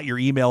 Megan. We got your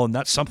email, and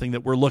that's something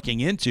that we're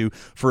looking into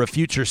for a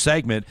future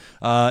segment.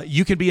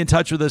 You can be in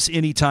touch with us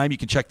anytime. You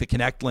can check the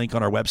Connect link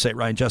on our website,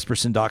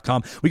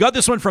 RyanJesperson.com. We got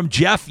this one from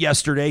Jeff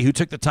yesterday, who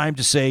took the time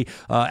to say,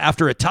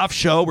 after a tough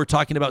show, we're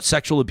talking about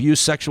sexual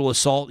abuse, sexual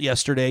assault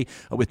yesterday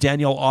with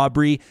Danielle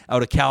Aubry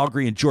out of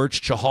Calgary and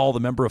George Chahal, the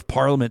member of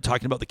parliament,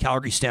 talking about the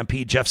Calgary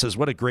Stampede. Jeff says,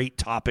 what a great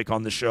topic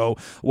on the show.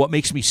 What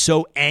makes me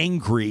so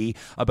angry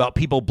about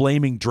people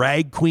blaming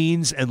drag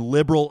queens and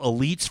liberal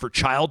elites for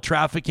child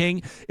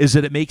trafficking is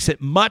that it makes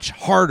it much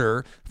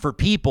harder for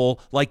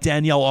people like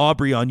Danielle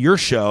Aubry on your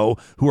show,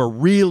 who are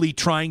really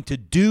trying to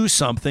do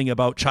something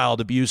about child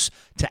abuse,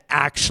 to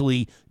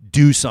actually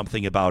do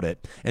something about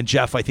it. And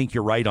Jeff, I think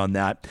you're right on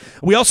that.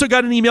 We also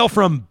got an email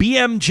from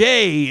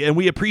BMJ, and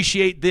we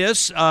appreciate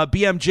this.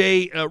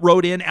 BMJ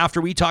wrote in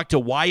after we talked to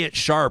Wyatt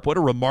Sharp. What a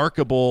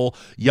remarkable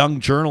young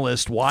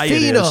journalist Wyatt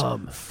is.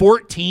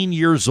 14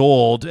 years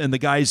old, and the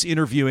guy's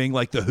interviewing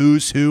like the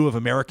who's who of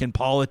American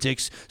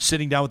politics,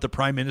 sitting down with the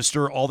Prime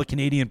Minister, all the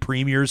Canadian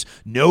premiers.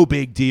 No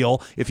big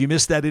deal. If you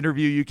missed that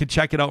interview, you can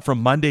check it out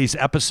from Monday's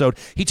episode.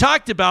 He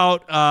talked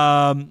about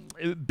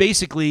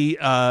basically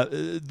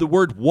the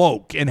word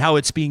woke and how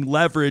it's being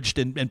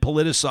leveraged and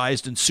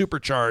politicized and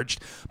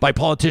supercharged by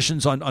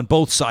politicians on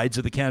both sides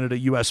of the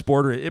Canada-U.S.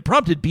 border. It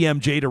prompted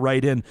BMJ to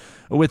write in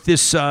with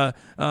this,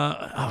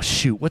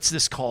 what's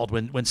this called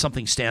when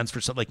something stands for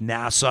something like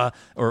NASA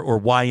or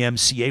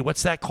YMCA?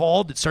 What's that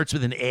called? It starts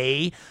with an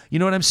A. You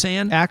know what I'm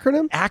saying?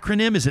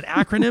 Acronym? Is it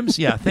acronyms?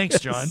 Yeah, thanks,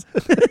 John.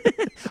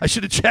 I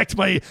should have checked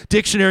my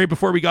dictionary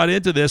before we got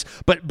into this.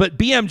 But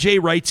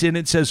BMJ writes in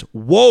and says,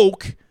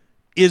 woke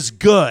is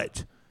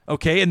good.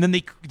 Okay, and then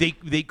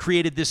they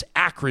created this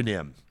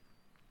acronym.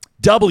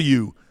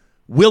 W,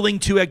 willing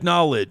to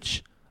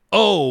acknowledge.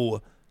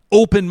 O,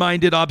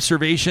 open-minded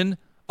observation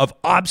of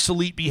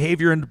obsolete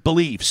behavior and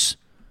beliefs.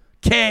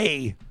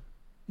 K,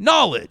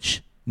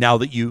 knowledge. Now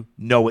that you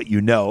know what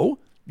you know,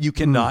 you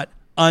cannot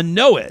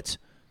unknow it.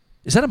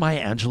 Is that a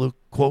Maya Angelou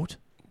quote?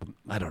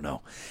 I don't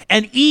know.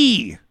 And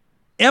E,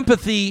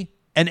 empathy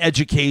and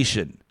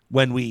education.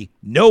 When we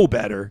know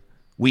better,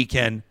 we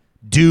can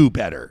do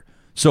better.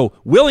 So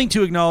willing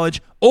to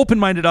acknowledge,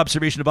 open-minded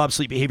observation of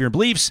obsolete behavior and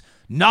beliefs,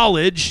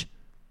 knowledge,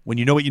 when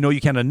you know what you know,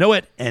 you cannot know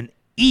it, and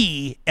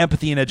E,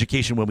 empathy and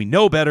education. When we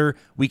know better,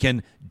 we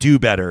can do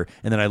better.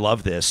 And then I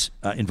love this,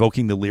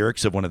 invoking the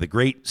lyrics of one of the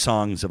great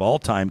songs of all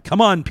time.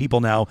 Come on,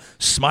 people now,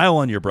 smile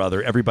on your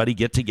brother. Everybody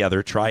get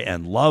together, try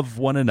and love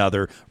one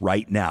another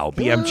right now.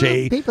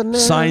 BMJ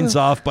signs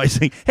off by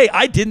saying, hey,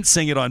 I didn't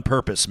sing it on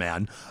purpose,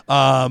 man.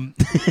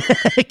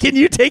 Can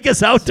you take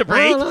us out to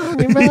break?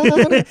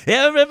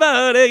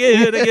 Everybody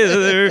get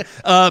together.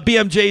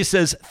 BMJ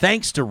says,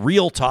 thanks to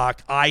Real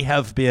Talk, I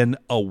have been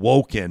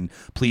awoken.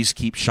 Please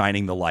keep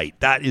shining the light.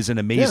 That is an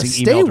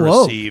amazing email to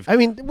receive. I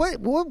mean,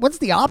 what's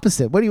the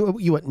opposite? What do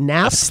you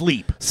napped?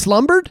 Asleep.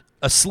 Slumbered?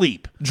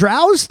 Asleep.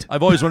 Drowsed?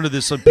 I've always wondered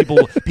this. Some people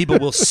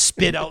will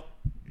spit out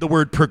the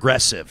word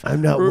progressive.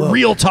 I'm not woke.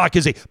 Real Talk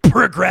is a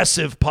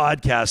progressive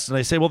podcast. And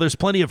I say, well, there's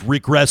plenty of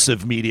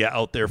regressive media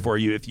out there for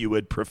you if you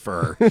would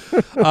prefer.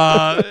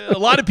 A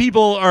lot of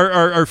people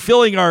are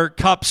filling our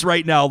cups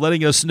right now,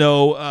 letting us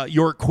know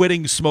your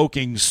quitting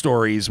smoking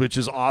stories, which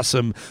is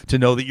awesome to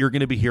know that you're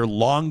going to be here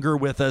longer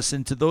with us.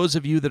 And to those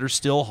of you that are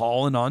still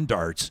hauling on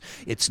darts,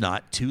 it's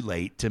not too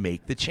late to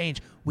make the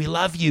change. We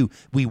love you.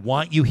 We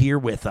want you here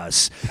with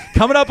us.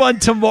 Coming up on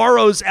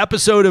tomorrow's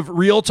episode of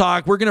Real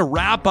Talk, we're going to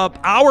wrap up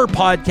our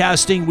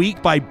podcasting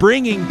week by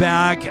bringing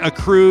back a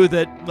crew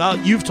that, well,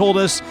 you've told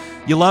us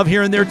you love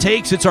hearing their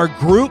takes. It's our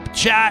group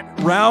chat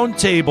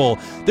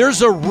roundtable.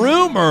 There's a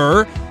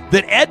rumor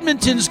that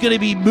Edmonton's going to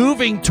be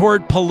moving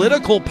toward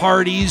political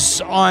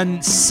parties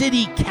on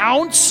city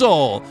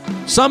council.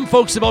 Some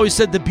folks have always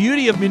said the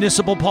beauty of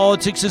municipal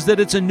politics is that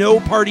it's a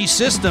no-party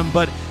system,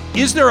 but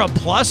is there a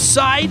plus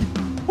side?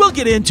 We'll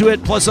get into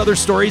it, plus other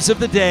stories of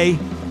the day.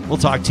 We'll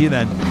talk to you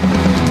then.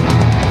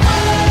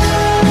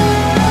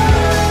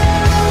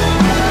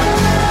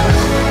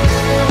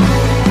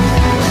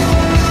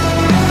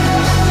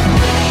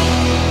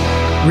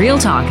 Real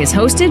Talk is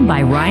hosted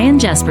by Ryan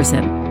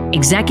Jesperson,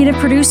 executive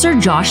producer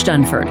Josh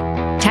Dunford,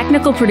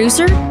 technical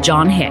producer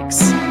John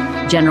Hicks,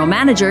 general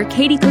manager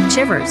Katie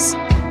Cook-Chivers,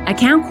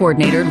 account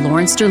coordinator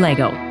Lawrence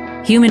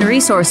Derlego, human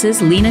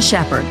resources Lena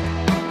Shepard,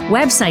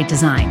 website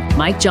design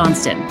Mike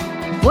Johnston,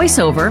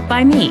 voiceover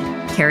by me,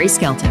 Carrie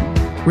Skelton.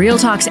 Real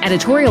Talk's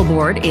editorial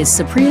board is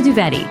Supriya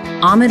Dwivedi,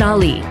 Ahmed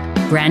Ali,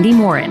 Brandy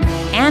Morin,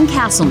 Ann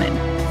Castleman,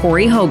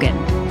 Corey Hogan,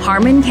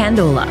 Harman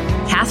Candola,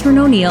 Catherine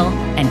O'Neill,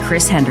 and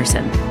Chris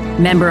Henderson.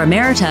 Member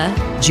Emerita,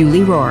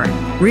 Julie Rohr.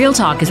 Real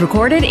Talk is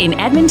recorded in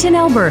Edmonton,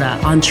 Alberta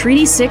on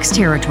Treaty 6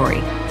 territory,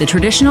 the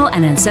traditional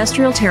and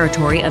ancestral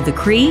territory of the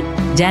Cree,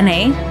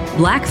 Dene,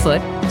 Blackfoot,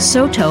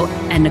 Saulteaux,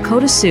 and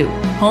Nakota Sioux,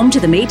 home to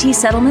the Métis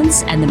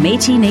settlements and the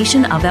Métis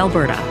Nation of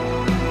Alberta.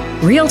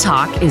 Real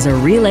Talk is a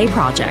relay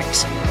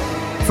project.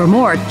 For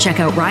more, check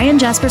out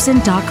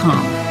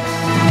ryanjesperson.com.